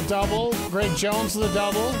a double. Greg Jones with a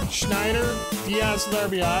double. Schneider, Diaz with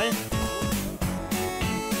RBI.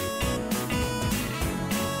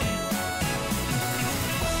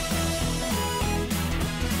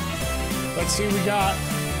 Let's see what we got.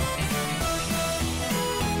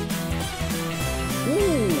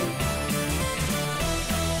 Ooh.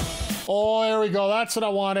 Oh, there we go. That's what I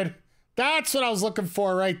wanted. That's what I was looking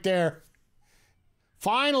for right there.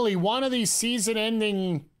 Finally, one of these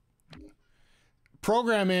season-ending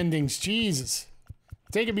program endings. Jesus.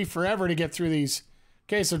 Taking me forever to get through these.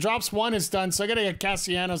 Okay, so drops 1 is done, so I got to get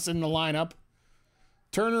Castellanos in the lineup.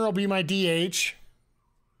 Turner will be my DH.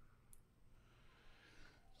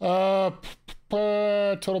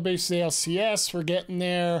 Total bases ALCS. We're getting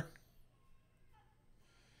there.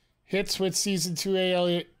 Hits with Season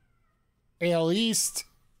 2 AL East.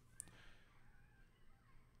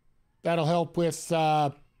 That'll help with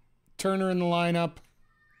Turner in the lineup.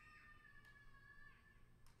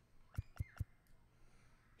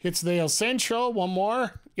 Hitsdale Central, one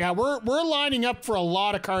more. Yeah, we're lining up for a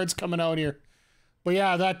lot of cards coming out here. But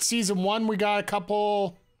yeah, that season 1, we got a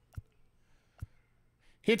couple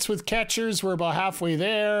hits with catchers. We're about halfway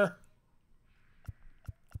there.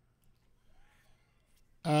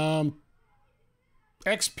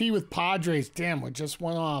 XP with Padres. Damn, we just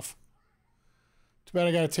went off. Too bad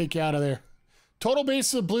I got to take you out of there. Total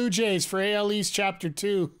bases of Blue Jays for AL East Chapter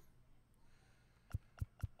 2.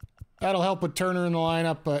 That'll help with Turner in the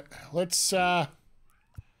lineup, but let's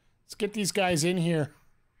get these guys in here.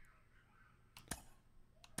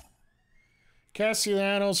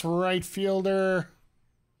 Castellanos, right fielder.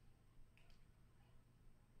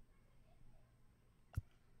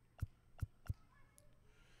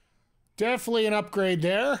 Definitely an upgrade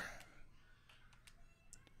there.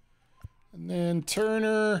 And then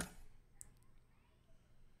Turner.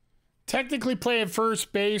 Technically play at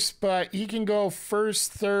first base, but he can go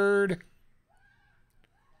first, third.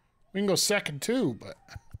 We can go second too, but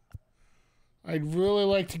I'd really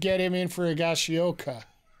like to get him in for Higashioka.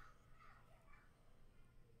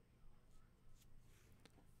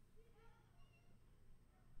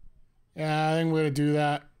 Yeah, I think we're going to do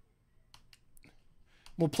that.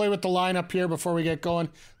 We'll play with the lineup here before we get going.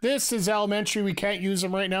 This is elementary. We can't use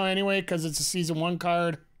them right now anyway because it's a season 1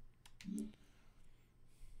 card.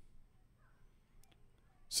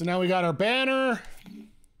 So now we got our banner.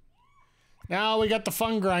 Now we got the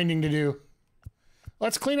fun grinding to do.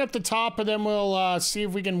 Let's clean up the top and then we'll see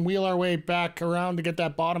if we can wheel our way back around to get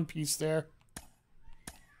that bottom piece there.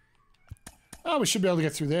 Oh, we should be able to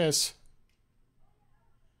get through this.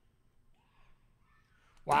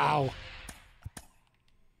 Wow.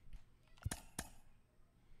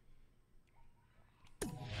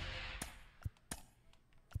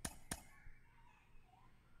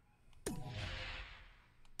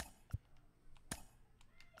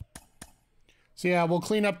 So yeah, we'll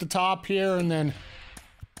clean up the top here and then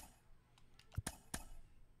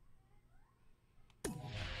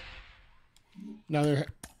another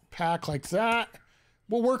pack like that.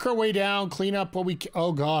 We'll work our way down, clean up what we can.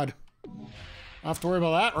 Oh God. I have to worry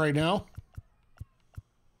about that right now.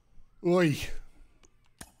 Oy.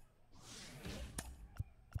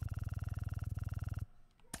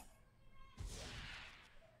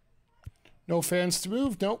 No fans to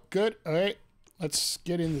move. Nope. Good. All right. Let's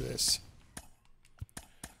get into this.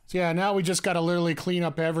 So yeah, now we just got to literally clean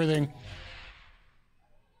up everything.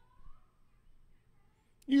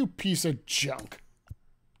 You piece of junk.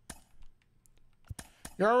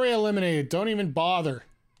 You're already eliminated. Don't even bother.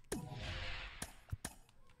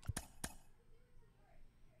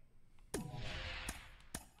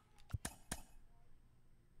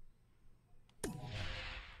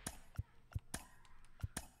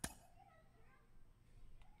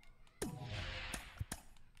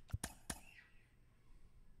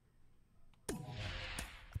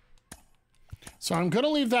 So I'm going to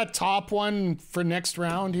leave that top one for next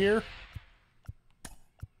round here.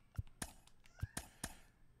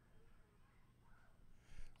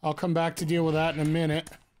 I'll come back to deal with that in a minute.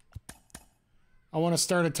 I want to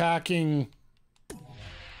start attacking.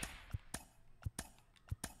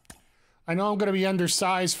 I know I'm going to be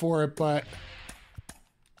undersized for it, but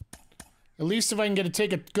at least if I can get to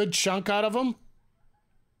take a good chunk out of them,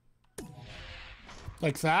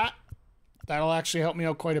 like that, that'll actually help me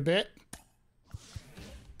out quite a bit.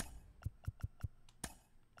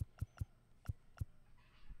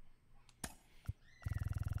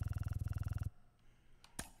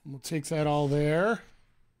 We'll take that all there.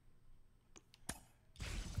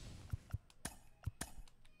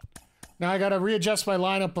 Now I got to readjust my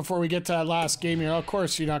lineup before we get to that last game here. Of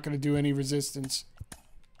course, you're not going to do any resistance.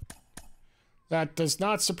 That does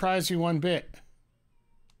not surprise me one bit.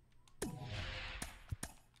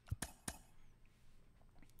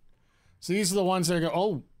 So these are the ones that are going,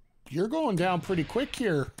 oh, you're going down pretty quick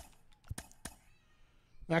here.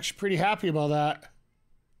 I'm actually pretty happy about that.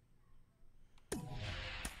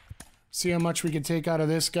 See how much we can take out of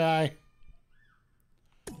this guy.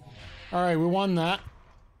 All right, we won that.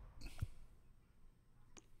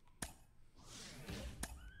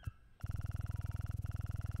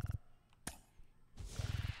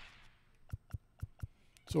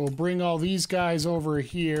 So we'll bring all these guys over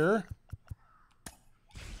here.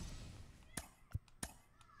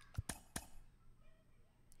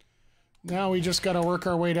 Now we just got to work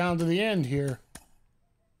our way down to the end here.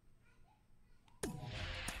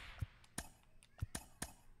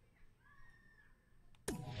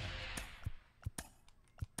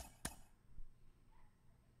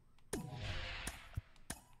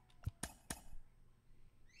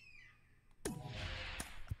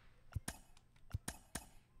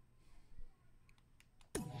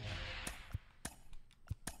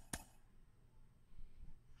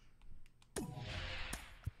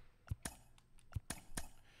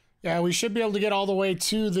 Yeah, we should be able to get all the way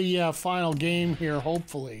to the final game here,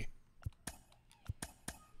 hopefully.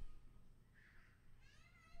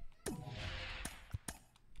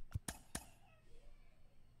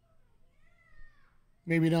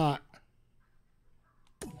 Maybe not.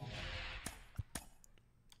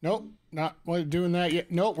 Nope, not doing that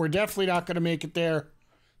yet. Nope, we're definitely not going to make it there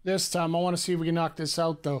this time. I want to see if we can knock this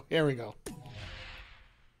out, though. Here we go.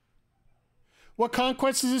 What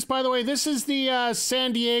Conquest is this, by the way? This is the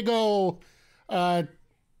San Diego, or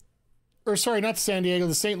sorry, not San Diego,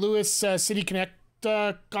 the St. Louis City Connect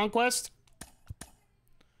Conquest.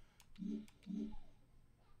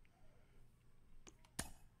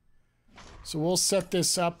 So we'll set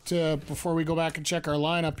this up to before we go back and check our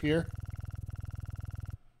lineup here.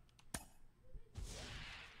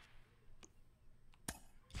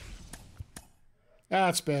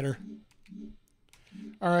 That's better.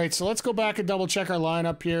 All right, so let's go back and double check our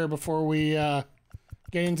lineup here before we get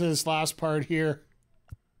into this last part here.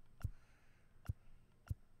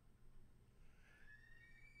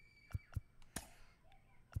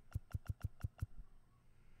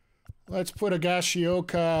 Let's put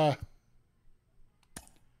Higashioka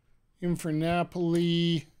in for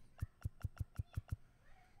Napoli.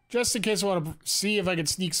 Just in case I want to see if I can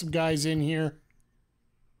sneak some guys in here.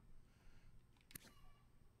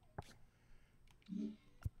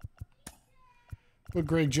 Put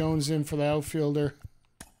Greg Jones in for the outfielder.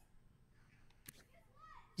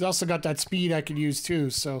 He's also got that speed I could use too,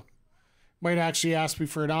 so might actually ask me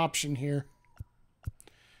for an option here.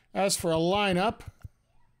 As for a lineup,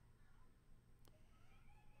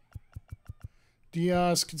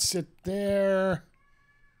 Diaz can sit there.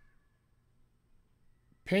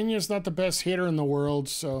 Pena's not the best hitter in the world,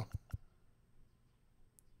 so...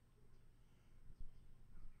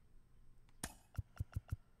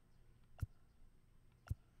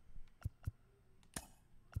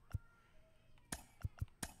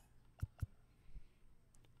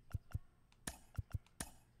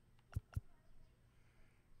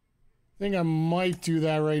 I think I might do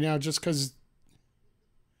that right now just because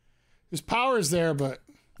his power is there, but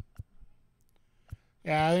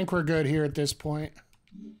yeah, I think we're good here at this point.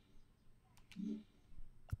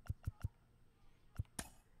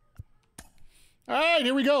 All right,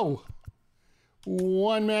 here we go.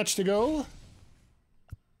 One match to go.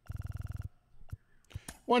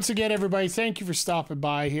 Once again, everybody, thank you for stopping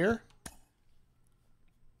by here.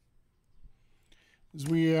 As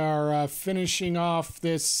we are finishing off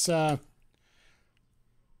this... let's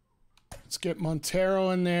get Montero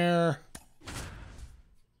in there.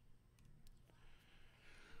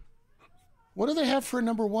 What do they have for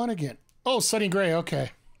number one again? Oh, Sonny Gray.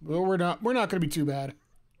 Okay, well, we're not going to be too bad.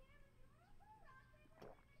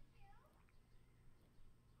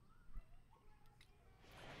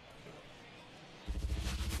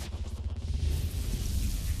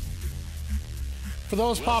 For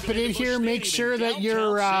those popping in here, make sure that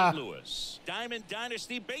your Diamond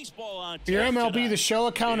Dynasty Baseball on your MLB The Show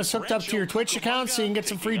account is hooked up to your Twitch account so you can get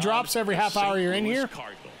some free drops every half hour you're in here.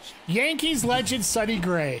 Yankees legend Sonny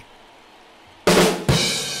Gray.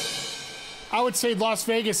 I would say Las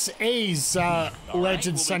Vegas A's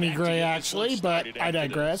legend Sonny Gray, actually, but I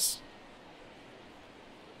digress.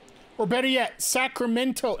 Or better yet,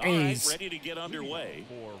 Sacramento A's. Ready to get underway.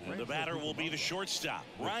 And the batter will be the shortstop,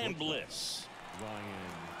 Ryan Bliss.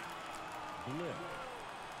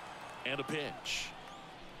 And a pitch.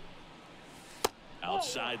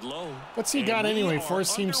 Outside low. What's he got anyway?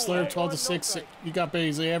 Four-seam slurve, 12-6. You got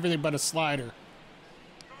basically everything but a slider.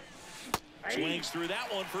 Swings through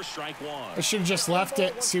that one for strike one. I should have just left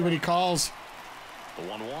it, see what he calls. The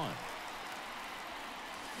 1-1.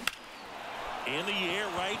 In the air,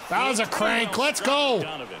 right. That was a crank. Let's go.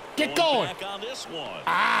 Get going. Back on this one.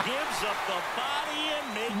 Ah. Gives up the body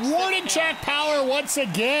and makes Warning track power once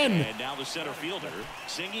again. And now the center fielder.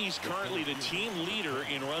 Singy's currently the team leader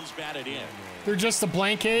in runs batted in. They're just the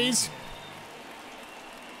blank A's.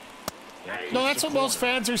 No, that's what most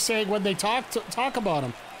fans are saying when they talk about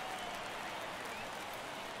him.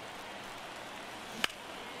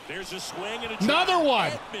 There's a swing and a another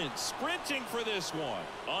one. Edmonds sprinting for this one.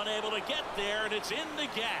 Unable to get there, and it's in the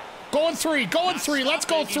gap. Going three. Let's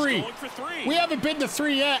go three. We haven't been to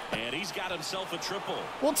three yet. And he's got himself a triple.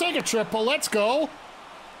 We'll take a triple. Let's go.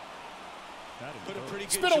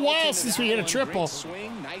 It's been a while since we hit a triple. Great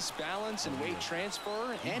swing, nice balance and weight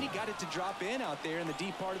transfer, and he got it to drop in out there in the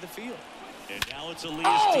deep part of the field. And now it's Elias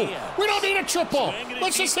Oh, Diaz. we don't need a triple.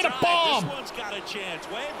 Let's just hit a bomb. This one's got a chance.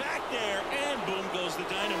 Way back there, and boom goes the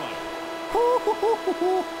dynamite.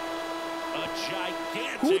 A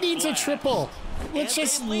gigantic Who needs a blast. triple? Let's And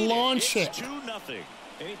just they lead launch it. It's 2-0.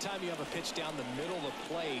 Anytime you have a pitch down the middle of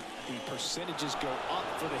the plate, the percentages go up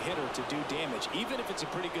for the hitter to do damage, even if it's a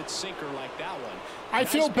pretty good sinker like that one. I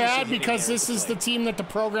feel bad because this is the team that the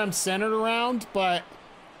program's centered around, but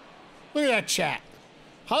look at that chat.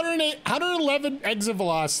 111 exit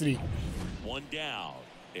velocity. One down.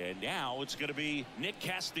 And now it's going to be Nick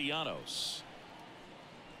Castellanos.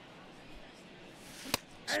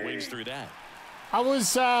 Swings through that. I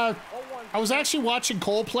was actually watching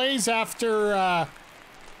Cole plays after I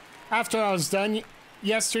was done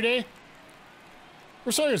yesterday.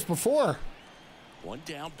 Or sorry, it was before. One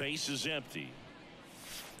down, base is empty.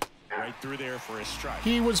 Right through there for a strike.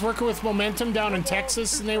 He was working with Momentum down in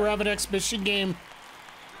Texas, and they were having an exhibition game.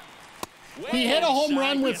 He hit a home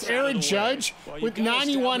run with Aaron Judge with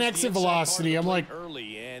 91 exit velocity. I'm like,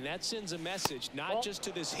 early, and that sends a message not just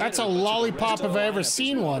to this that's a lollipop if I ever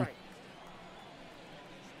seen one.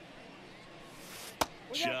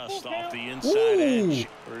 Just off the inside edge.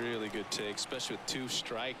 Really good take, especially with 2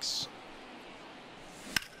 strikes.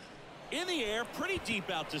 In the air, pretty deep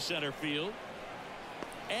out to center field.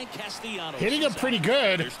 And Castellanos hitting him pretty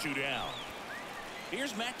good. There's 2 down.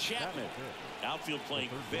 Here's Matt Chapman. Outfield playing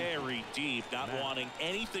very deep, not wanting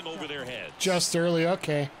anything over their heads. Just early,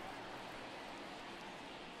 okay.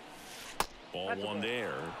 Ball 1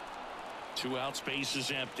 there. 2 out, space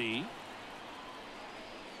is empty.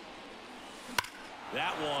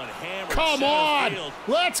 That one hammered. Come on! Field.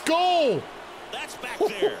 Let's go! That's back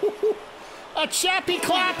there. A chappy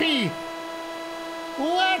clappy!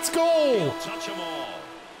 Let's go! He'll touch them all.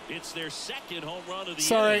 It's their second home run of the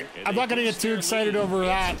Sorry, inning, I'm not gonna get too excited over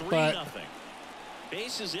that, but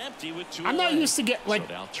base is empty with 2 I'm not used to get like.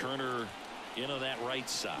 So now Turner into that right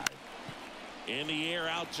side. In the air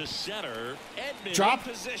out to center. Edmund Drop.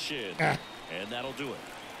 in position. And that'll do it.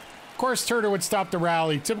 Of course, Turner would stop the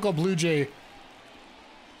rally. Typical Blue Jay.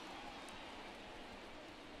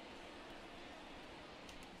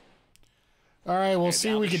 All right, we'll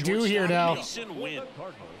see what we can do here now.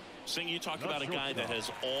 Sing, you talk about a guy that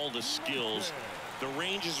has all the skills. The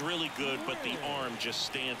range is really good, but the arm just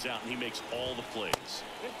stands out, and he makes all the plays.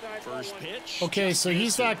 First pitch. Okay, so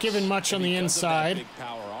he's not giving much on the inside. Big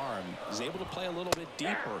power arm. He's able to play a little bit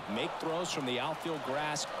deeper, make throws from the outfield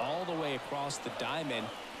grass all the way across the diamond,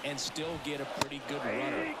 and still get a pretty good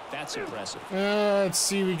runner. That's impressive. Let's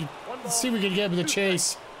see. We can get him the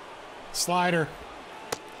chase. Slider.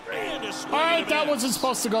 All right, that wasn't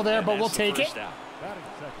supposed to go there, but we'll take it.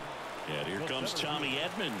 And here comes Tommy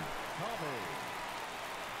Edman.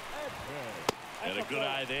 And a good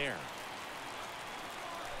eye there.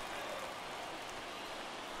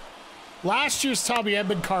 Last year's Tommy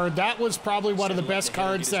Edman card, that was probably one of the best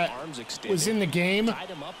cards that was in the game. Tied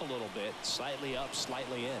him up a little bit, slightly up,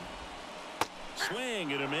 slightly in.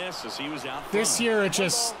 Swing and a miss as he was out front. This year it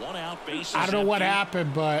just, I don't know what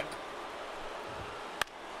happened, but.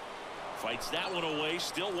 Fights that one away,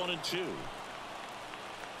 still 1-2.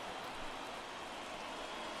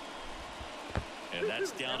 And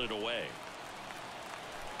that's down and away.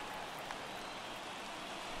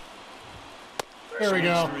 There we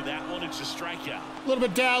go. Through that one, it's a strikeout. A little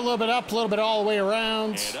bit down, a little bit up, a little bit all the way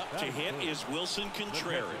around. And up to hit is Wilson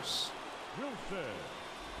Contreras.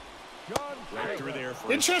 Right through there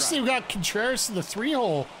for interesting, we got Contreras in the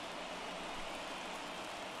 3-hole.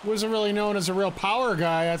 Wasn't really known as a real power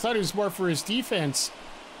guy. I thought he was more for his defense.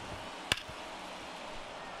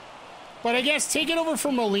 But I guess taking over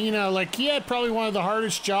from Molina, like he had probably one of the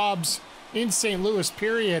hardest jobs in St. Louis,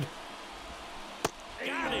 period.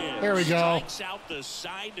 There we go. Out the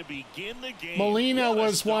side to begin the game. Molina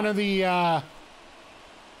was one of the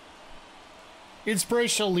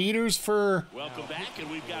inspirational leaders for. Welcome back, and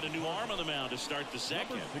we've got a new arm on the mound to start the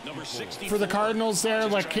second. Number 64. For the Cardinals there,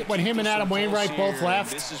 like when him and Adam Wainwright both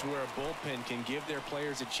left. This is where a bullpen can give their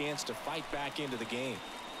players a chance to fight back into the game.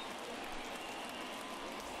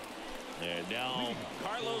 And now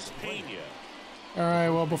Carlos Pena. All right,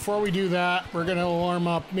 well, before we do that, we're going to warm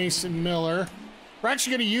up Mason Miller. We're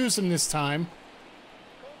actually going to use him this time.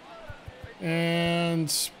 And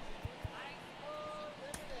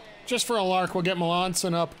just for a lark, we'll get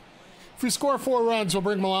Melanson up. If we score 4 runs, we'll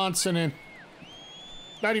bring Melanson in.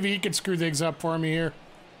 Not even he can screw things up for me here.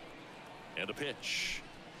 And a pitch.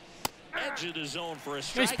 Edge of the zone for a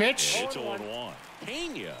strike. Nice pitch. It's 0-1.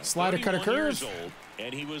 Pena, slider, cut a curve. Old,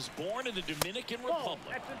 and he was born in the Dominican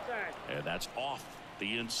Republic. And that's off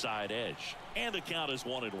the inside edge. And the count is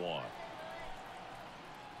 1-1.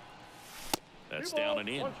 That's down and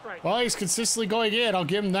in. Well, he's consistently going in. I'll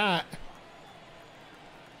give him that.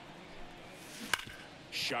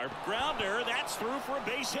 Sharp grounder. That's through for a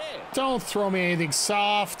base hit. Don't throw me anything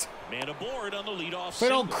soft. Man aboard on the leadoff. If they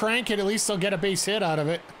don't crank it, at least they'll get a base hit out of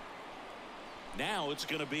it. Now it's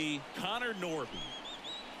going to be Connor Norby.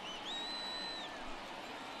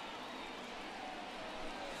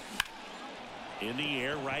 In the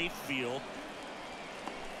air, right field.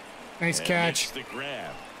 Nice And catch. makes the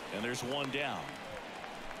grab, and there's one down.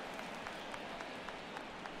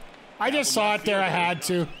 I just saw it there. I had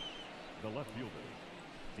to. The left fielder,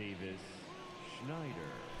 Davis Schneider.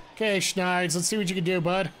 Okay, Schneids, let's see what you can do,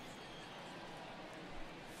 bud.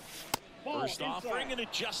 First offering, and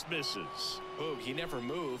it just misses. Boom, he never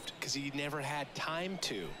moved because he never had time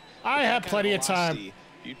to. I had plenty of time. Velocity,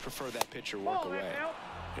 you'd prefer that pitcher work away.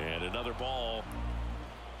 And another ball.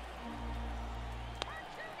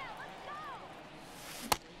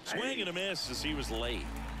 Swing and a miss as he was late.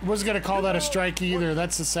 Wasn't going to call that a strike either.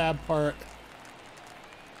 That's the sad part.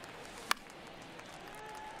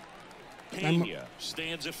 Pena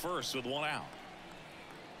stands at first with one out.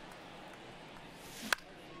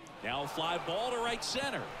 Now a fly ball to right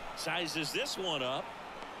center. Sizes this one up.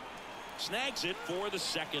 Snags it for the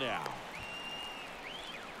second out.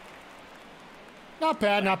 Not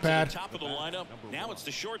bad, not bad. Top of the lineup. Now it's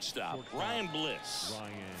the shortstop, Ryan Bliss.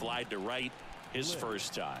 Flied to right his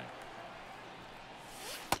first time.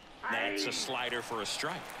 That's a slider for a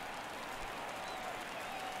strike.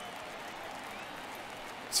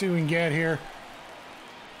 Let's see what we can get here.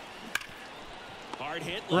 Hard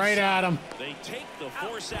hit. Right at him. They take the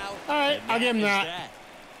force out. All right, I'll give him that.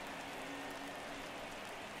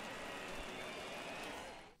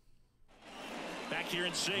 Back here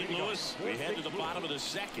in St. Louis, we head to the bottom of the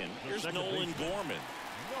second. Here's Nolan Gorman.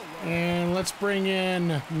 And let's bring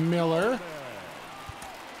in Miller.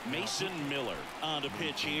 Mason Miller on the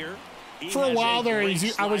pitch here. He For a has while there,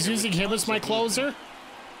 great I was slider using with him as tons my of closer.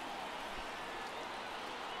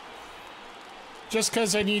 Just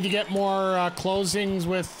because I need to get more closings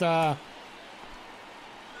with...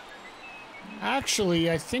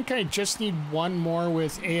 Actually, I think I just need one more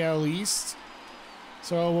with AL East.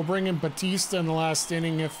 So we'll bring in Batista in the last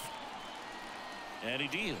inning if... And he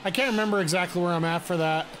deals. I can't remember exactly where I'm at for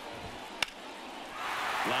that.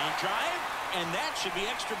 Long drive, and that should be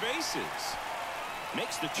extra bases.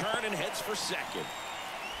 Makes the turn and heads for second.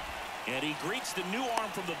 And he greets the new arm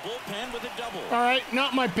from the bullpen with a double. All right,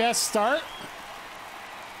 not my best start.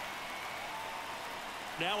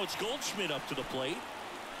 Now it's Goldschmidt up to the plate.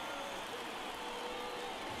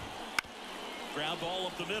 Ground ball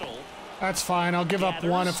up the middle. That's fine. I'll give up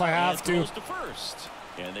one if I have to. Goes to first.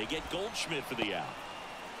 And they get Goldschmidt for the out.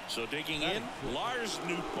 So digging in, Lars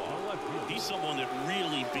Nootbaar. He's someone that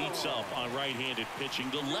really beats up on right-handed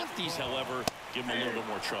pitching. The lefties, however, give him a little bit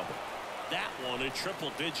more trouble. That one at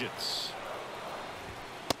triple digits.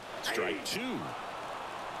 Strike two.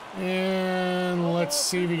 And let's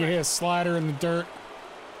see if we can hit a slider in the dirt.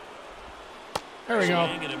 There we go.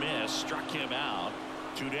 Swing and a miss. Struck him out.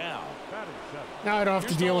 Two down. Now I don't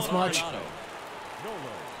have to deal with much.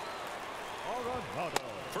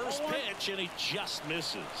 First pitch, and he just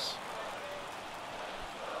misses.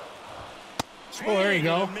 Oh, there you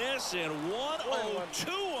go. Miss and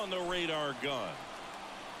 102 on the radar gun.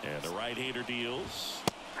 And the right-hander deals.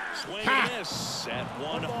 Swing and miss at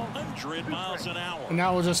 100 miles an hour. And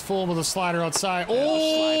now we'll just fool him with a slider outside.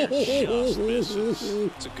 Oh! Oh! Just misses.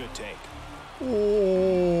 It's a good take.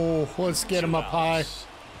 Oh! Let's get him up high.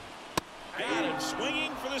 Got him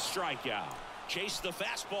swinging for the strikeout. Chase the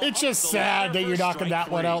fastball. It's just sad that you're knocking that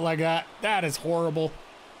one out like that. That is horrible.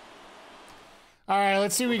 All right,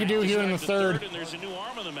 let's see what we can do here in the third. And there's a new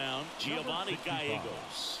arm on the mound, Giovanni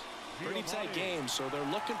Gallegos. Pretty tight game, so they're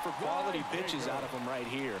looking for quality pitches out of him right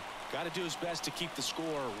here. Got to do his best to keep the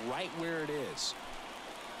score right where it is.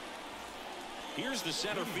 Here's the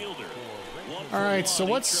center fielder. All right, so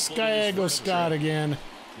what's Gallegos got again?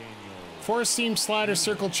 Four-seam slider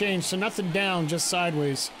circle change, so nothing down, just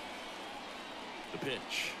sideways. The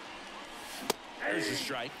pitch. There's a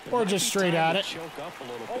strike. Or just straight at it. Choke up a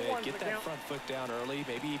little bit. Get that front foot down early.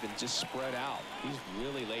 Maybe even just spread out. He's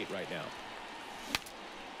really late right now.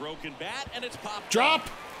 Broken bat, and it's popped. Drop.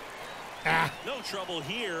 Ah. No trouble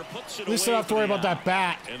here. Puts it At least I away don't have to for worry the about that out.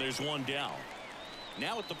 bat. And there's one down.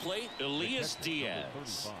 Now at the plate, Elias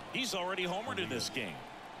Diaz. He's already homered in this game.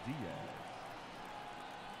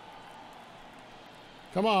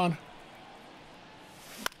 Come on.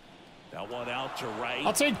 That one out to right.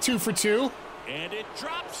 I'll take 2 for 2. And it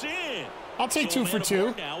drops in. I'll take 2 for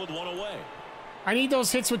 2. Now with one away. I need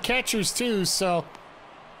those hits with catchers too, so.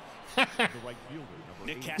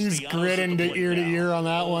 He's gritting to ear to ear on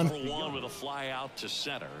that one. 1 with a fly out to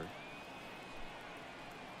center.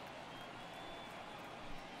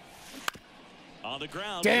 On the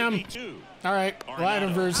ground. Damn. All right.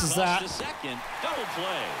 Lyden versus that. Second, double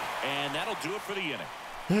play. And that'll do it for the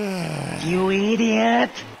inning. You idiot!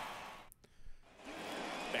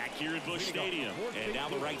 Back here at Busch Stadium. And now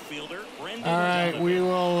the right fielder, Brendan. All right. We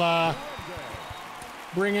will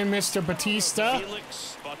bring in Mr. Batista.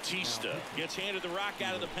 Felix Bautista gets handed the rock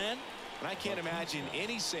out of the pen. And I can't imagine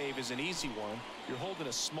any save is an easy one. You're holding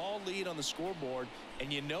a small lead on the scoreboard,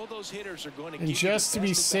 and you know those hitters are going to. And just to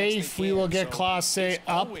be safe, we will get Class A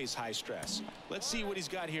up. Always high stress. Let's see what he's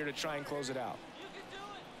got here to try and close it out.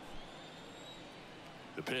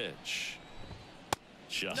 The pitch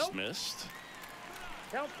just missed.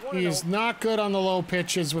 He is not good on the low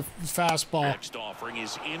pitches with fastball. Next offering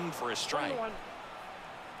is in for a strike.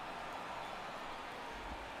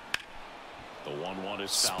 The 1-1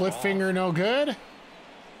 is split finger, no good.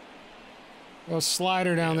 Little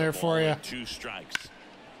slider down there for you. 2 strikes.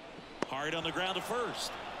 Hard on the ground to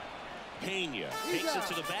first. Pena takes it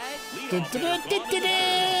to the bag.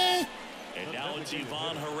 And now it's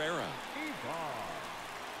Ivan Herrera.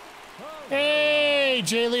 Hey,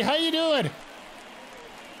 Jaylee, how you doing?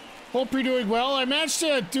 Hope you're doing well. I managed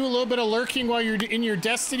to do a little bit of lurking while you're in your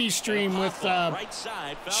Destiny stream with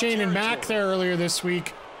Shane and Mac there earlier this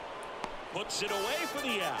week. Puts it away for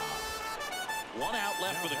the out. 1 out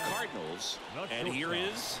left for the Cardinals. And here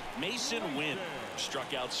is Mason Wynn.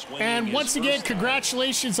 Struck out swinging. And once again,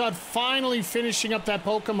 congratulations on finally finishing up that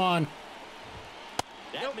Pokemon.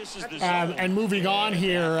 That misses the zone. And moving on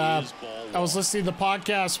here, I was listening to the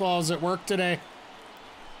podcast while I was at work today.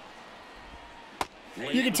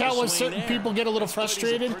 You can tell when certain people get a little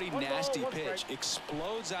frustrated. Pretty nasty pitch.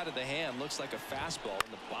 Explodes out of the hand. Looks like a fastball,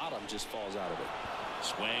 and the bottom just falls out of it.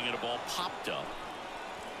 Swing and a ball popped up.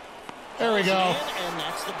 There we go. And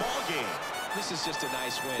that's the ball game. This is just a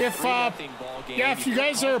nice win. If you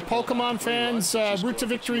guys are Pokemon fans, Route to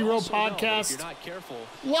Victory Road podcast,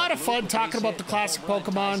 a lot of fun talking about the classic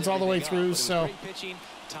Pokemons all the way through. So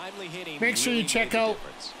make sure you check it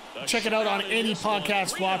out on any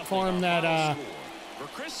podcast platform that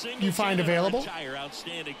you find available.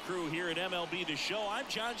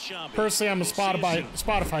 Personally, I'm a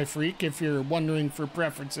Spotify freak, if you're wondering for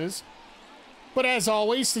preferences. But as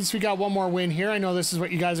always, since we got one more win here, I know this is what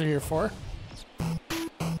you guys are here for. A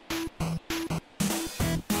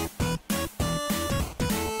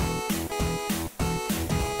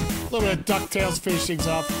little bit of DuckTales finish things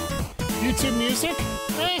off. YouTube Music?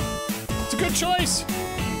 It's a good choice.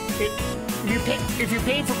 If you're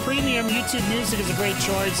paying for premium, YouTube Music is a great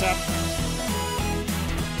choice.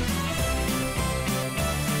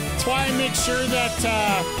 That's why I make sure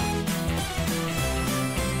that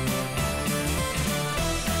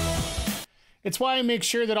it's why I make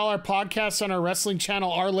sure that all our podcasts on our wrestling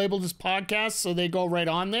channel are labeled as podcasts, so they go right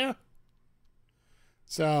on there.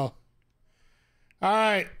 So, all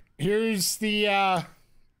right, here's the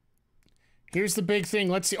big thing.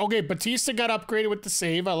 Let's see. Okay, Batista got upgraded with the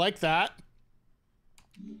save. I like that.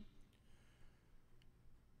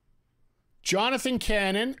 Jonathan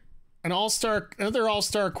Cannon, another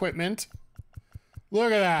all-star equipment.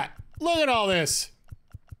 Look at that. Look at all this.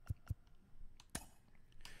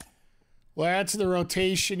 We'll add to the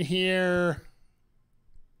rotation here.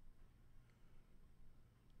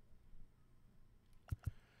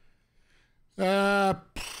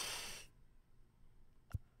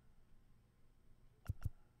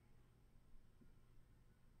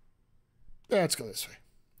 Let's go this way.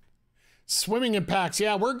 Swimming in packs.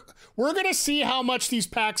 Yeah, we're going to see how much these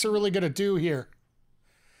packs are really going to do here.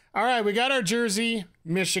 All right, we got our jersey.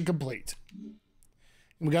 Mission complete.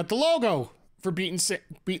 And we got the logo for beating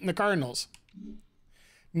the Cardinals.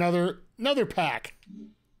 Another pack.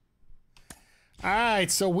 All right,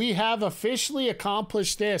 so we have officially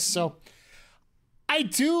accomplished this. So I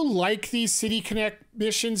do like these City Connect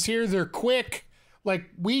missions here. They're quick. Like,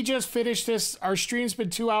 we just finished this. Our stream's been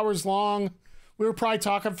 2 hours long. We were probably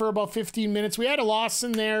talking for about 15 minutes. We had a loss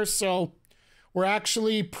in there, so we're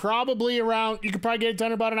actually probably around, you could probably get it done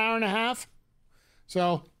in about an hour and a half.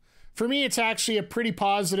 So for me, it's actually a pretty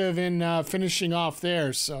positive in finishing off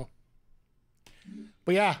there. So,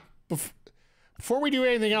 but yeah, before we do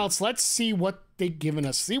anything else, let's see what they've given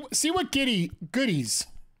us. See what goodies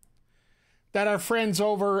that our friends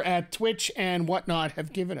over at Twitch and whatnot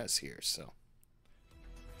have given us here. So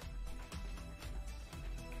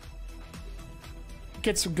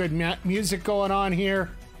get some good music going on here.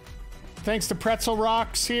 Thanks to Pretzel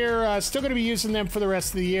Rocks here. Still going to be using them for the rest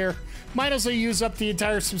of the year. Might as well use up the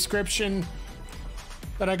entire subscription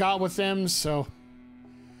that I got with them. So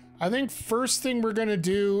I think first thing we're going to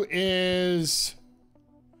do is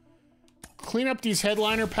clean up these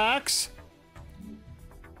headliner packs.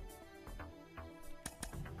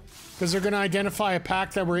 because they're going to identify a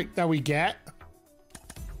pack that we get.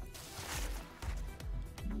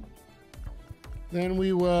 Then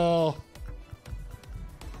we will...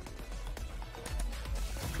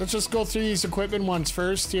 Let's just go through these equipment ones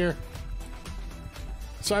first here.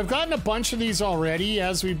 So I've gotten a bunch of these already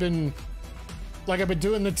as we've been... Like I've been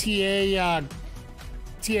doing the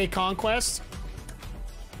TA Conquest.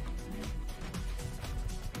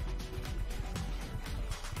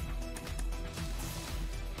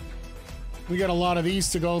 We got a lot of these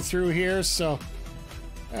to go through here, so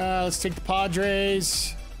let's take the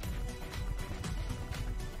Padres.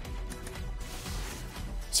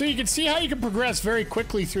 So you can see how you can progress very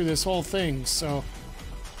quickly through this whole thing, so.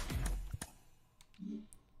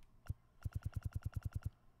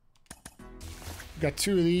 Got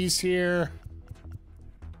 2 of these here.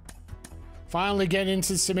 Finally getting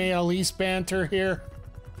into some AL East banter here.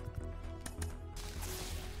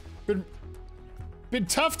 Been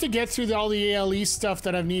tough to get through all the AL East stuff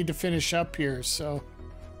that I've needed to finish up here, so.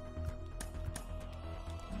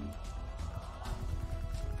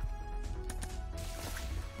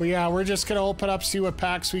 But yeah, we're just gonna open up, see what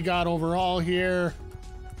packs we got overall here.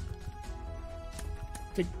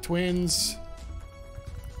 Take Twins.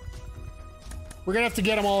 We're gonna have to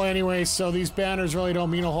get them all anyway, so these banners really don't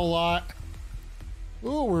mean a whole lot.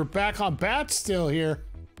 Ooh, we're back on bats still here.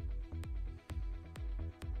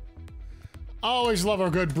 Always love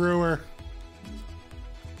a good brewer.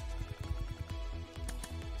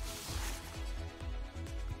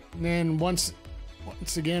 And then once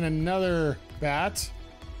again, another bat.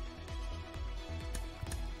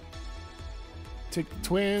 Take the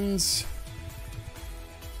Twins.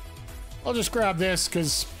 I'll just grab this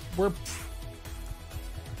because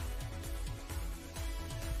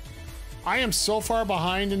I am so far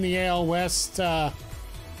behind in the AL West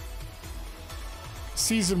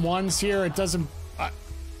season 1s here. It doesn't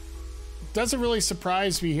really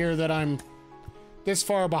surprise me here that I'm this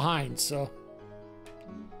far behind, so.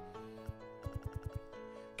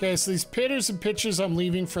 Okay, so these hitters and pitchers I'm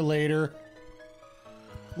leaving for later.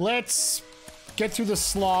 Let's get through the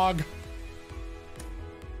slog.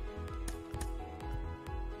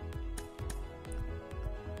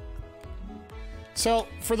 So,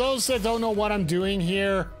 for those that don't know what I'm doing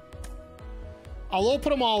here, I'll open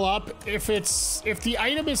them all up. If the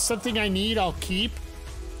item is something I need, I'll keep.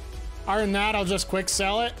 Other than that, I'll just quick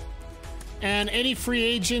sell it. And any free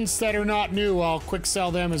agents that are not new, I'll quick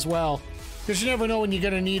sell them as well. Because you never know when you're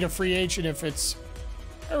going to need a free agent if it's...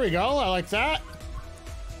 There we go, I like that.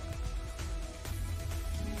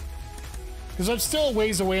 Because I'm still a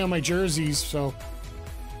ways away on my jerseys, so...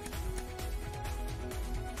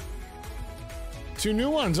 2 new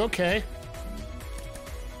ones, okay.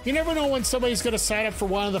 You never know when somebody's going to sign up for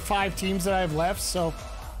one of the 5 teams that I have left, so...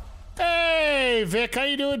 Hey, Vic, how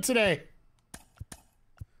you doing today?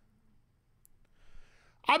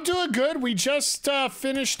 I'm doing good. We just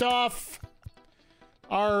finished off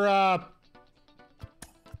our...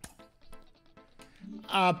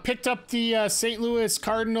 picked up the St. Louis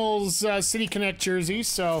Cardinals City Connect jersey,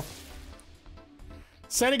 so...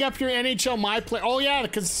 Setting up your NHL My Play... Oh, yeah,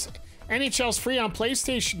 because NHL's free on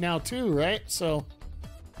PlayStation now, too, right? So...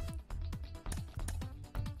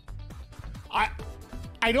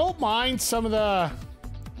 I don't mind some of the...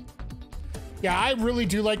 Yeah, I really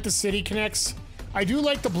do like the City Connects. I do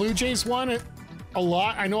like the Blue Jays one a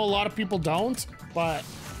lot. I know a lot of people don't, but...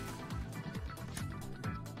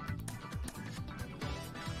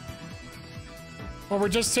 Well, we're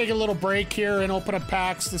just taking a little break here and open up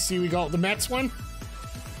packs to see we go. The Mets one?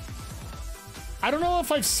 I don't know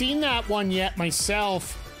if I've seen that one yet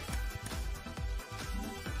myself.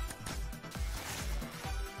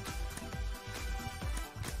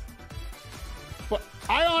 But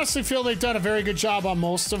I honestly feel they've done a very good job on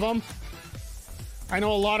most of them. I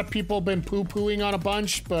know a lot of people have been poo-pooing on a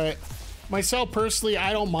bunch, but myself personally,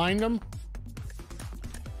 I don't mind them.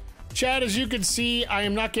 Chad, as you can see, I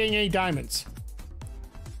am not getting any diamonds.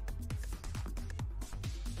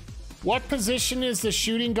 What position is the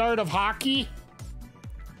shooting guard of hockey?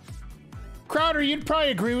 Crowder, you'd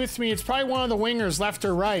probably agree with me. It's probably one of the wingers, left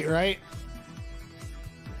or right, right?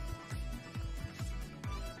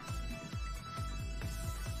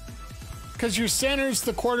 Because your center's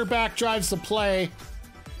the quarterback drives the play.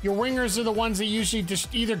 Your wingers are the ones that usually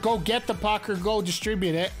just either go get the puck or go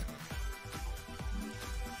distribute it.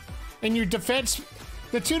 And your defense,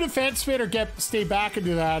 the 2 defensemen stay back and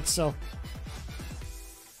do that, so.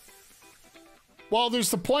 Well, there's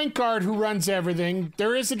the point guard who runs everything.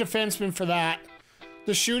 There is a defenseman for that.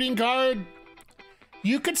 The shooting guard,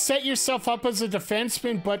 you could set yourself up as a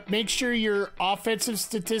defenseman, but make sure your offensive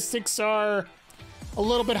statistics are a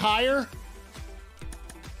little bit higher.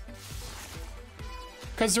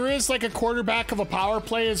 Because there is like a quarterback of a power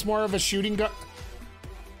play is more of a shooting guard.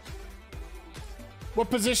 What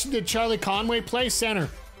position did Charlie Conway play? Center.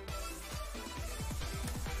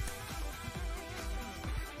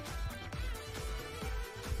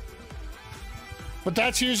 But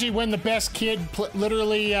that's usually when the best kid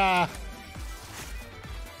literally,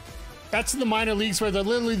 that's in the minor leagues where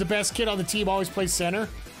literally the best kid on the team always plays center.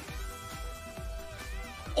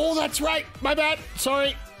 Oh, that's right. My bad.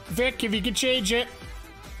 Sorry. Vic, if you could change it.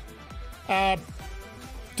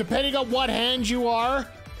 Depending on what hand you are,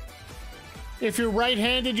 if you're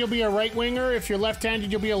right-handed, you'll be a right winger. If you're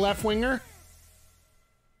left-handed, you'll be a left winger.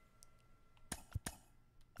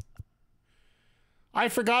 I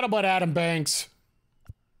forgot about Adam Banks.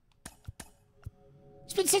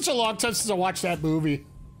 It's been such a long time since I watched that movie.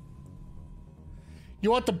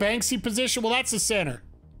 You want the Banksy position? Well, that's the center.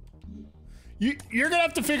 You're gonna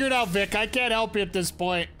have to figure it out, Vic. I can't help you at this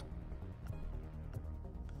point.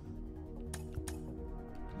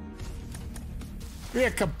 We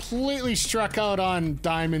are completely struck out on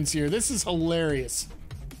diamonds here. This is hilarious.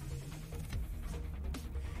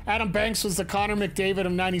 Adam Banks was the Connor McDavid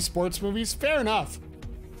of 90 sports movies. Fair enough.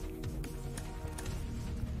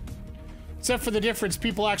 Except for the difference,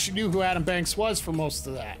 people actually knew who Adam Banks was for most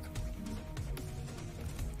of that.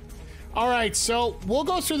 All right, so we'll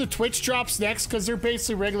go through the Twitch drops next because they're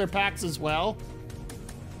basically regular packs as well.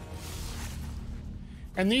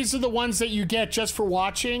 And these are the ones that you get just for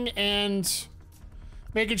watching and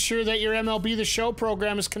making sure that your MLB The Show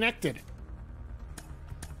program is connected.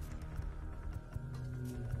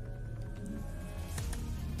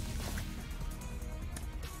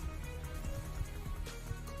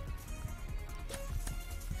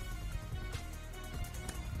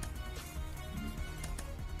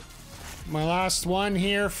 My last one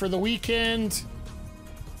here for the weekend.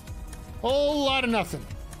 Whole lot of nothing.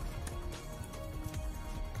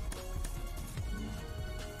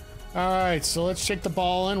 All right, so let's check the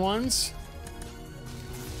ball in ones.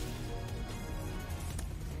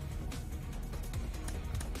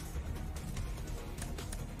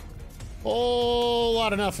 Whole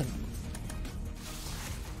lot of nothing.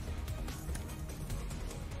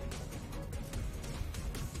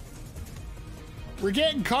 We're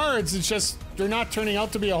getting cards, it's just they're not turning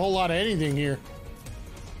out to be a whole lot of anything here.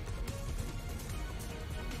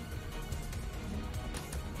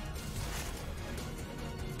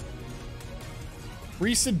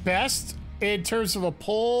 Recent best in terms of a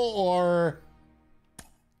pull or...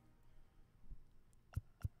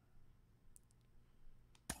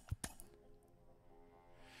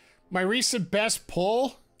 My recent best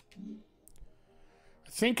pull? I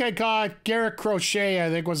think I got Garrett Crochet, I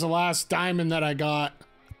think was the last diamond that I got.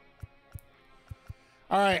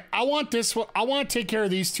 All right, I want this one. I want to take care of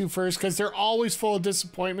these two first because they're always full of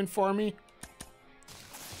disappointment for me.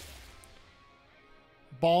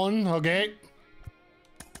 Ballin', okay.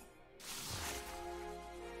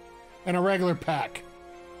 And a regular pack.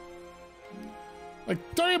 Like,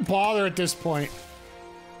 don't even bother at this point.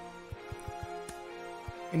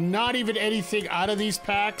 And not even anything out of these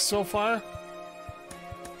packs so far.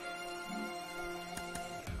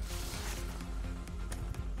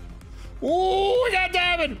 Ooh, we got a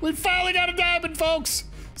diamond! We finally got a diamond, folks!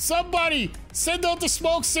 Somebody, send out the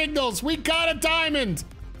smoke signals! We got a diamond!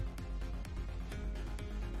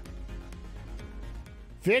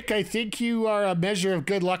 Vic, I think you are a measure of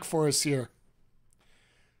good luck for us here.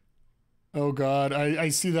 Oh God, I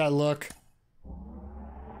see that look.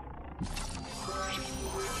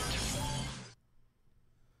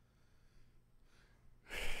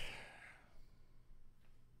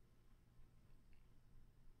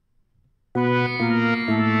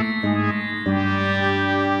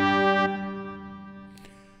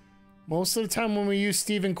 Most of the time when we use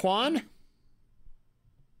Stephen Kwan.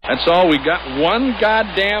 That's all we got. One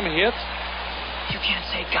goddamn hit. You can't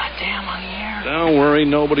say goddamn on the air. Don't worry,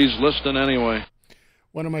 nobody's listening anyway.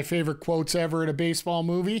 One of my favorite quotes ever in a baseball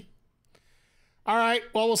movie. All right,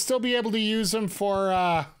 well, we'll still be able to use them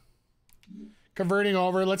for converting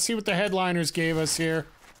over. Let's see what the headliners gave us here.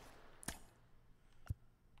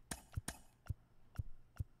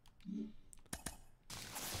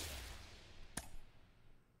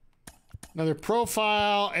 Another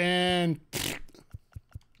profile and...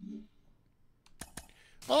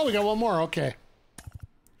 Oh, we got one more. Okay.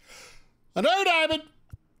 Another diamond.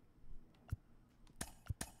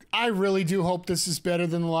 I really do hope this is better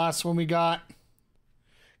than the last one we got.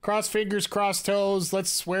 Cross fingers, cross toes. Let's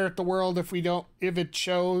swear at the world if it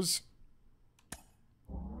shows.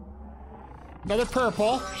 Another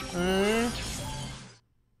purple.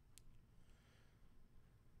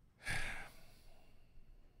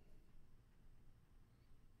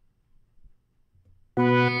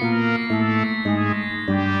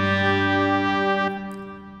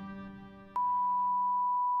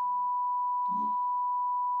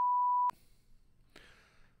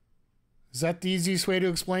 Is that the easiest way to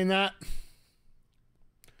explain that?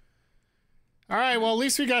 All right, well, at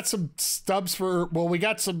least we got some stubs for, well, we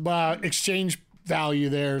got some exchange value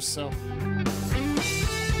there, so.